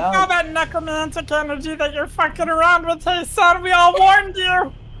 No, I feel that necromantic energy that you're fucking around with, hey son, we all warned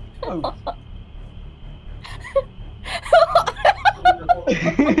you! oh.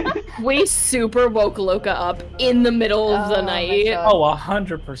 We super woke Loka up in the middle of the Oh my night. God. Oh,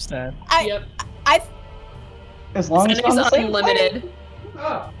 100%. Yep. As long as it's on Sending's the same unlimited.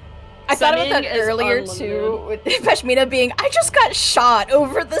 Ah, I thought about that Sending is earlier unlimited. too, with Peshmina being, I just got shot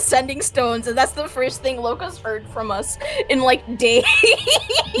over the sending stones, and that's the first thing Loka's heard from us in like days.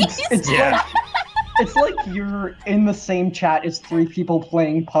 It's Yeah. like it's like you're in the same chat as 3 people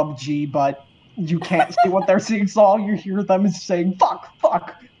playing PUBG, but you can't see what they're seeing, so all you hear them is saying, fuck,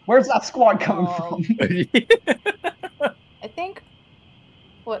 fuck, where's that squad coming from? I think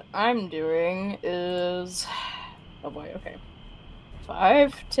what I'm doing is, oh boy, okay,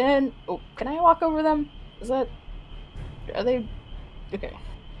 5, 10. Oh, can I walk over them? Is that, are they, okay,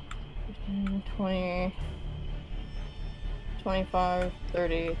 15, 20, 25,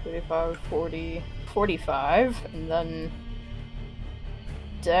 30, 35, 40, 45, and then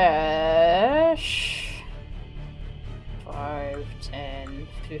dash 5, 10,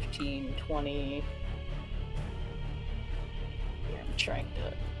 15, 20. Here, I'm trying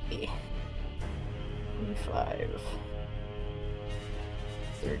to be 25,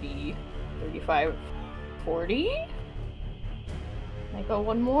 30, 35, 40. Can I go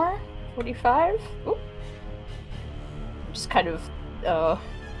one more? 45? Oop. Just kind of,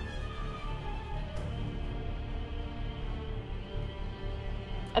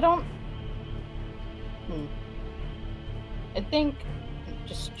 I don't, I think I'm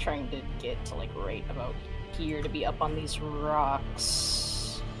just trying to get to, like, right about here to be up on these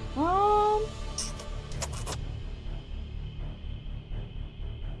rocks.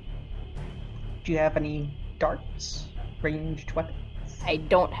 Do you have any darts? Ranged weapons? I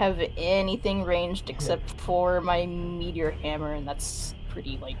don't have anything ranged except for my meteor hammer, and that's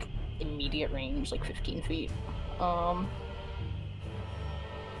pretty, like, immediate range, like 15 feet.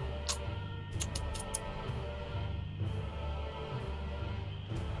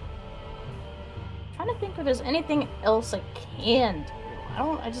 Trying to think if there's anything else I can do.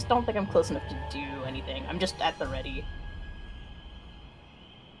 I just don't think I'm close enough to do anything. I'm just at the ready.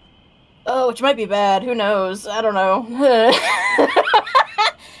 Oh, which might be bad. Who knows? I don't know.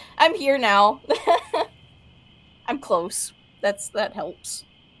 I'm here now. I'm close. That helps.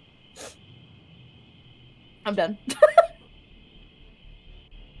 I'm done.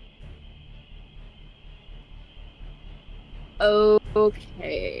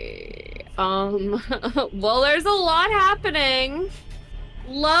 Okay. Well, there's a lot happening.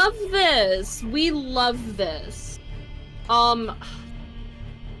 Love this. We love this. I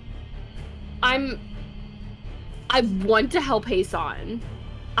want to help Hasan.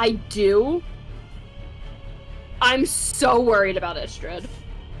 I do. I'm so worried about Istrid.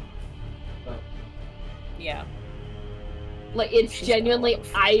 Yeah. Like, it's She's got a genuinely,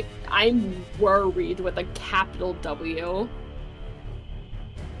 lot of- I'm worried with a capital W.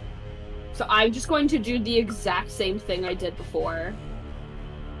 So I'm just going to do the exact same thing I did before.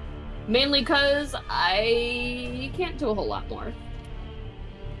 Mainly because I can't do a whole lot more.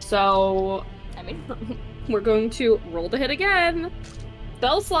 So, I mean, we're going to roll to hit again.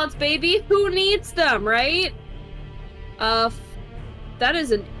 Spell slots, baby! Who needs them, right? That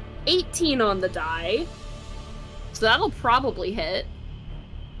is an 18 on the die. So that'll probably hit.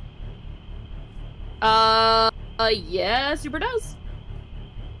 Yeah, super does.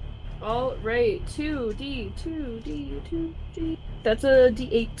 All right, 2D, 2D, 2D. That's a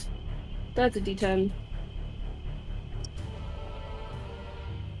D8. That's a D10.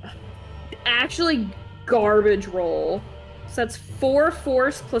 Actually, garbage roll. So that's 4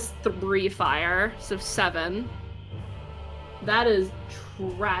 force plus 3 fire, so 7. That is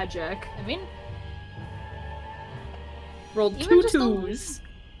tragic. I mean, Rolled Even 2 just a- 2s.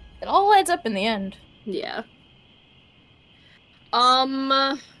 it all adds up in the end. Yeah.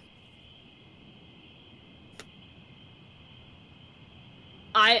 I'm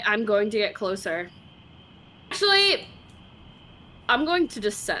going to get closer. Actually, I'm going to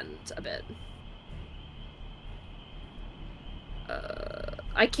descend a bit.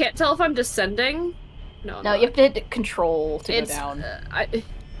 I can't tell if I'm descending. No, I'm No, not. you have to hit control to It's, go down.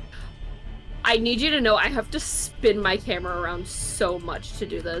 I need you to know I have to spin my camera around so much to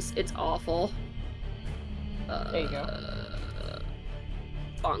do this. It's awful. There you go.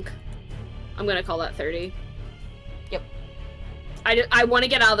 Bonk. I'm gonna call that 30. Yep. I want to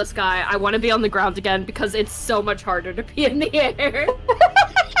get out of the sky. I want to be on the ground again because it's so much harder to be in the air.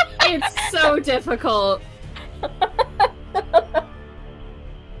 It's so difficult.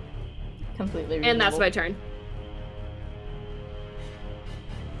 Completely And that's my reasonable. turn.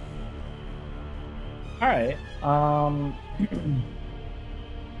 Alright,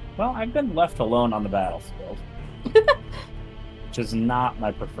 well, I've been left alone on the battlefield. which is not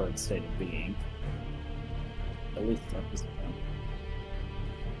my preferred state of being. At least at this point.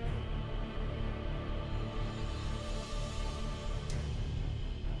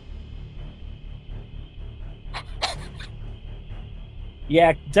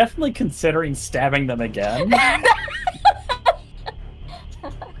 Yeah, definitely considering stabbing them again.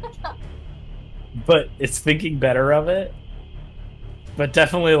 But it's thinking better of it. But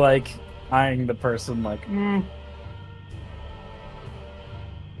definitely, like, eyeing the person like,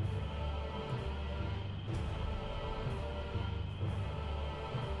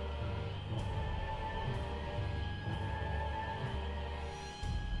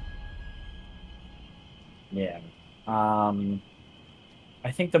 Yeah.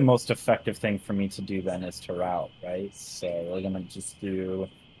 I think the most effective thing for me to do then is to route, right? So we're gonna just do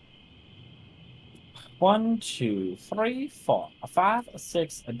 1, 2, 3, 4, a 5, a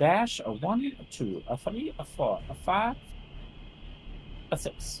 6, a dash, a 1, a 2, a 3, a 4, a 5, a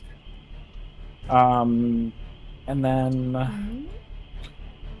 6. And then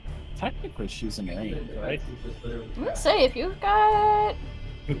technically she's in range, right? I'm gonna say if you've got.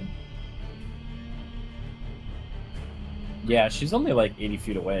 Yeah, she's only like 80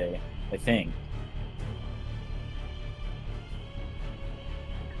 feet away, I think.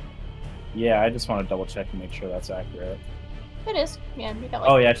 Yeah, I just want to double check and make sure that's accurate. It is. Yeah, you got like.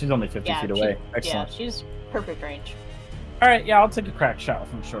 Oh yeah, she's only 50 feet away. Yeah, Excellent. she's perfect range. All right, yeah, I'll take a crack shot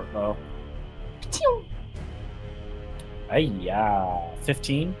from short bow. Yeah,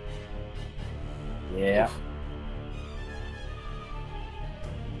 15. Yeah.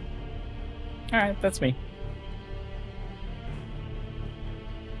 All right, that's me.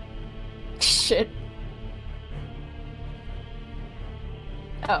 Shit.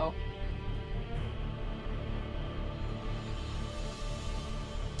 Uh-oh.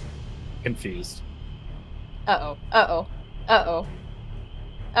 Confused. Uh-oh. Uh-oh. Uh-oh.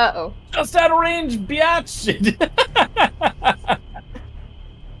 Uh-oh. Just out of range, biatch!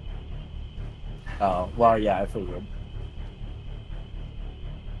 Oh, well, yeah, I figured.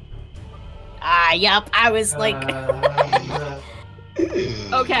 Ah, yup, I was like...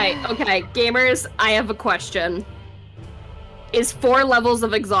 Okay, gamers, I have a question. Is 4 levels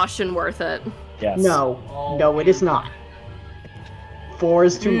of exhaustion worth it? Yes. No, it is not. 4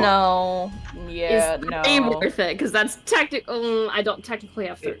 is too much. No. Yeah, Is no. 3 worth it? Because that's technically... I don't technically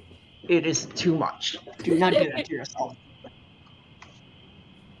have 3. It is too much. Do not do that to yourself.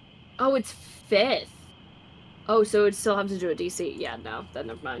 Oh, it's 5th. Oh, so it'd still have to do a DC. Yeah, no, then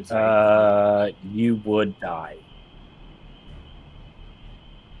never mind. Sorry. You would die.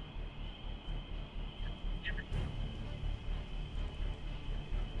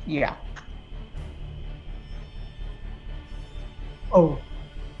 Yeah. Oh,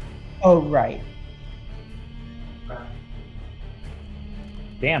 right.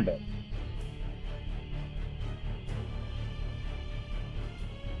 Damn it.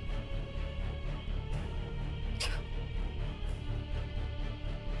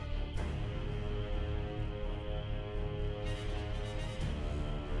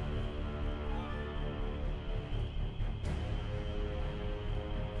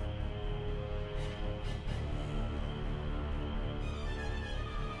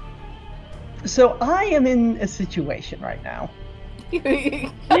 So I am in a situation right now.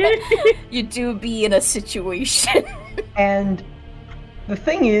 You do be in a situation. And the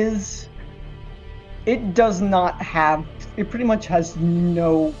thing is, it does not have, it pretty much has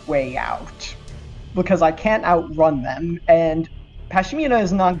no way out. Because I can't outrun them, and Pashmina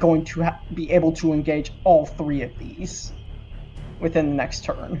is not going to be able to engage all 3 of these within the next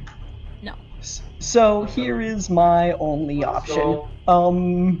turn. No. So here is my only option.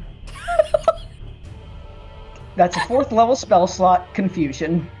 That's a 4th level spell slot,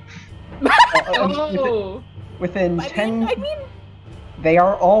 Confusion. Within 10... I mean... They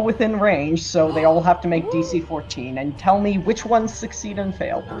are all within range, so they all have to make DC 14. And tell me which ones succeed and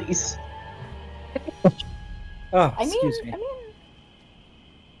fail, please. Oh, I mean...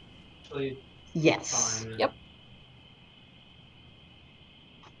 Actually, Yes. fine. Yep.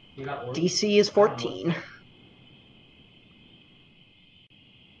 You got one? DC is 14.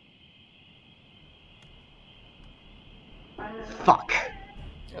 Fuck.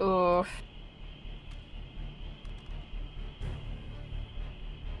 Oof.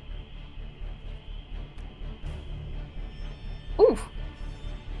 Oof.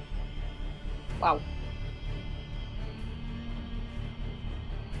 Wow.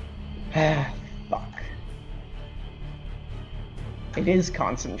 Fuck. It is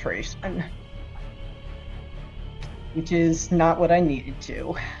concentration. Which is not what I needed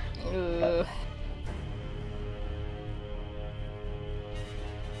to.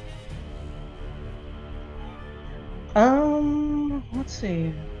 Let's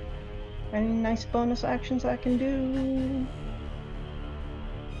see. Any nice bonus actions I can do?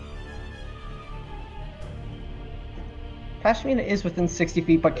 Pashmina is within 60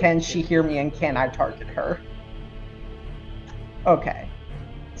 feet, but can she hear me and can I target her? Okay.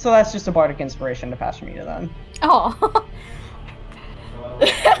 So that's just a bardic inspiration to Pashmina then. Oh.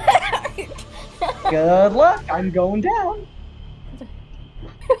 Good luck, I'm going down.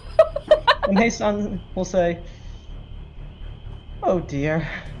 And Heisan will say, "Oh dear."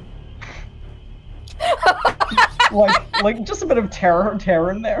 like just a bit of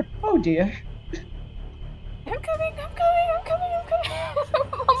terror in there. Oh dear. I'm coming.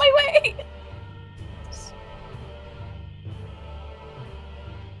 I'm on my way.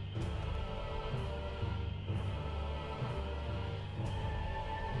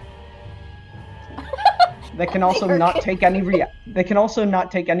 They can also not take any They can also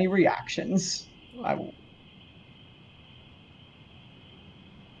not take any reactions. I will.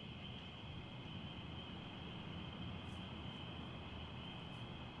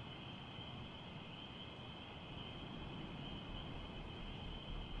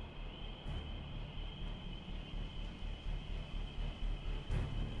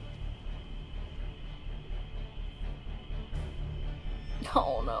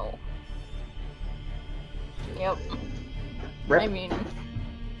 Oh no. Yep. Rip. I mean.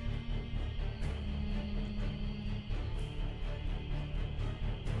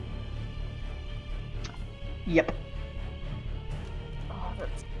 Yep. Oh,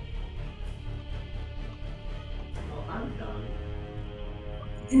 that's... Well, I'm done.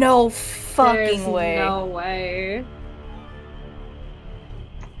 No fucking There's way. No way.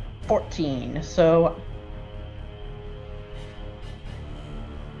 14. So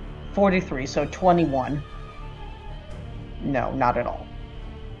 43. So 21. No, not at all.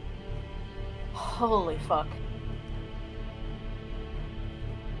 Holy fuck.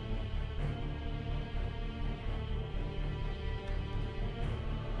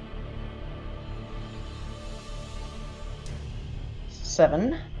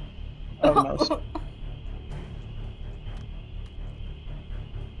 Seven. Oh no.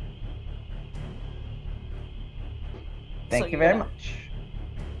 Thank you you're very gonna- much.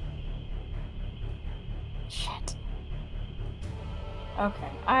 Shit.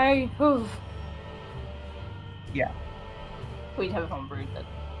 Okay, Whew. Yeah. We'd have homebrewed that.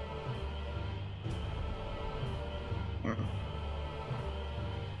 Mm.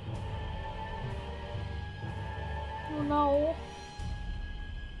 Oh no.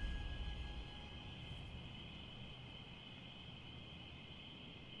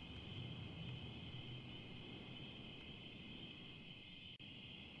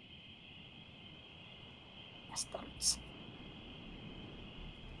 Bastards.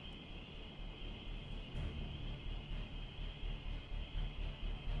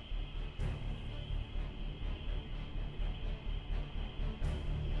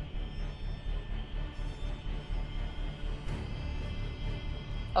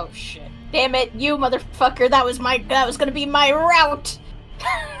 Oh shit. Damn it, you motherfucker, that was gonna be my route!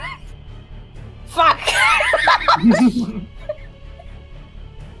 Fuck!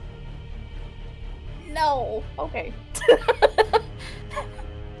 No! Okay.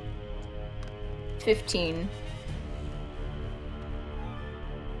 15.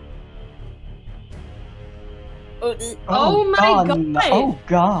 Oh my God. No. Oh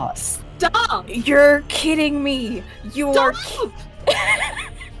god. Stop! You're kidding me! You are Stop!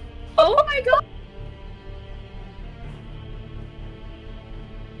 Oh my God!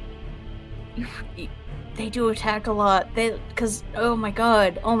 They do attack a lot. Cause oh my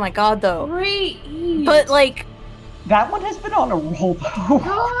god though. Great! But like, That one has been on a roll though.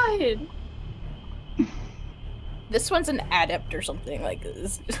 God! this one's an adept or something like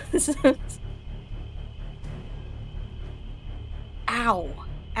this. Ow.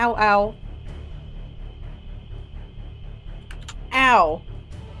 Ow, ow. Ow.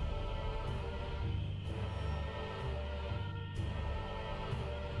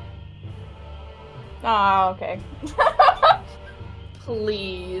 Oh, okay.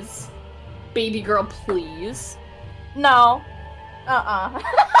 Please. Baby girl, please. No.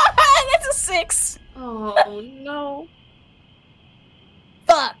 That's a 6. Oh no.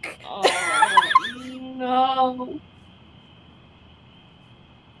 Fuck. Oh no.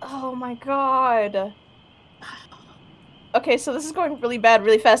 Oh my god. Okay, so this is going really bad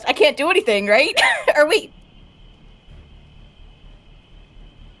really fast. I can't do anything, right? Or wait.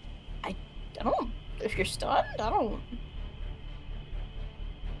 I don't... If you're stunned, I don't...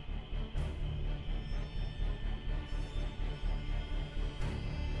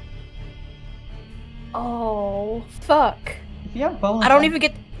 Oh, fuck. If you have bow and I don't arrow- even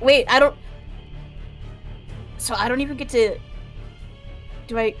get. Wait, I don't. So I don't even get to.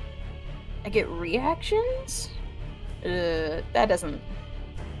 Do I get reactions? That doesn't.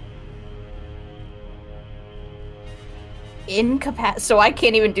 So I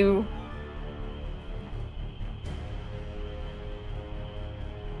can't even do.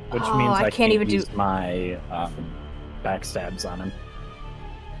 Which Oh, means I I can't can't even do- use my backstabs on him.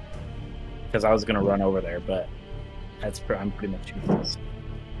 Because I was gonna run over there, but I'm pretty much useless.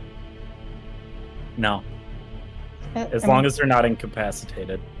 No, as long as they're not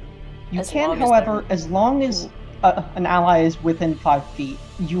incapacitated. You As can, long as however, as long as an ally is within 5 feet,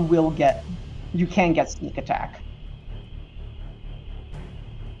 you can get sneak attack.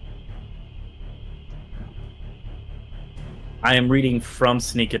 I am reading from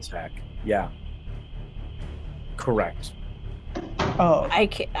sneak attack. Yeah. Correct. Oh,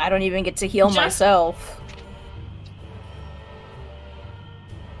 I don't even get to heal Just- myself.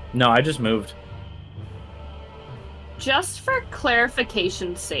 No, I just moved. Just for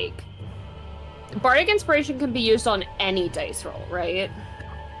clarification's sake, Bardic Inspiration can be used on any dice roll, right?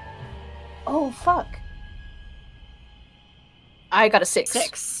 Oh, fuck. I got a 6.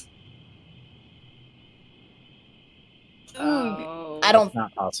 6. Ooh, I don't.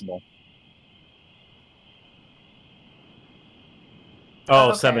 Not possible. Oh,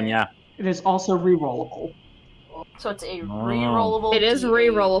 Okay. 7, yeah. it is also rerollable. So it's a rerollable. It is D8.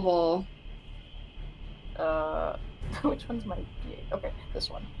 rerollable. Which one's my D8? Okay, this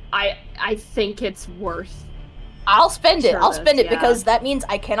one. I think it's worth. I'll spend it. Sure I'll is, spend it yeah. because that means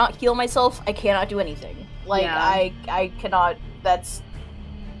I cannot heal myself. I cannot do anything. Like Yeah. I cannot. That's.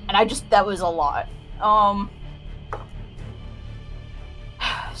 And that was a lot.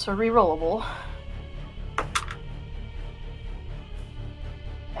 So rerollable.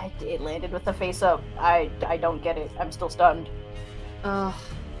 It landed with the face up. I don't get it. I'm still stunned. Ugh.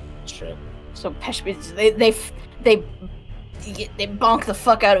 Shit. So Peshmins, they bonk the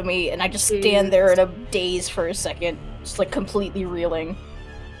fuck out of me, and I just stand there in a daze for a second, just like completely reeling.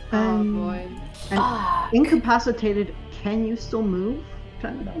 Oh boy. And Fuck. incapacitated, can you still move?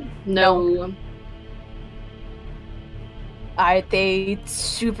 No. They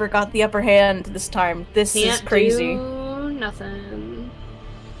super got the upper hand this time. This is Can't crazy. do nothing.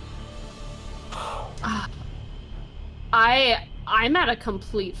 I'm at a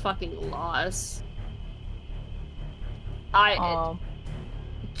complete fucking loss.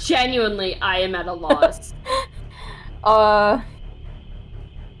 Genuinely, I am at a loss. How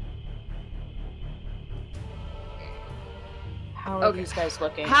are Okay. these guys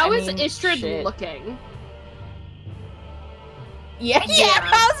looking? How I is mean, Istrid shit. looking? Yeah, Yeah.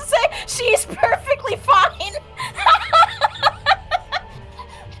 I was gonna say she's perfectly fine.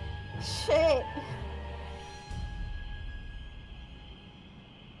 Shit.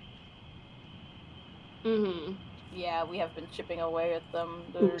 Mm-hmm. Yeah, we have been chipping away at them.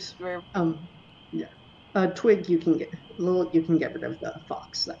 Oops. We're Yeah. Twig, you can get rid of the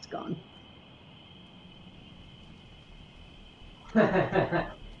fox. That's gone.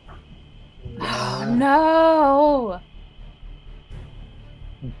 Oh no!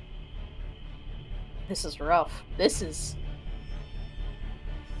 This is rough. This is.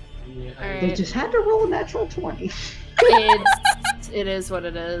 Yeah, Alright. They just had to roll a natural 20. It is what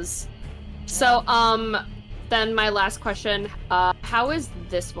it is. So, then my last question, how is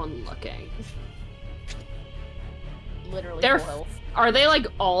this one looking? Literally They're full health. Are they, like,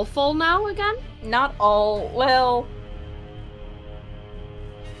 all full now again? Not all. Well.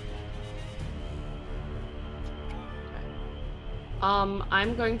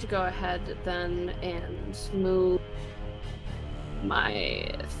 I'm going to go ahead then and move my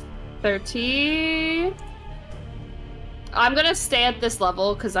 30. I'm gonna stay at this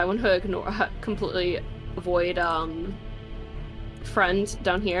level because I want to completely avoid friend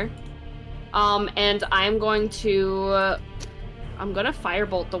down here. And I'm gonna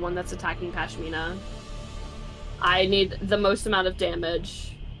firebolt the one that's attacking Pashmina. I need the most amount of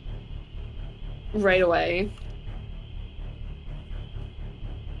damage right away.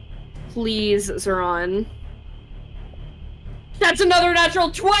 Please, Zeron. That's another natural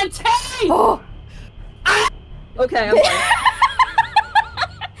 20! Oh! Okay, I'm fine.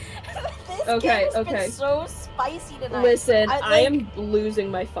 This Okay, game has okay. been so spicy tonight. Listen, I, I like- am losing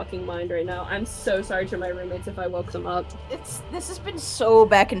my fucking mind right now. I'm so sorry to my roommates if I woke them up. This has been so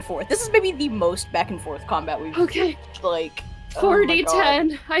back and forth. This is maybe the most back and forth combat we've Okay, like. Oh my God.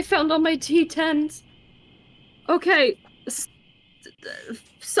 4d10. I found all my d10s. Okay.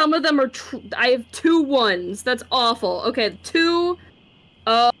 Some of them are. I have 2 1s. That's awful. Okay, 2,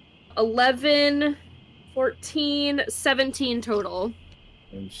 11, 14, 17 total.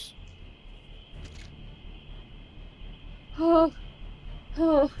 Oops. Oh,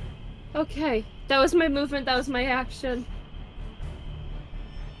 oh, okay. That was my movement, that was my action.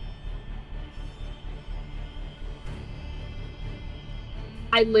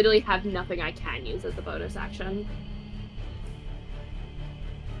 I literally have nothing I can use as a bonus action.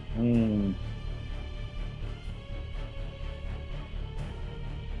 Hmm.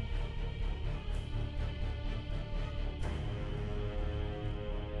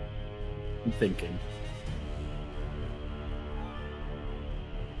 I'm thinking.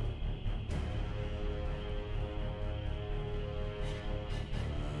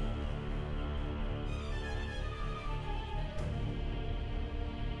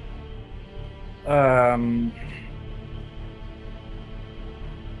 Um.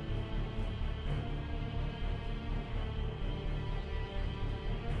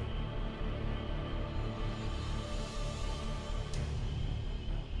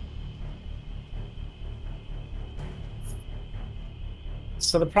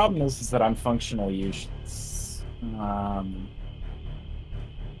 So the problem is that I'm functional use.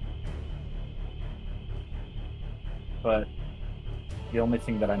 But the only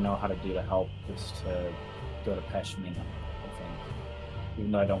thing that I know how to do to help is to go to Peshmina, I think.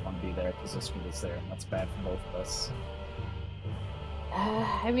 Even though I don't want to be there because this one is there, and that's bad for both of us.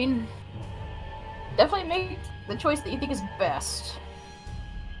 I mean, definitely make the choice that you think is best.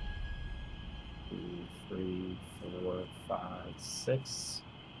 2, 3, 4, 5, 6,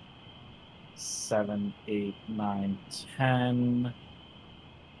 7, 8, 9, 10,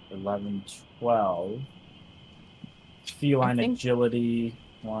 11, 12. Feline agility.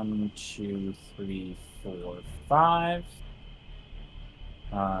 1, 2, 3, 4, 5.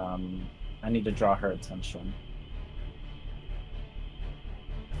 I need to draw her attention.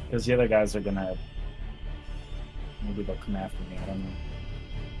 Because the other guys are gonna... Maybe they'll come after me, I don't know.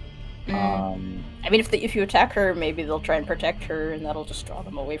 I mean, if you attack her, maybe they'll try and protect her, and that'll just draw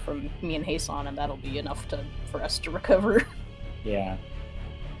them away from me and Hason, and that'll be enough for us to recover. Yeah.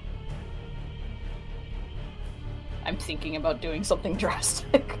 I'm thinking about doing something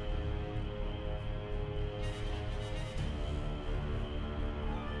drastic.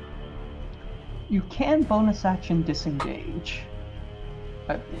 You can bonus action disengage,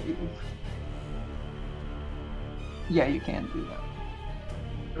 I believe. Yeah, you can do that.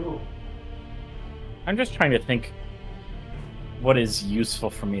 Ooh. I'm just trying to think what is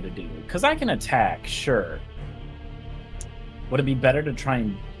useful for me to do. Because I can attack, sure. Would it be better to try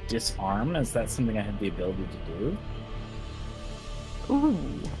and disarm? Is that something I have the ability to do? Ooh.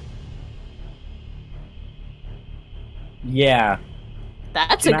 Yeah.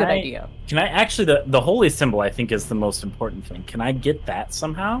 That's a good idea. Can I actually, the holy symbol I think is the most important thing. Can I get that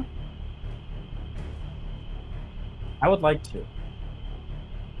somehow? I would like to.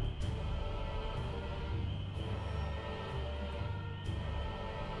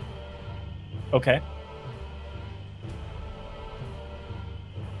 Okay.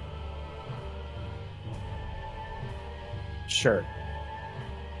 Sure.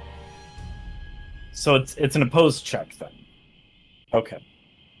 So it's an opposed check then. Okay.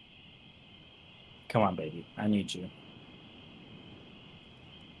 Come on, baby. I need you.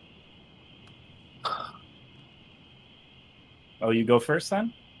 Oh, you go first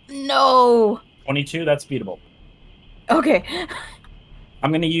then? No! 22, that's beatable. Okay.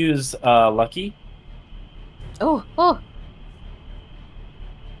 I'm gonna use Lucky. Oh.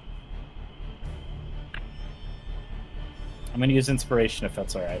 I'm gonna use Inspiration if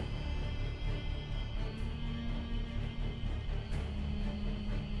that's alright.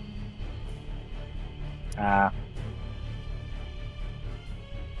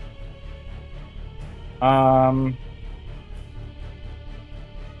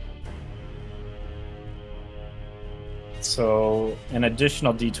 So an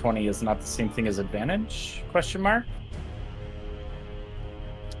additional D20 is not the same thing as advantage? Question mark?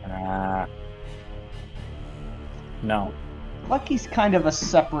 No. Lucky's kind of a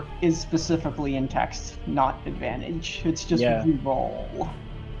separate, is specifically in text, not advantage. It's just re-roll.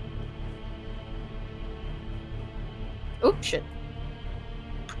 Oh, shit.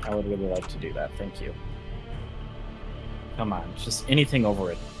 I would really like to do that, thank you. Come on, just anything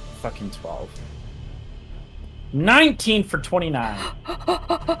over it. Fucking 12. 19 for 29.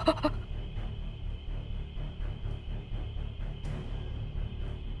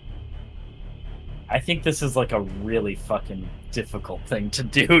 I think this is like a really fucking difficult thing to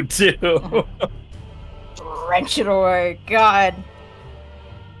do, too. Wrench it away, God.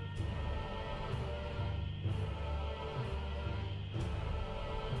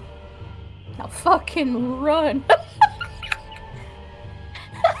 Now fucking run.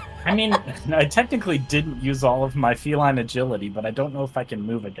 I mean, I technically didn't use all of my feline agility, but I don't know if I can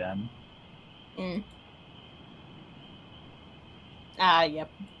move again. Yep.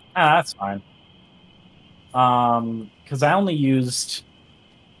 That's fine. Because I only used,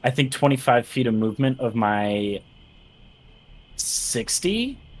 I think, 25 feet of movement of my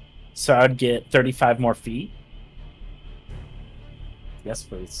 60, so I'd get 35 more feet. Yes,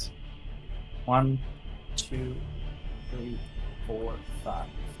 please. 1, 2, 3, 4, 5.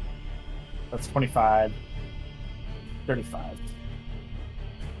 That's 25. 35.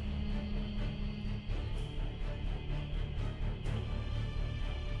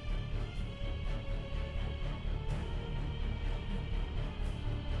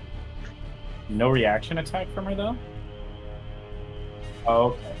 No reaction attack from her, though? Oh,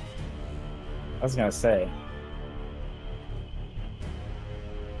 okay. I was gonna say.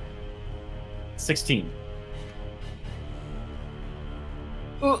 16.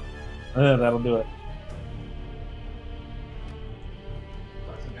 That'll do it.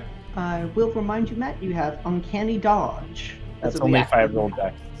 I will remind you, Matt, you have Uncanny Dodge. That's only if I roll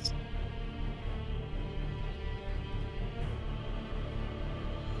dex.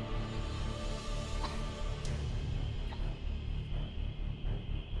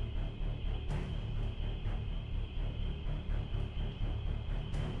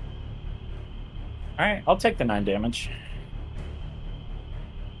 Alright, I'll take the 9 damage.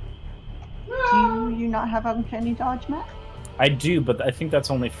 Do you not have Uncanny Dodge, Matt? I do, but I think that's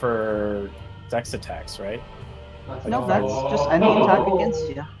only for dex attacks, right? No, that's just any attack against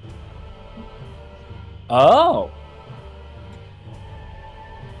you. Oh!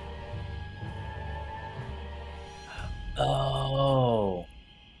 Oh.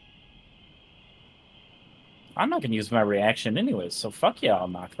 I'm not gonna use my reaction anyways, so fuck yeah, I'll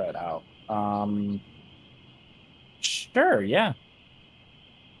knock that out. Sure, yeah.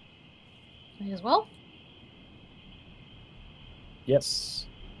 May as well. Yes.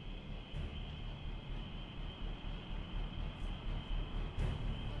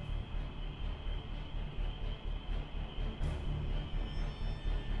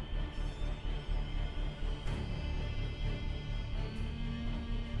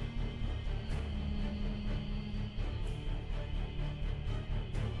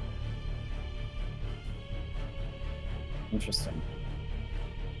 Interesting.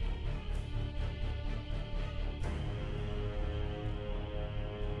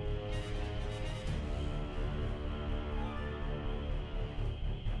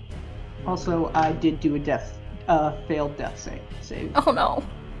 Also, I did do a failed death save. Oh no.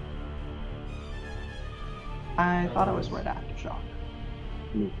 I thought it was right after shock.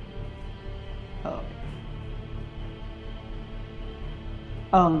 Oh. Okay.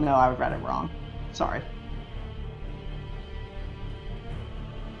 Oh no, I read it wrong. Sorry.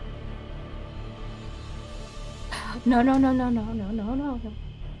 No. Okay.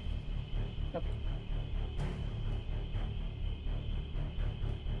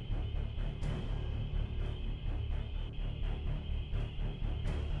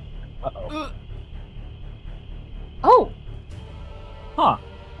 Uh-oh. Oh! Huh.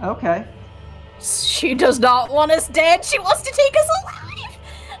 Okay. She does not want us dead. She wants to take us alive.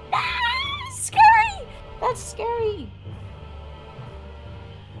 Ah, scary. That's scary.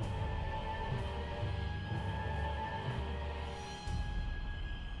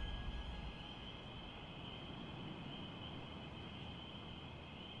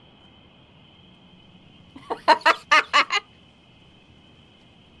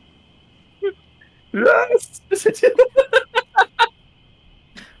 Yes!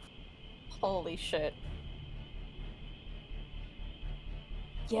 Holy shit.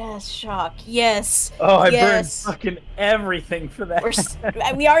 Yes, Shock. Yes. Oh, I yes. burned fucking everything for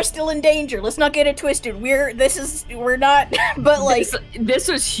that. We are still in danger. Let's not get it twisted. We're not. But like, this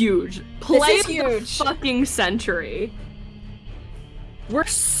was huge. Play is of the huge. fucking century. We're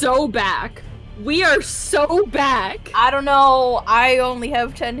so back. We are so back. I don't know. I only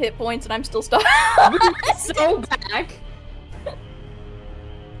have 10 hit points and I'm still stuck. We're so back.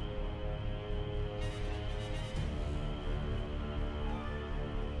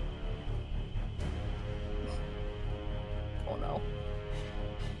 Oh no.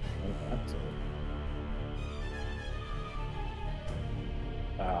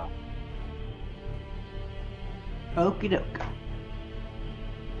 Okie doke.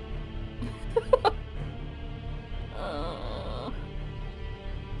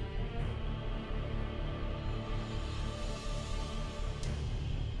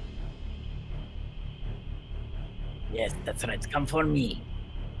 Yes, that's right. Come for me.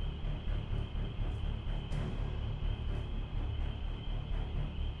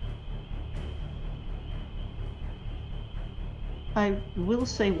 I will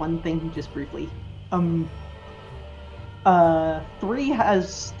say one thing just briefly. 3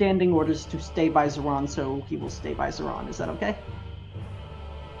 has standing orders to stay by Zeron, so he will stay by Zeron. Is that okay?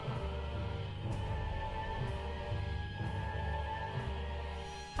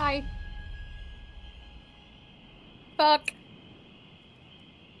 Hi. Fuck.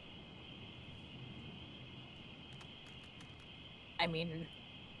 I mean...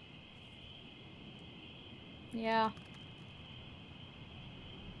 Yeah.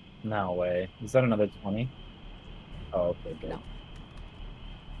 No way. Is that another 20? Oh, okay, good. No.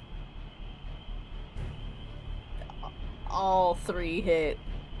 All 3 hit.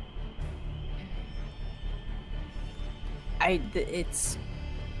 It's...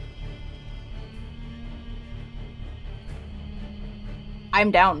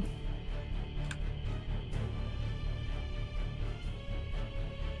 I'm down.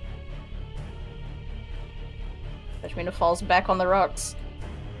 Peshmina falls back on the rocks.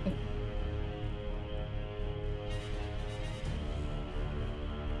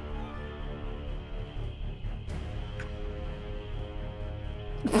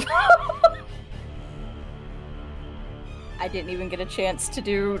 I didn't even get a chance to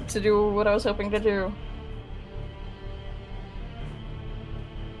do what I was hoping to do.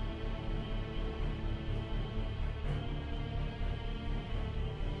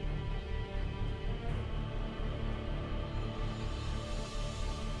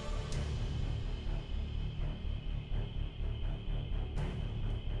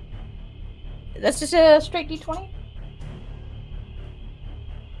 That's just a straight D20?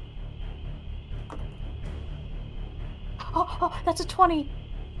 Oh, that's a 20.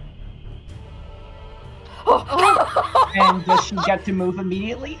 Oh. And does she get to move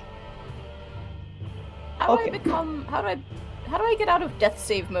immediately? How do Okay. I become? How do I get out of death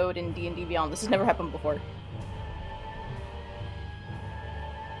save mode in D&D Beyond? This has never happened before.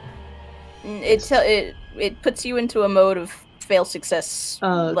 It puts you into a mode of fail success,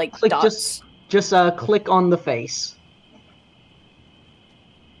 like click dots. Just click on the face.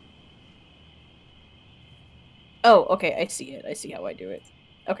 Oh, okay, I see it. I see how I do it.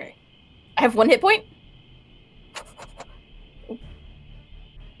 Okay. I have 1 hit point?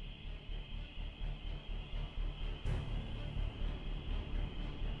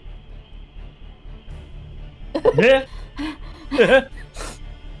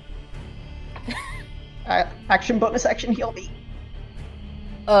 Action bonus action heal me.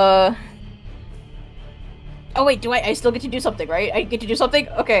 Oh wait, I still get to do something, right? I get to do something?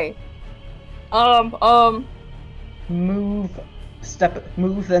 Okay. Move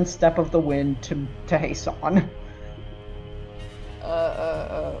then step of the wind to Hasan.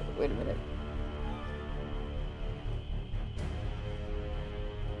 Wait a minute.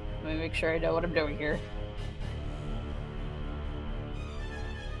 Let me make sure I know what I'm doing here.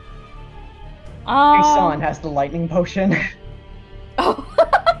 Hasan has the lightning potion. Oh.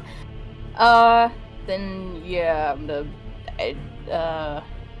 Then yeah, I'm gonna.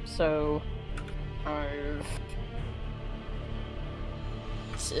 So 5,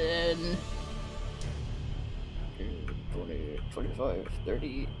 10, 20, 25,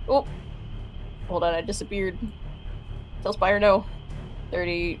 30. Oh, hold on, I disappeared. Tell Spire no.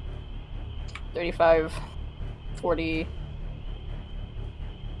 30, 35, 40,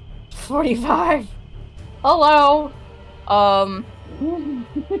 45. Hello.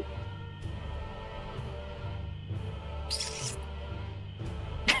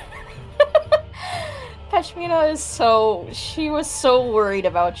 Peshmina is she was so worried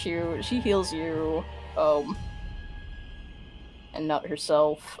about you. She heals you, and not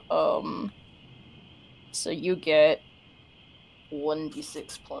herself. So you get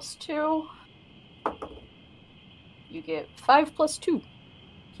 1d6 plus 2. You get 5 plus 2.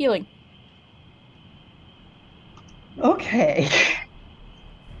 Healing. Okay.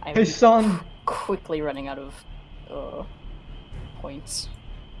 I'm Hasan quickly running out of points.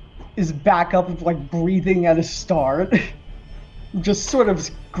 is back up, like breathing at a start, just sort of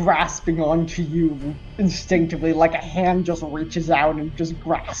grasping onto you instinctively, like a hand just reaches out and just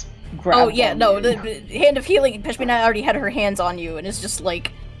grabs. Oh yeah, no, onto the you. hand of healing. Peshmina already had her hands on you, and is just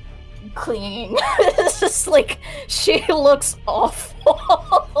like clinging. It's just like she looks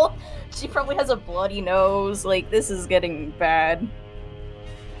awful. She probably has a bloody nose. Like this is getting bad.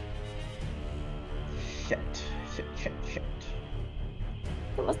 Shit.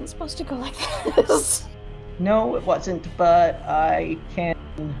 It wasn't supposed to go like this. No, it wasn't, but I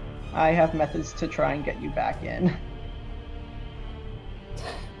have methods to try and get you back in.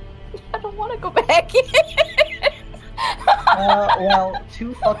 I don't want to go back in. Well,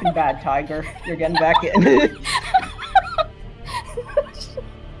 too fucking bad, Tiger. You're getting back in.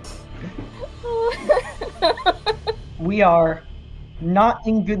 We are not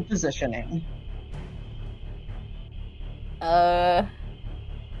in good positioning. I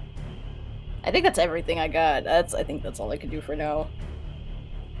think that's everything I got. I think that's all I can do for now.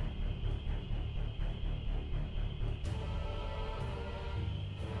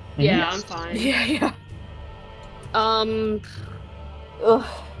 Yeah, I'm fine. Yeah. Ugh.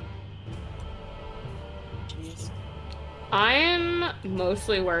 Jeez. I'm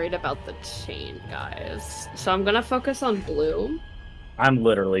mostly worried about the chain, guys. So I'm gonna focus on blue. I'm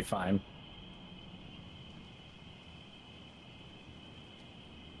literally fine.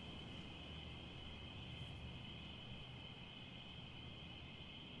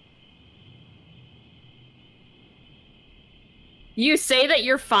 You say that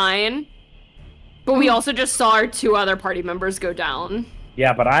you're fine, but we also just saw our 2 other party members go down.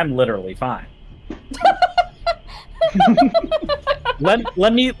 Yeah, but I'm literally fine.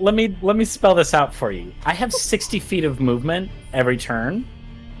 let me spell this out for you. I have 60 feet of movement every turn.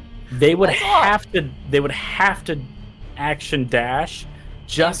 They would have to action dash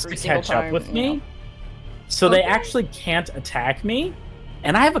just Every to single catch up time, with yeah. me. So they actually can't attack me,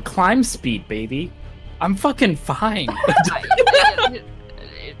 and I have a climb speed, baby. I'm fucking fine.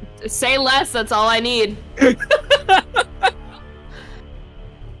 Say less, that's all I need.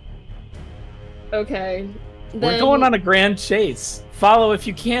 Okay. We're going on a grand chase. Follow if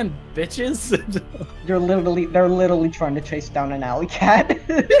you can, bitches. They're literally trying to chase down an alley cat.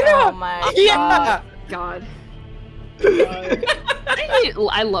 Oh my god. God.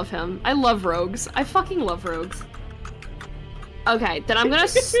 I love him. I love rogues. I fucking love rogues. Okay, then I'm gonna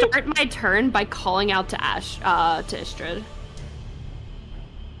start my turn by calling out to Istrid.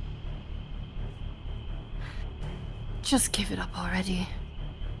 Just give it up already.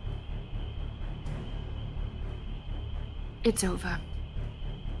 It's over.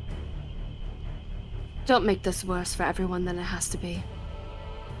 Don't make this worse for everyone than it has to be.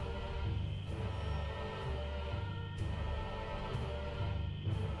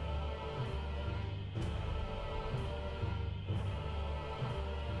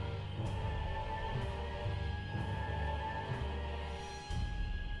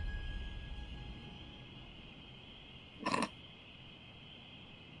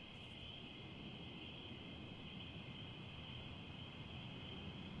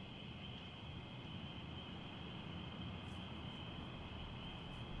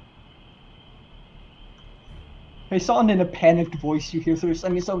 I saw in a panicked voice you hear through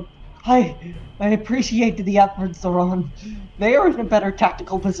sending so I appreciate the efforts, Zoran. They are in a better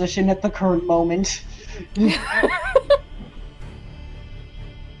tactical position at the current moment.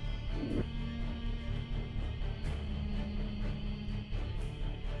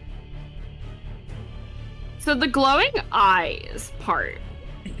 So the glowing eyes part,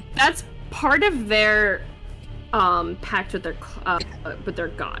 that's part of their pact with their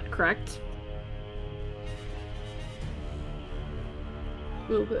god, correct?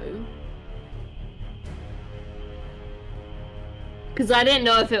 Okay. Because I didn't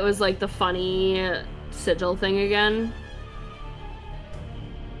know if it was like the funny sigil thing again.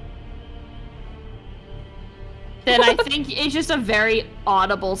 Then I think it's just a very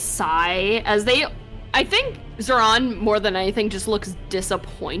audible sigh as they... I think Zoran, more than anything, just looks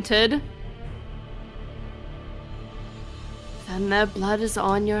disappointed. Then their blood is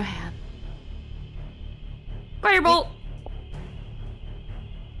on your hand. Firebolt!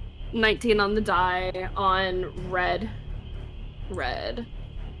 19 on the die on red. Red.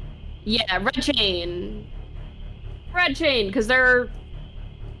 Yeah, red chain. Red chain, because they're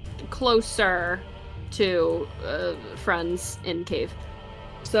closer to friends in cave.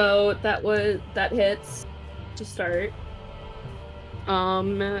 So that hits to start.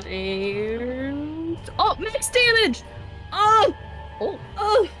 And oh, max damage! Oh!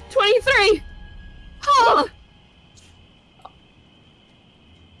 23! Oh!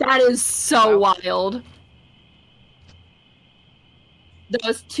 That is so wild. That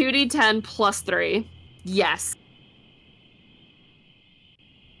was 2d10 plus 3. Yes.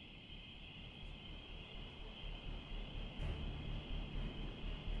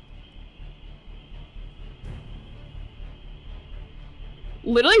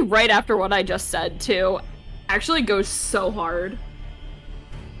 Literally right after what I just said, too. Actually goes so hard.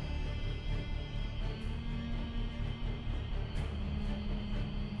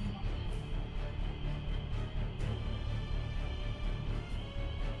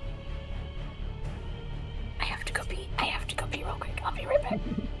 I have to go pee real quick. I'll be right back.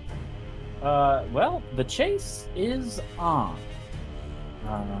 Well, the chase is on.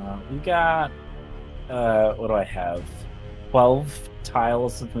 We got, what do I have? 12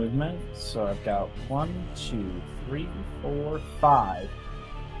 tiles of movement. So I've got 1, 2, 3, 4, 5.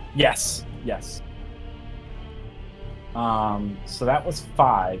 Yes. So that was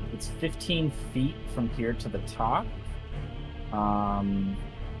 5. It's 15 feet from here to the top.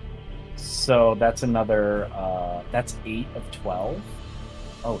 So that's another, that's 8 of 12.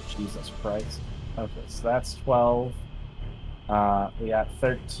 Oh, Jesus Christ. Okay, so that's 12. We got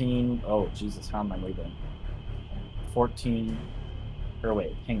 13. Oh, Jesus, how am I moving? 14. Or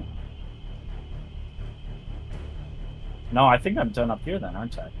wait, hang on. No, I think I'm done up here then,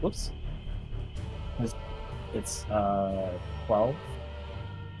 aren't I? Whoops. It's 12.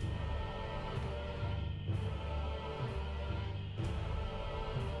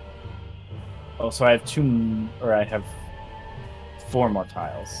 Oh, so I have 2, or I have 4 more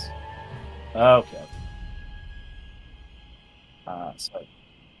tiles. Okay. Oh,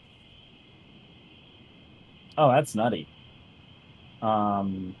 that's nutty.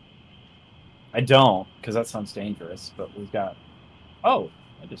 I don't, because that sounds dangerous, but we've got... Oh,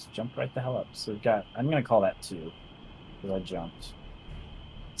 I just jumped right the hell up. So we've got... I'm going to call that 2, because I jumped.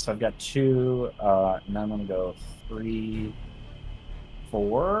 So I've got 2, and then I'm going to go 3,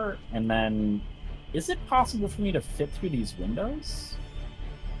 4, and then... Is it possible for me to fit through these windows?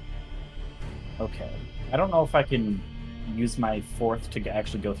 Okay. I don't know if I can use my 4th to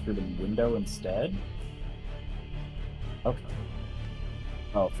actually go through the window instead. Okay.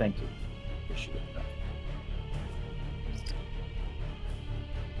 Oh, thank you. Appreciate that.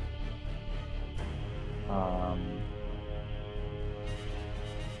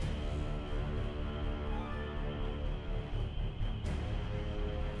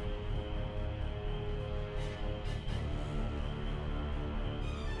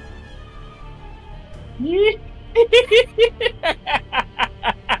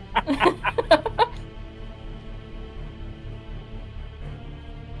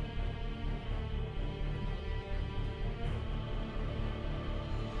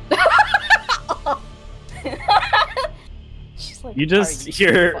 She's like, You just "Are you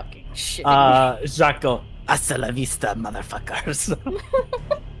hear fucking shitting me?" Jacques go, "Hasta la vista, motherfuckers."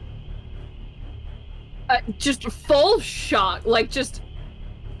 Just full shock. Like, just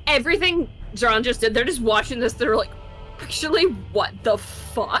everything John just did. They're just watching this. They're like, actually, what the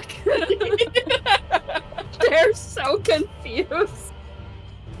fuck? They're so confused.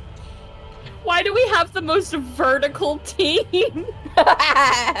 Why do we have the most vertical team?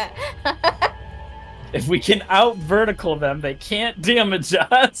 If we can out vertical them, they can't damage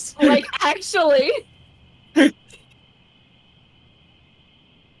us. Like, actually.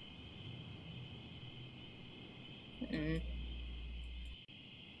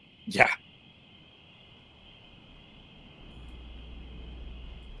 Yeah.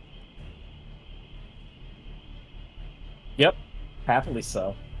 Yep. Happily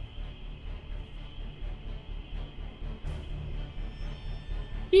so.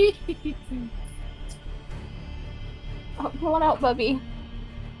 Oh, pull it out, Bubby.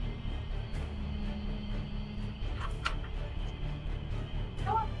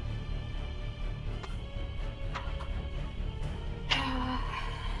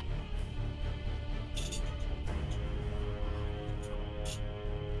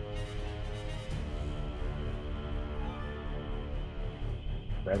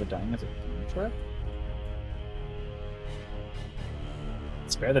 Spare the Dying as a cantrip?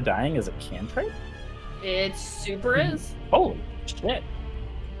 Spare the Dying as a cantrip? It super is. Holy shit.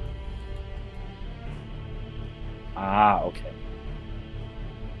 Ah, okay.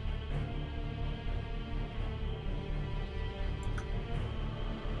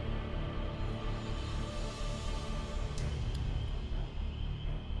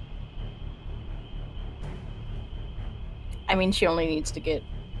 I mean, she only needs to get...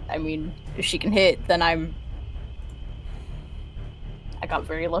 I mean, if she can hit, then I got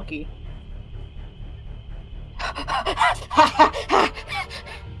very lucky.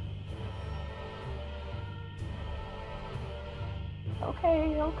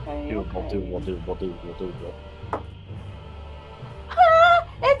 Okay. We'll do.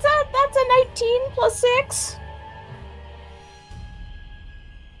 That's a 19 plus 6.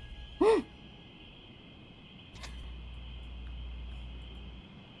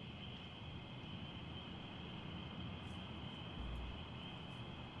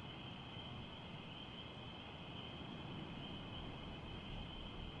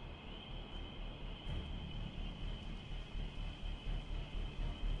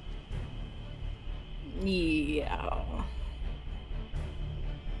 Yeah.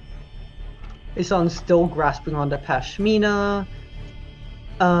 Ison's still grasping onto Pashmina.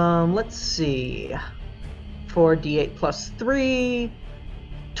 Let's see. 4d8 plus 3.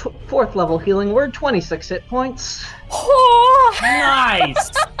 Fourth level healing word, 26 hit points.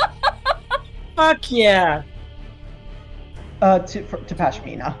 Nice. Fuck yeah. To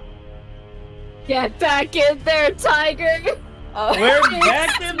Pashmina. Get back in there, Tiger! We're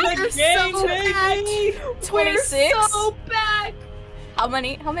back in the We're game, so baby. 26? We're so back! How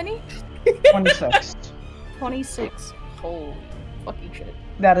many? 26. 26. Holy fucking shit.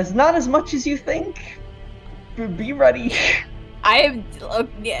 That is not as much as you think. Be ready. I'm.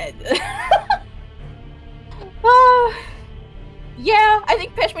 Yeah. Yeah, I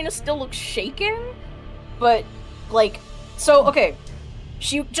think Pashmina still looks shaken, but, like, so, okay.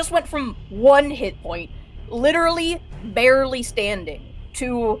 She just went from 1 hit point, literally barely standing,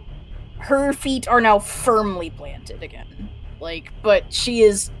 to her feet are now firmly planted again. Like, but she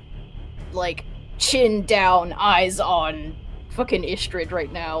is, like, chin down, eyes on fucking Istrid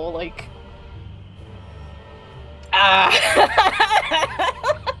right now, like.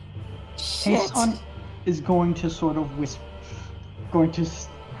 Shit. Kason is going to sort of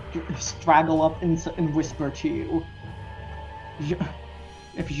straggle up and whisper to you.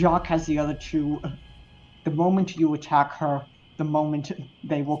 If Jacques has the other two, the moment you attack her, the moment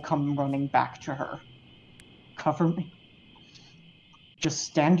they will come running back to her. Cover me. Just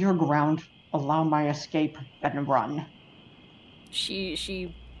stand your ground, allow my escape, and run.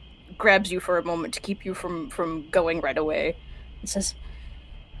 She grabs you for a moment to keep you from going right away and says,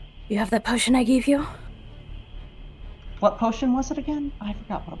 "You have that potion I gave you?" What potion was it again? I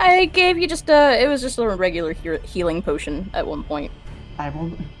forgot what it was. I gave you just it was just a regular healing potion at one point.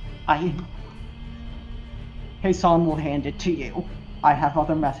 Kason will hand it to you. I have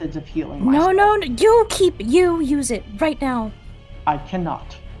other methods of healing No, myself. you use it right now. I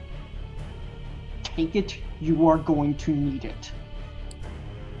cannot. Take it, you are going to need it.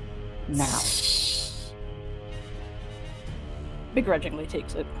 Now. Begrudgingly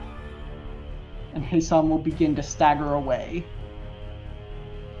takes it. And Hasan will begin to stagger away.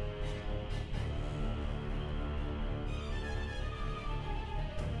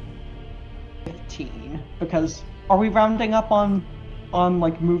 Because are we rounding up on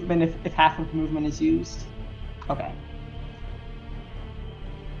like movement if half of movement is used? Okay.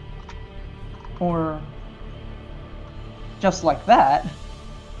 Or just like that,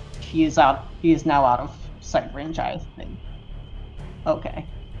 he is now out of sight range, I think. Okay.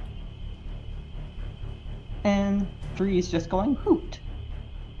 And 3 is just going hoot.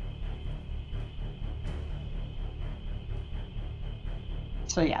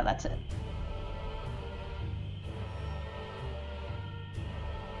 So yeah, that's it.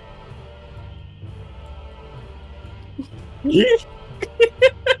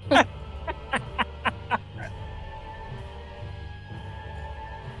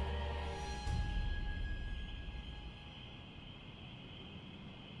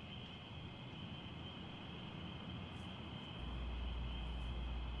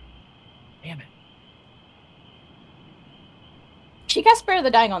 Damn it. She cast Spare the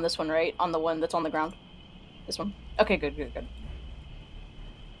Dying on this one, right? On the one that's on the ground. This one. Okay, good.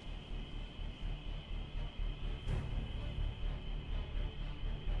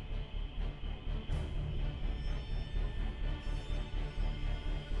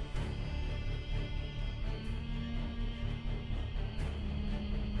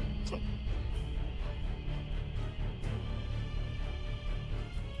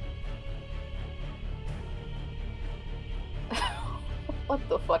 What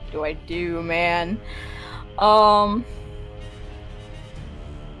the fuck do I do, man?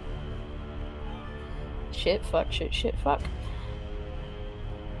 Shit, fuck.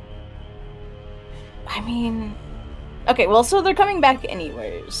 I mean... Okay, well, so they're coming back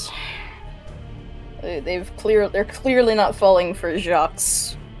anyways. They're clearly not falling for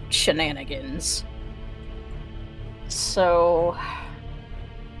Jacques' shenanigans. So...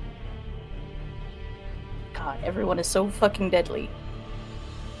 God, everyone is so fucking deadly.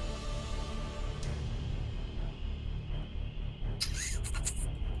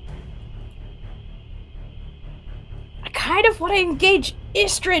 I kind of want to engage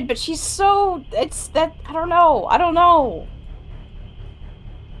Istrid, but she's so... I don't know.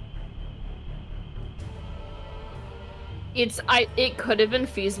 It could have been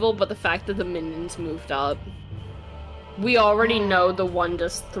feasible, but the fact that the minions moved up. We already know the one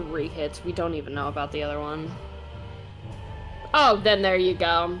does 3 hits. We don't even know about the other one. Oh, then there you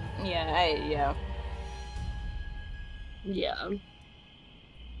go. Yeah.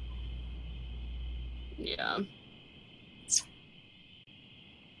 Yeah.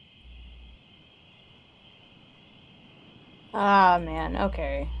 Ah, man,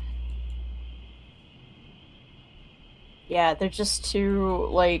 okay. Yeah, they're just too,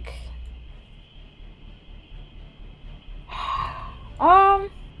 like...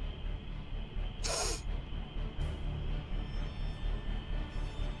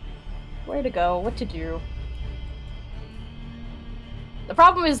 Where to go? What to do? The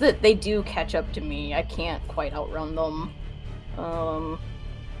problem is that they do catch up to me. I can't quite outrun them.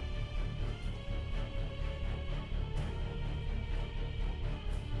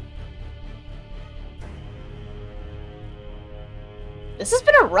 This has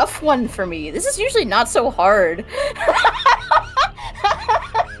been a rough one for me. This is usually not so hard.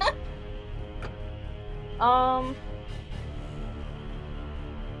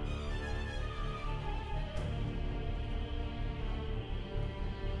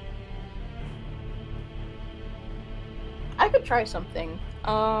 I could try something.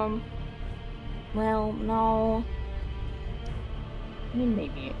 Well, no. I mean,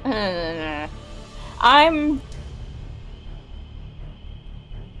 maybe.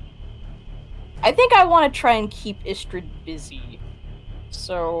 I think I want to try and keep Istrid busy.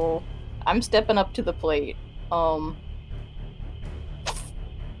 So, I'm stepping up to the plate.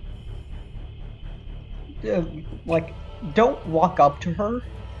 Like, don't walk up to her,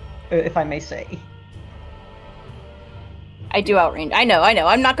 if I may say. I do outrange. I know.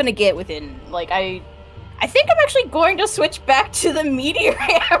 I'm not gonna get within, like, I think I'm actually going to switch back to the meteor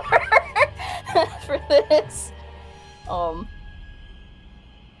hammer for this.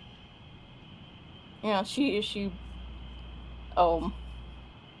 Yeah, she's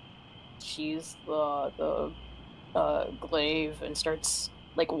the glaive and starts,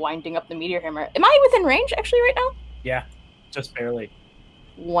 like, winding up the meteor hammer. Am I within range, actually, right now? Yeah, just barely.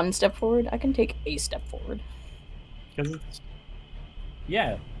 One step forward? I can take a step forward. Because it's...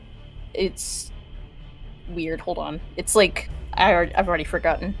 Yeah. It's weird. Hold on. It's like... I've already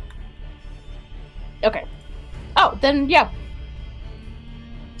forgotten. Okay. Oh, then, yeah.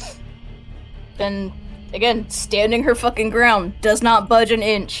 Then, again, standing her fucking ground. Does not budge an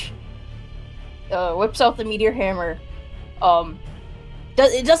inch. Whips out the meteor hammer.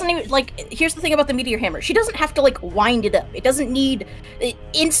 It doesn't even, like, here's the thing about the meteor hammer. She doesn't have to, like, wind it up. It doesn't need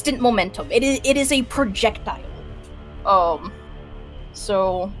instant momentum. It is a projectile.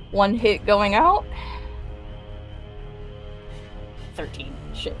 So, one hit going out. 13.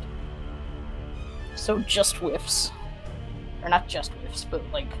 Shit. So just whiffs. Or not just whiffs, but,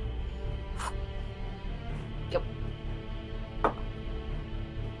 like... Yep.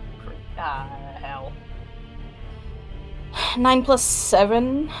 Hell. 9 plus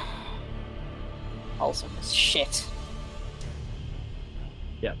 7. Also miss. Shit.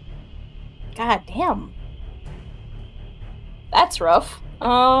 Yep. God damn. That's rough.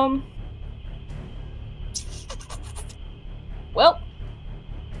 Well.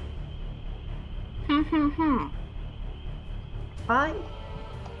 I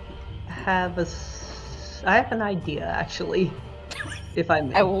have an idea, actually, if I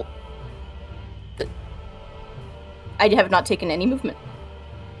may. I have not taken any movement.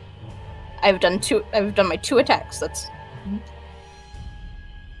 I've done my 2 attacks. That's.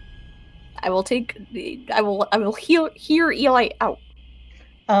 I will hear Eli out.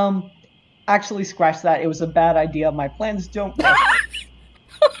 Actually, scratch that. It was a bad idea. My plans don't work.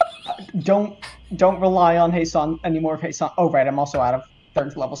 Don't rely on Hasan anymore. Hasan. Oh right, I'm also out of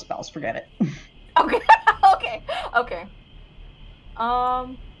 3rd level spells. Forget it. Okay. Okay. I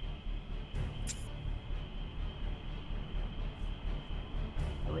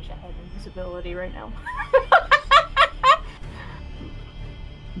wish I had invisibility right now.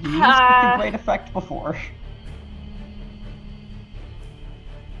 You used it to great effect before.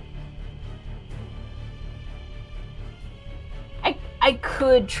 I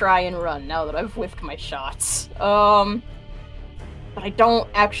could try and run now that I've whiffed my shots. But I don't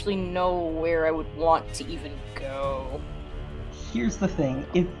actually know where I would want to even go. Here's the thing.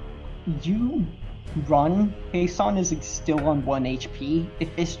 If you run, Hasan is still on 1 HP.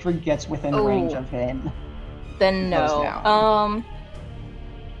 If Istrid gets within range of him, then no.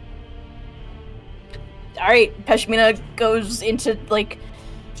 Alright, Peshmina goes into, like,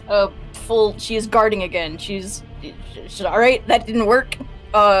 full... She is guarding again. She's alright, that didn't work.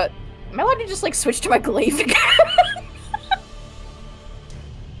 Am I allowed to just, like, switch to my glaive again?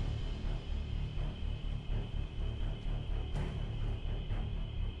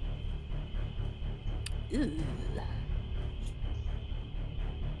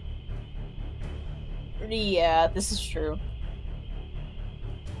 Yeah, this is true.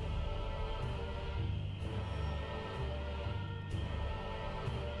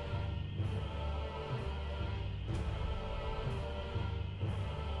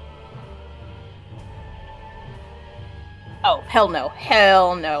 Oh, hell no.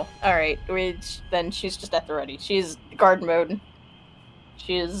 Hell no. Alright, then she's just at the ready. She's guard mode.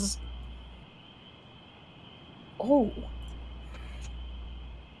 She is... Oh.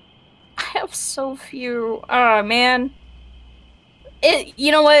 I have so few... Ah, man.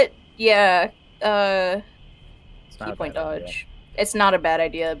 You know what? Yeah. Key point dodge. Idea. It's not a bad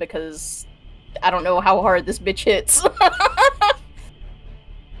idea because I don't know how hard this bitch hits.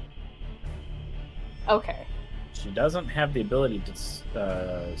 Okay. She doesn't have the ability to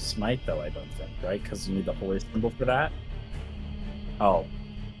smite, though, I don't think, right? Because you need the holy symbol for that. Oh.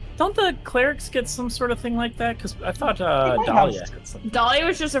 Don't the clerics get some sort of thing like that? Because I thought Dahlia had something. Dahlia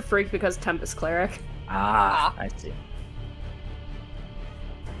was just a freak because Tempest Cleric. Ah, I see.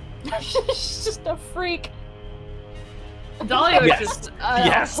 She's just a freak. Dahlia was just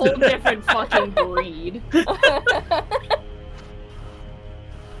a whole different fucking breed.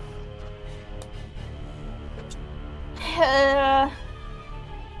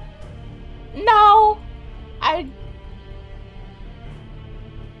 No.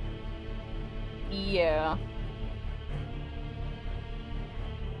 Yeah.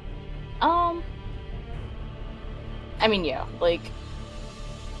 I mean, yeah, like...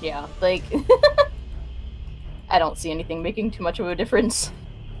 I don't see anything making too much of a difference.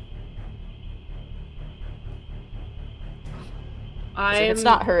 If it's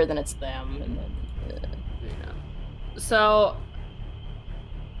not her, then it's them, and then... So,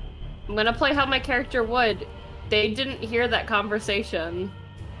 I'm gonna play how my character would. They didn't hear that conversation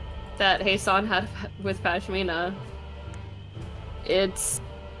that Hasan had with Pashmina.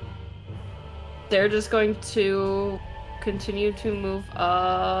 They're just going to continue to move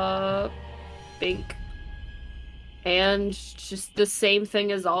up, Bink. And just the same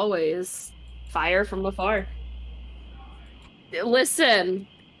thing as always. Fire from afar. Listen,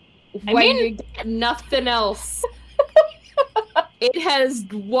 when you get nothing else... It has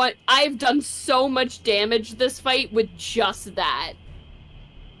I've done so much damage this fight with just that.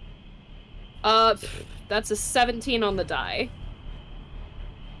 That's a 17 on the die.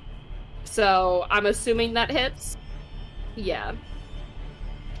 So, I'm assuming that hits? Yeah.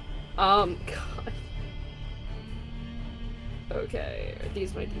 God. Okay, are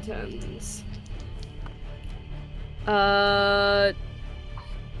these my d10s?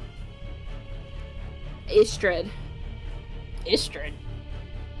 Istrid. Istrid.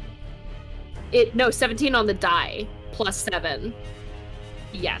 No, 17 on the die, plus 7.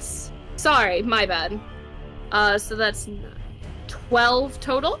 Yes. Sorry, my bad. So that's 12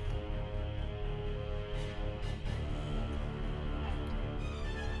 total?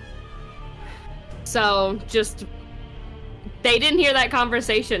 So, just... They didn't hear that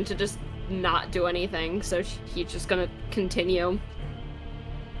conversation to just not do anything, so he's just gonna continue.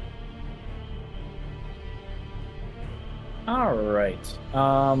 Alright.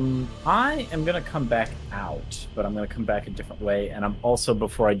 I am going to come back out, but I'm going to come back a different way. And I'm also,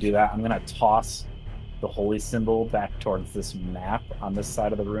 before I do that, I'm going to toss the holy symbol back towards this map on this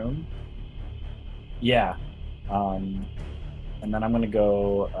side of the room. Yeah. And then I'm going to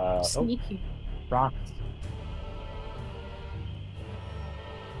go... Sneaky. Rock.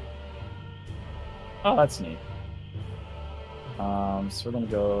 Oh, that's neat. So we're going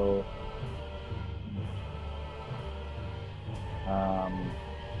to go...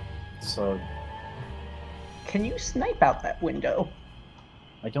 So... Can you snipe out that window?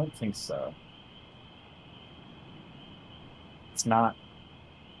 I don't think so. It's not...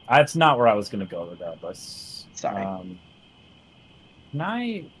 That's not where I was going to go regardless. Sorry. Can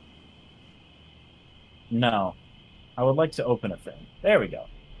I... No. I would like to open a thing. There we go.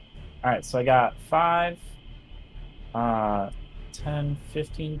 Alright, so I got 5, 10,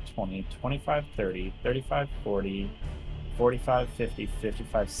 15, 20, 25, 30, 35, 40, 45, 50,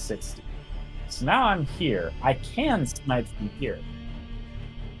 55, 60. So now I'm here. I can snipe from here.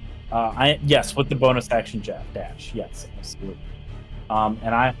 Yes, with the bonus action dash. Yes, absolutely.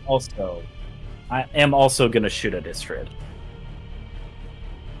 And I am also going to shoot at Istrid.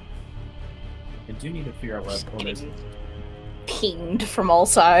 I do need to figure out what is it. Pinged from all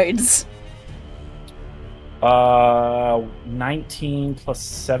sides. 19 plus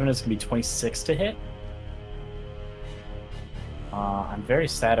 7 is going to be 26 to hit. I'm very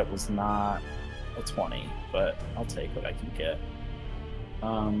sad it was not a 20, but I'll take what I can get.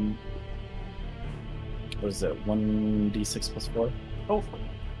 What is it? 1d6 plus 4? Oh.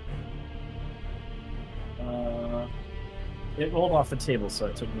 It rolled off the table, so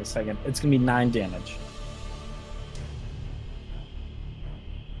it took me a second. It's going to be 9 damage.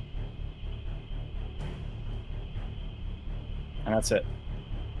 And that's it.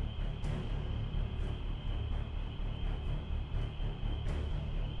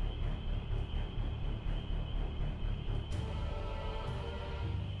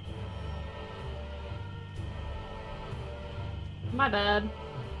 My bad.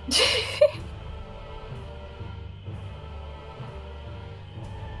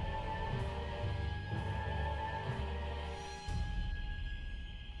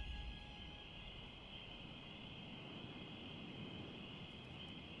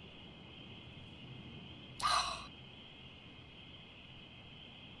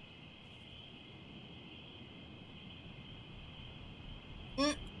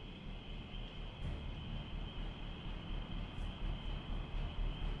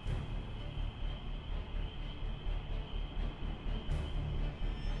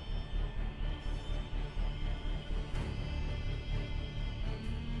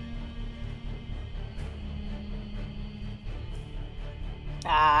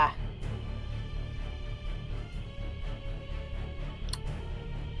 Ah.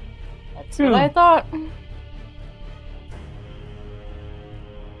 That's what I thought.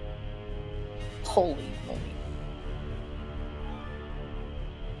 Holy moly.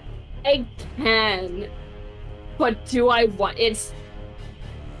 I can. But do I want it's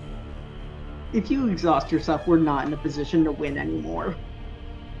If you exhaust yourself, we're not in a position to win anymore.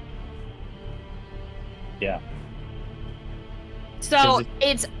 Yeah. so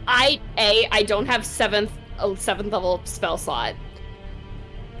it's I don't have a seventh level spell slot.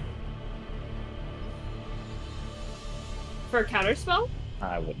 For counterspell?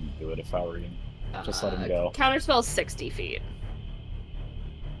 I wouldn't do it if I were you. Just let him go. Counterspell is 60 feet.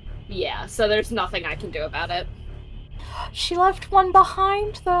 Yeah, so there's nothing I can do about it. She left one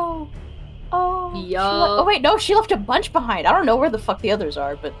behind, though. Oh. Yup. Oh, wait, no, she left a bunch behind. I don't know where the fuck the others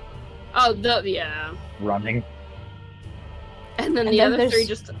are, but... Oh, yeah. Running. And then the other three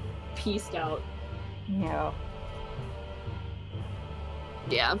just pieced out. Yeah.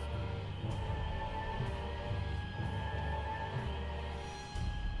 Yeah.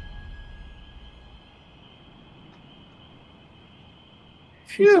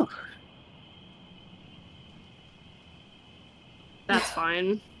 Phew. That's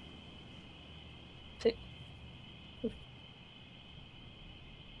fine.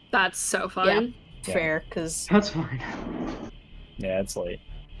 That's so fun. Yeah. Fair, because... That's fine. Yeah, it's late.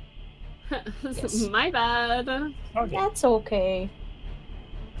 Yes. My bad. Okay. That's okay.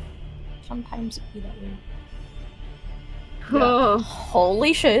 Sometimes it be that way. Yeah. Oh.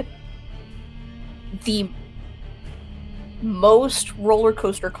 Holy shit. The most roller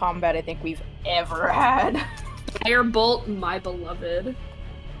coaster combat I think we've ever had. Firebolt, my beloved.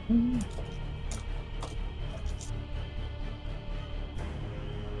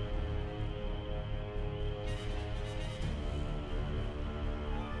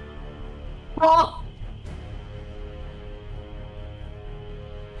 Oh!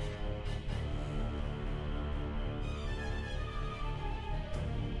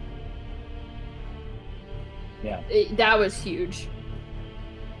 Yeah. That was huge.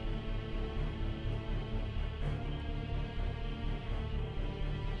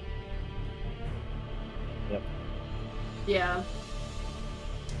 Yep. Yeah.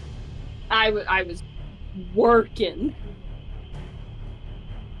 I was working.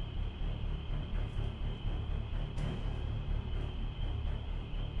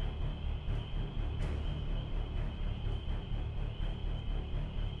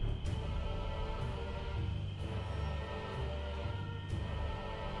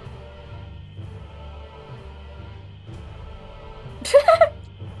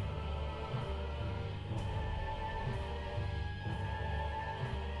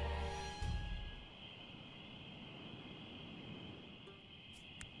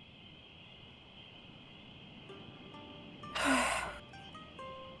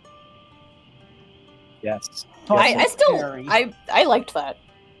 Yes. I still Scary. I liked that.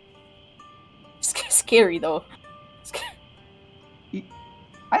 Scary though.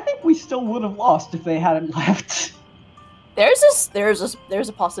 I think we still would have lost if they hadn't left. There's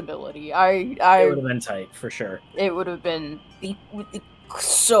a possibility. It I would have been tight for sure. it would have been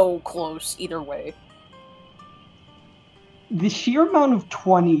so close either way. The sheer amount of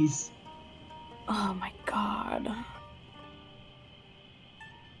 20s. Oh my god.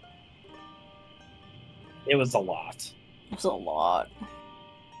 It was a lot. It was a lot.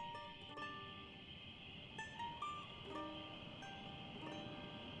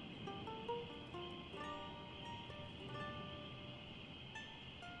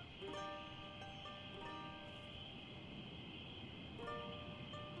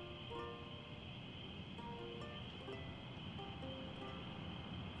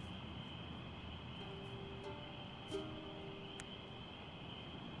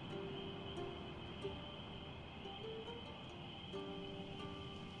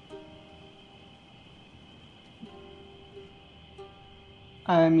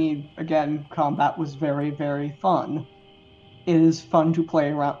 I mean, again, combat was very, very fun. It is fun to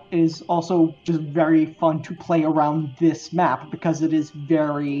play around. It is also just very fun to play around this map because it is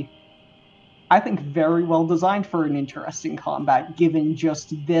very, I think, very well designed for an interesting combat, given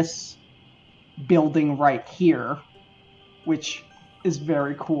just this building right here, which is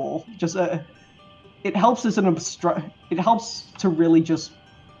very cool. Just it helps as an it helps to really just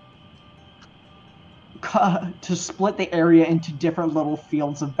to split the area into different little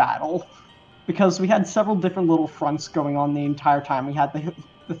fields of battle, because we had several different little fronts going on the entire time. We had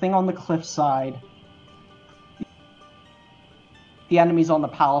the thing on the cliffside, the enemies on the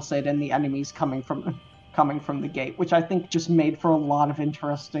palisade, and the enemies coming from the gate, which I think just made for a lot of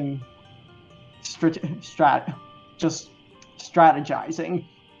interesting strategizing.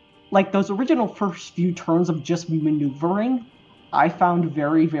 Like those original first few turns of just maneuvering, I found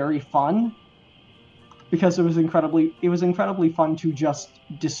very, very fun, because it was incredibly fun to just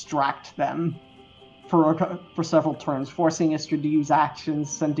distract them for several turns. Forcing Istra to use actions,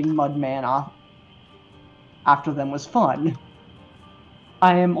 sending Mudman off after them was fun.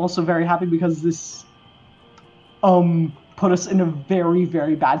 I am also very happy because this put us in a very,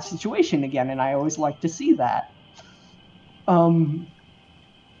 very bad situation again, and I always like to see that.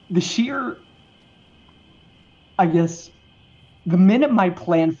 The sheer, I guess, the minute my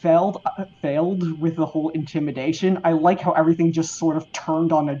plan failed with the whole intimidation, I like how everything just sort of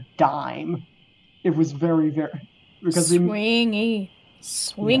turned on a dime. It was very, very, because swingy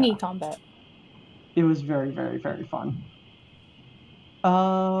Yeah. combat. It was very, very, very fun.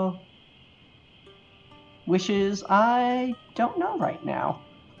 Wishes, I don't know right now.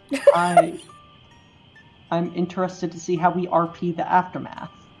 I'm interested to see how we RP the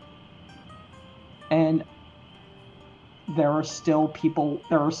aftermath. And there are still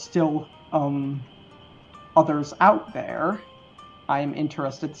others out there. I am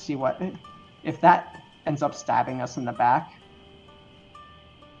interested to see if that ends up stabbing us in the back.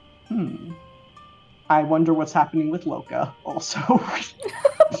 I wonder what's happening with Loka also.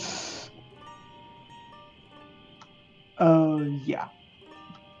 Yeah.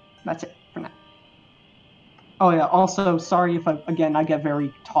 That's it for now. Oh yeah, also, sorry if I get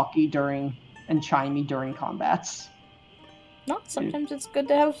very talky and chimey during combats. No, sometimes it's good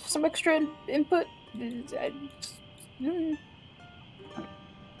to have some extra input. Yeah.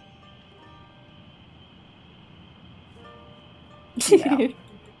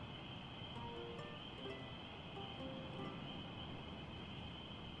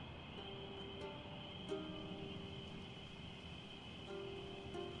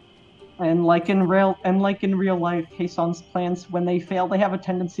 And like in real life, Kaison's plans, when they fail, they have a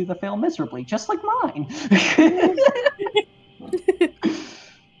tendency to fail miserably, just like mine.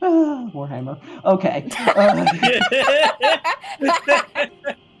 Warhammer. Okay.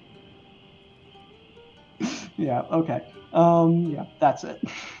 Yeah. Okay. Yeah. That's it.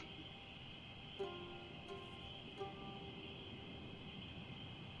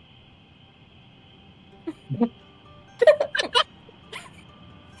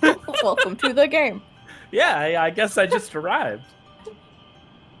 Welcome to the game. Yeah, I guess I just arrived.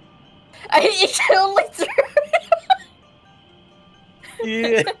 I totally threw.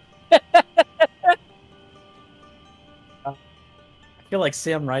 Yeah. I feel like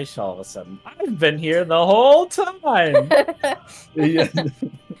Sam Reich all of a sudden. I've been here the whole time. Yeah.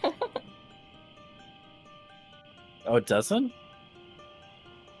 Oh, it doesn't?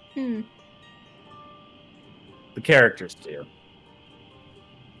 The characters do.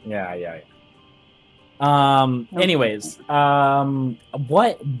 Yeah. Anyways,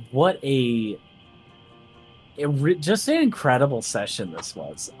 just an incredible session this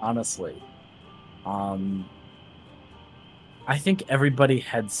was, honestly. I think everybody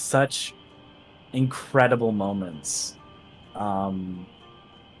had such incredible moments. And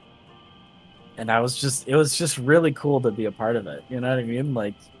it was just really cool to be a part of it. You know what I mean?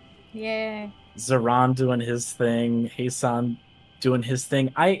 Like, yeah. Zoran doing his thing, Heisan doing his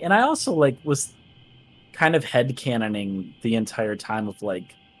thing. I also was kind of headcanoning the entire time of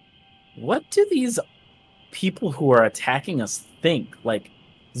like, what do these people who are attacking us think? Like,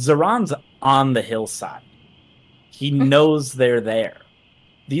 Zoran's on the hillside. He knows they're there.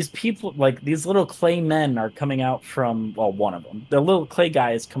 These people, like, these little clay men are coming out from, well, one of them. The little clay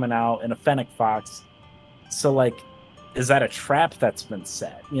guy is coming out in a fennec fox. So, like, is that a trap that's been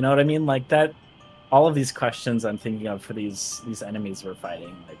set? You know what I mean? Like, that, all of these questions I'm thinking of for these enemies we're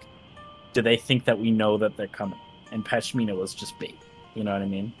fighting. Like, do they think that we know that they're coming? And Pashmina was just bait. You know what I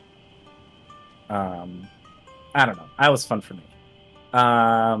mean? I don't know. That was fun for me.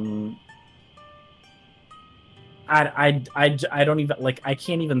 I don't even like. I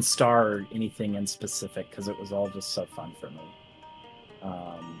can't even star anything in specific because it was all just so fun for me.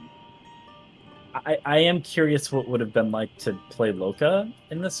 I am curious what would have been like to play Loka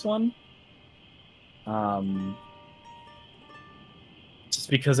in this one. Just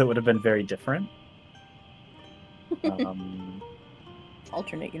because it would have been very different.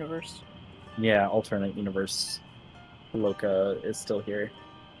 Alternate universe. Yeah, alternate universe. Loka is still here.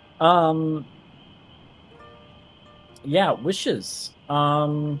 Yeah, wishes.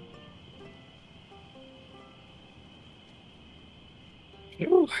 I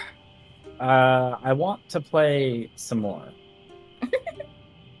want to play some more.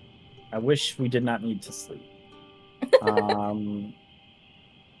 I wish we did not need to sleep.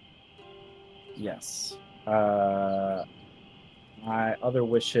 Yes. My other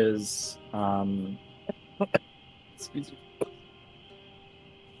wishes. Excuse me.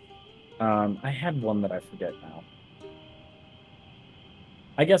 I had one that I forget now.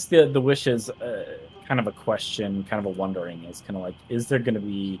 I guess the wish is kind of a question, kind of a wondering. Is kind of like, is there going to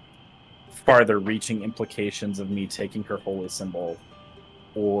be farther reaching implications of me taking her holy symbol,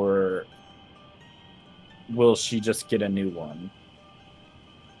 or will she just get a new one?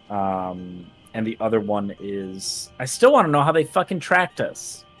 And the other one is, I still want to know how they fucking tracked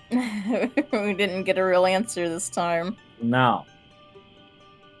us. We didn't get a real answer this time. No.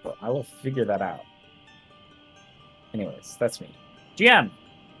 But I will figure that out. Anyways, that's me. GM!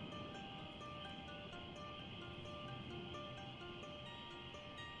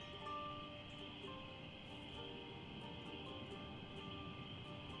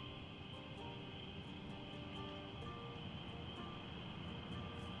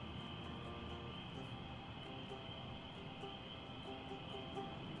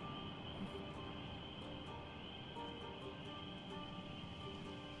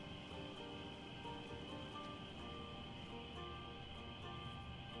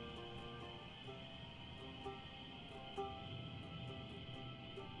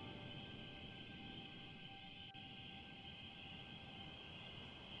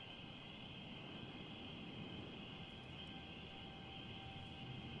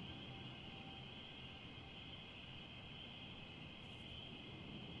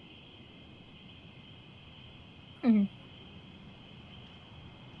 Mhm.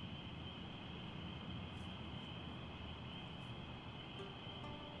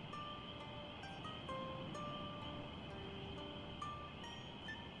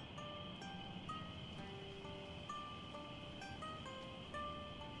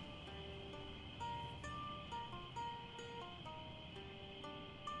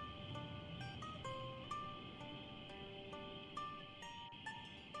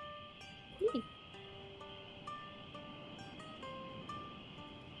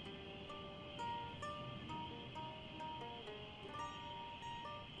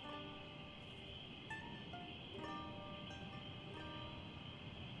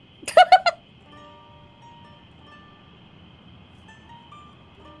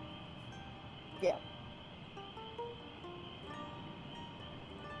 Yeah.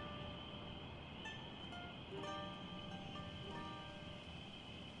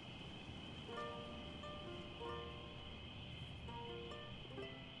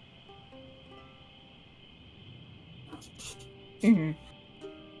 Mm-hmm.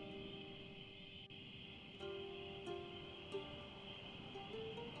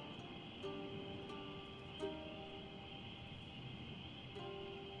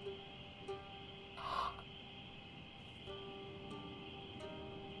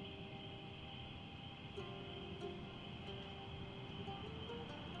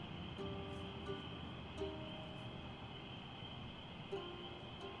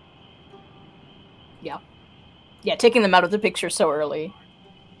 Yeah. Yeah, taking them out of the picture so early.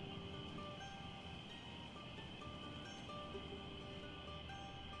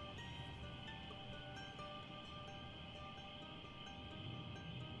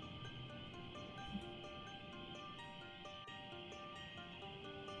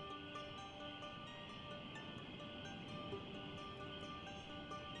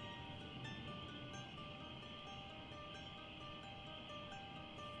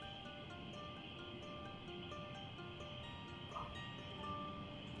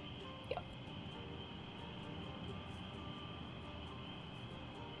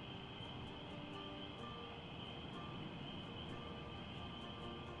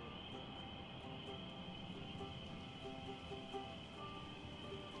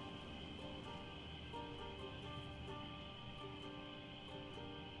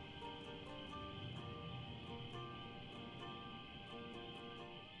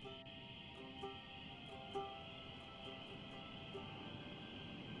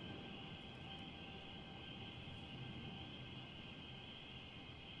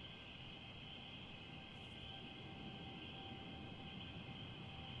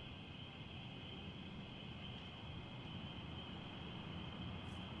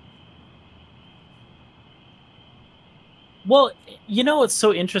 Well, you know what's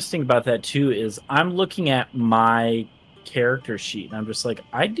so interesting about that too is I'm looking at my character sheet and I'm just like,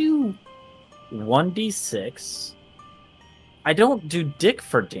 I do 1d6. I don't do dick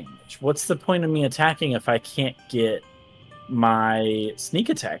for damage. What's the point of me attacking if I can't get my sneak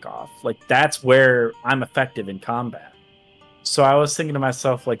attack off? Like, that's where I'm effective in combat. So I was thinking to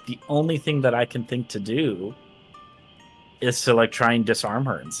myself, like, the only thing that I can think to do is to, like, try and disarm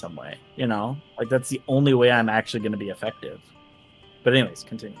her in some way, you know? Like, that's the only way I'm actually going to be effective. But anyways,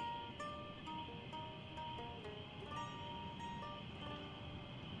 continue.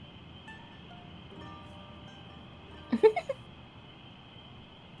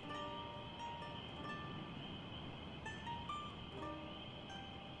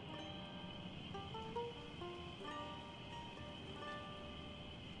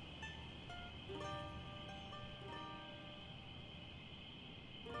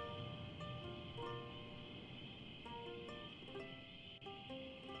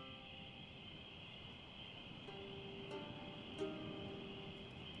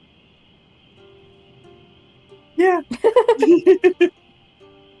 Yeah.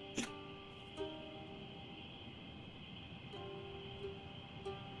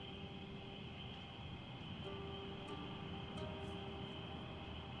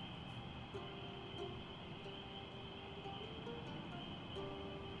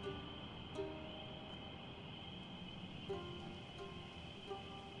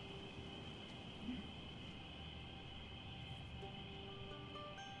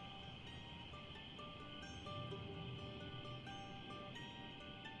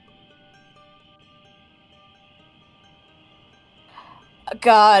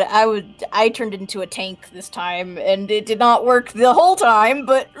 God, I turned into a tank this time, and it did not work the whole time,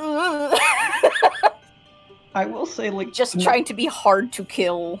 but I will say, like, just trying to be hard to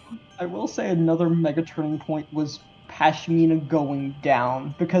kill. I will say another mega turning point was Pashmina going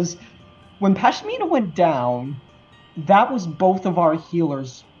down, because when Pashmina went down, that was both of our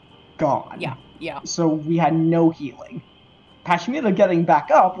healers gone. Yeah. So we had no healing. Pashmina getting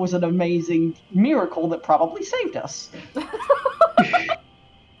back up was an amazing miracle that probably saved us.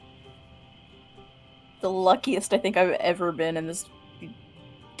 The luckiest I think I've ever been in this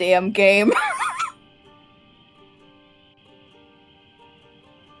damn game.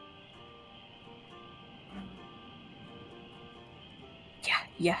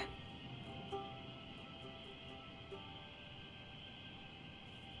 Yeah.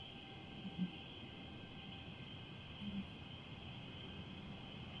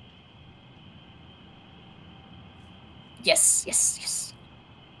 Yes.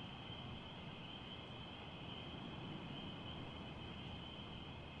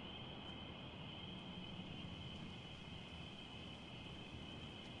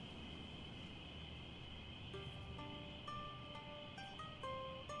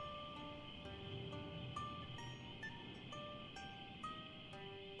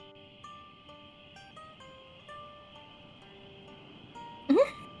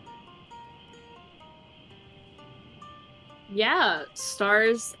 Yeah,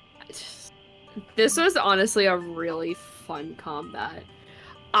 Stars. This was honestly a really fun combat.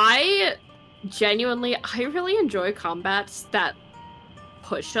 I really enjoy combats that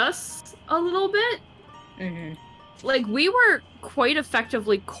push us a little bit. Mm-hmm. Like, we were quite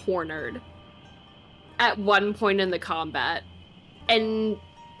effectively cornered at one point in the combat, and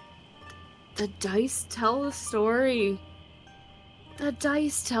the dice tell the story. The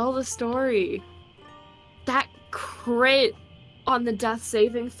dice tell the story. That crit on the death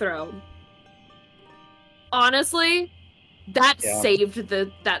saving throw. Honestly, that saved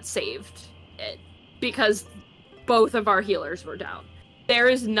it, because both of our healers were down. There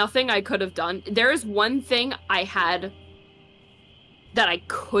is nothing I could have done. There is one thing I had that I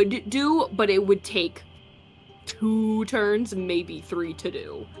could do, but it would take 2 turns, maybe 3 to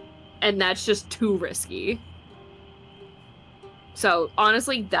do. And that's just too risky. So,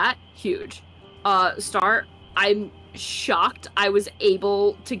 honestly, that huge. Star, I'm shocked I was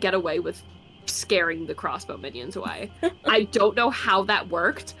able to get away with scaring the crossbow minions away. I don't know how that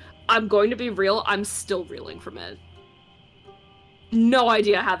worked. I'm going to be real, I'm still reeling from it. No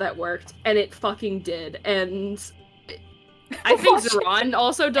idea how that worked, and it fucking did. And I think Zeron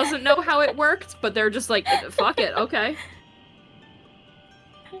also doesn't know how it worked, but they're just like, fuck it, okay.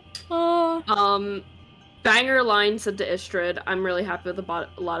 Banger line said to Istrid, I'm really happy with a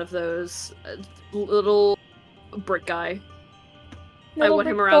lot of those. Little brick guy. I want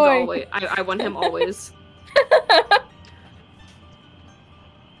him around always. I want him always.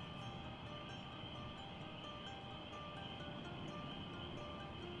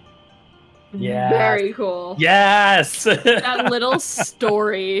 Yes. Very cool. Yes. That little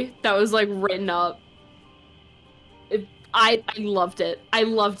story that was like written up. I loved it. I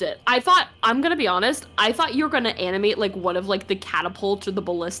loved it. I thought, I'm gonna be honest, I thought you were gonna animate like one of like the catapults or the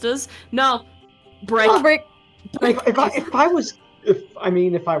ballistas. No, brick. Oh, brick. If I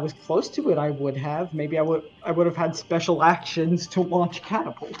was close to it, I would have. Maybe I would have had special actions to launch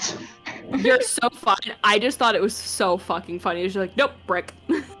catapults. You're so fun. I just thought it was so fucking funny. It's just like, nope, brick.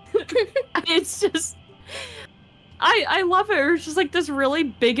 It's just, I love it. It's just like this really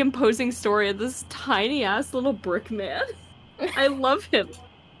big, imposing story of this tiny ass little brick man. I love him.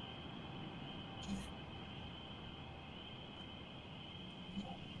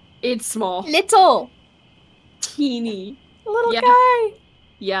 It's small, Little. teeny. Little Yeah. guy.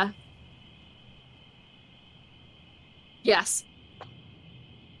 Yeah. Yes.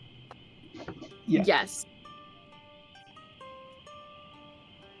 Yeah. Yes.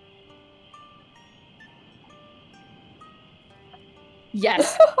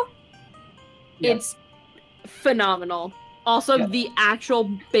 Yes. Yeah. It's phenomenal. Also, Yeah. the actual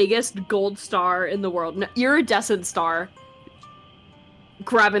biggest gold star in the world. No, iridescent star.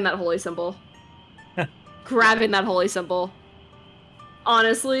 Grabbing that holy symbol. Grabbing that holy symbol.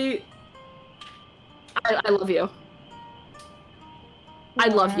 Honestly, I love you. I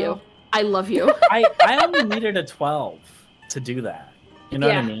love you. Wow. I love you. I only needed a 12 to do that. You know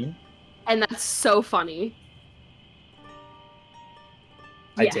what I Yeah. mean? And that's so funny.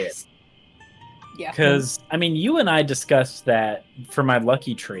 I did. Yeah. Because, I mean, you and I discussed that for my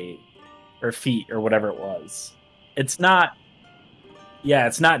lucky trait, or feat, or whatever it was. It's not... Yeah,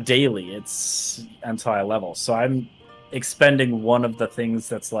 it's not daily. It's until I level. So I'm expending one of the things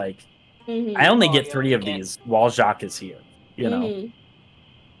that's like... Mhm. I only Oh, get yeah, 3 of yeah. these while Jacques is here. You know? Mhm.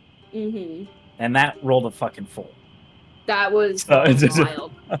 Mhm. And that rolled a fucking 4. That was So it's just-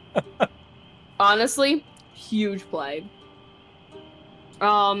 wild. Honestly, huge play.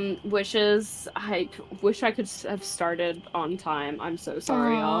 Wishes. I wish I could have started on time. I'm so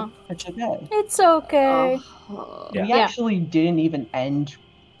sorry, y'all. It's okay. It's okay. Oh, Yeah. We actually didn't even end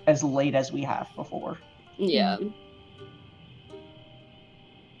as late as we have before. yeah.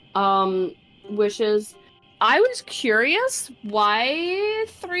 Wishes. I was curious why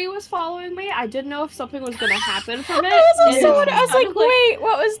 3 was following me. I didn't know if something was gonna happen from it. I was also and wondering- I was kind like, of wait,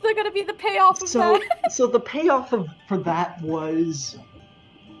 what was gonna be the payoff of So, that? so the payoff for that was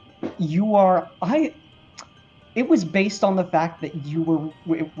it was based on the fact that you were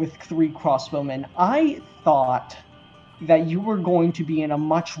with 3 crossbowmen. I thought that you were going to be in a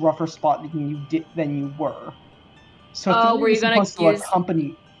much rougher spot than you were. So Oh, 3 were was you gonna supposed to use-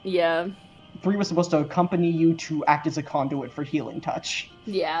 accompany. Yeah. 3 was supposed to accompany you to act as a conduit for healing touch.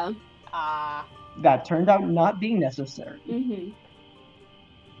 Yeah. That turned out not being necessary. Mm-hmm.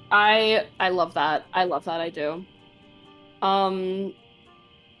 I love that. I love that. I do.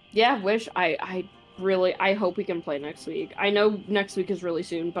 Yeah. Wish I really. I hope we can play next week. I know next week is really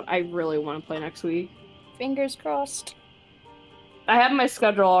soon, but I really want to play next week. Fingers crossed. I have my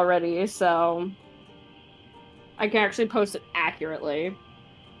schedule already, so I can actually post it accurately.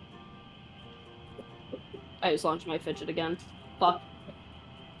 I just launched my fidget again. Fuck.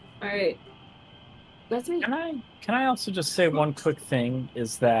 Alright. That's me. Can I also just say one quick thing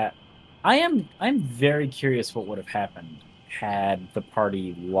is that I'm very curious what would have happened had the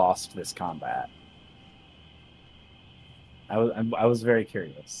party lost this combat. I was very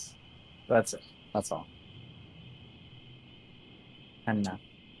curious. That's it. That's all. And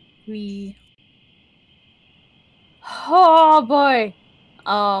Oh boy.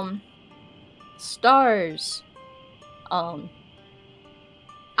 Stars.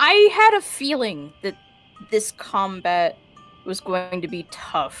 I had a feeling that this combat was going to be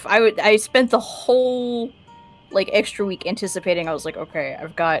tough. I spent the whole extra week anticipating. I was like, okay,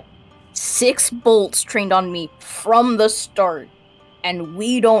 I've got 6 bolts trained on me from the start, and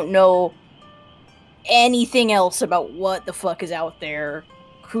we don't know anything else about what the fuck is out there,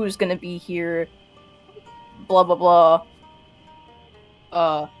 who's gonna be here, blah blah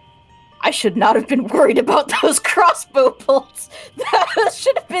blah. I should not have been worried about those crossbow bolts. That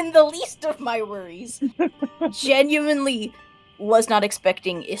should have been the least of my worries. Genuinely was not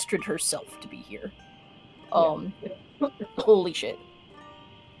expecting Istrid herself to be here. Holy shit.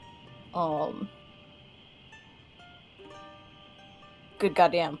 Good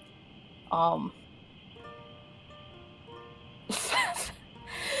goddamn.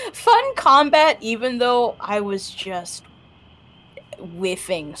 Fun combat, even though I was just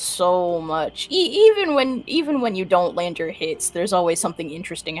whiffing so much. Even when you don't land your hits, there's always something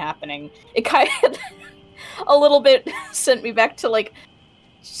interesting happening. It kind of a little bit sent me back to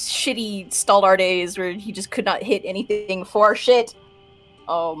shitty Staldar days where he just could not hit anything for shit.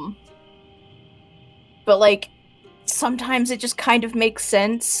 But like sometimes it just kind of makes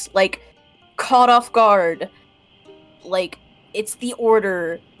sense. Like caught off guard. Like it's the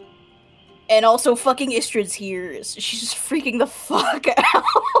Order. And also fucking Istrid's here. So she's just freaking the fuck out.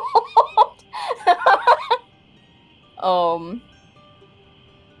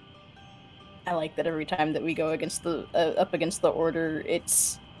 I like that every time that we go against the up against the Order,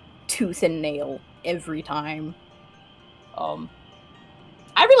 it's tooth and nail every time. I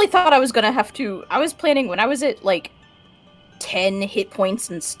really thought I was gonna have to. I was planning when I was at like 10 hit points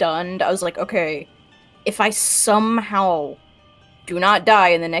and stunned. I was like, okay, if I somehow do not die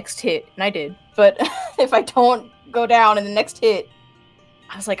in the next hit, and I did, but if I don't go down in the next hit,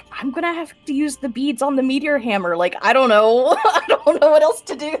 I was like, I'm gonna have to use the beads on the meteor hammer. Like, I don't know. I don't know what else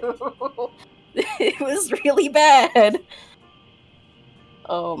to do. It was really bad.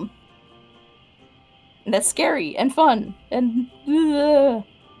 And that's scary and fun and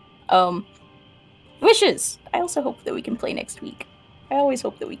wishes. I also hope that we can play next week. I always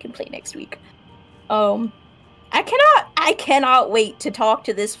hope that we can play next week. I cannot wait to talk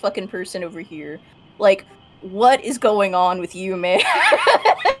to this fucking person over here. Like, what is going on with you, man?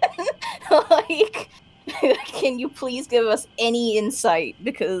 Like, can you please give us any insight?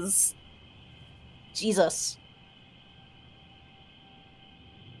 Because, Jesus.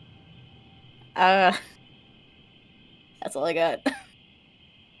 That's all I got.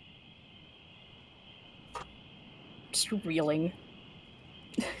 Just reeling.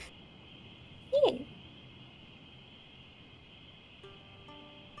 Yeah.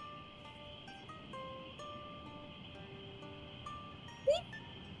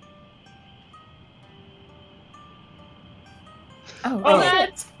 Oh,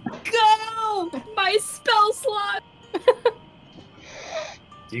 right. Let's go! My spell slot! Do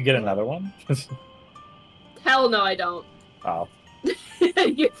you get another one? Hell no, I don't. Oh.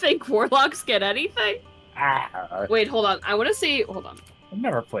 You think warlocks get anything? Ah. Wait, hold on. I want to see. Hold on. I've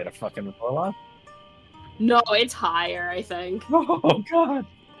never played a fucking warlock. No, it's higher, I think. Oh, God.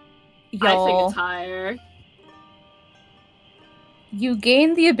 I think it's higher. You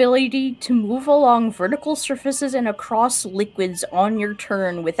gain the ability to move along vertical surfaces and across liquids on your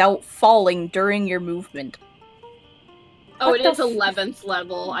turn without falling during your movement. Oh, What it is the 11th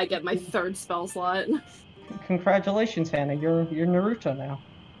level. I get my 3rd spell slot. Congratulations, Hannah. You're Naruto now.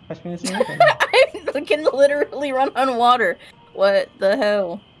 Freshman is Naruto now. I can literally run on water. What the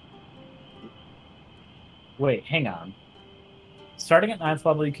hell? Wait, hang on. Starting at 9th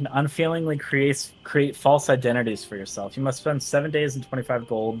level, you can unfailingly create false identities for yourself. You must spend 7 days and 25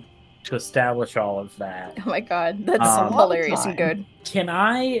 gold to establish all of that. Oh my god, that's hilarious and good. Can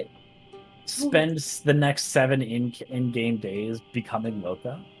I spend the next 7 in-game days becoming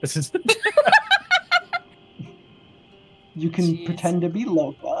Loka? This is. You can pretend to be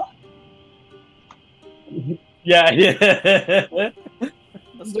Loka. Yeah.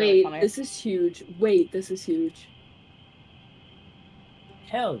 That's Wait, funny. this is huge. Wait, this is huge.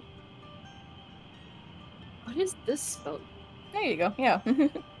 Hell. What is this spell? There you go, yeah. Oh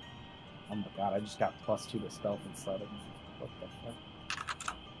my god, I just got +2 to stealth instead of. What the fuck?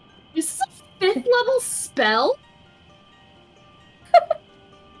 This is a 5th level spell?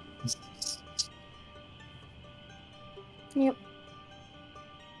 Yep.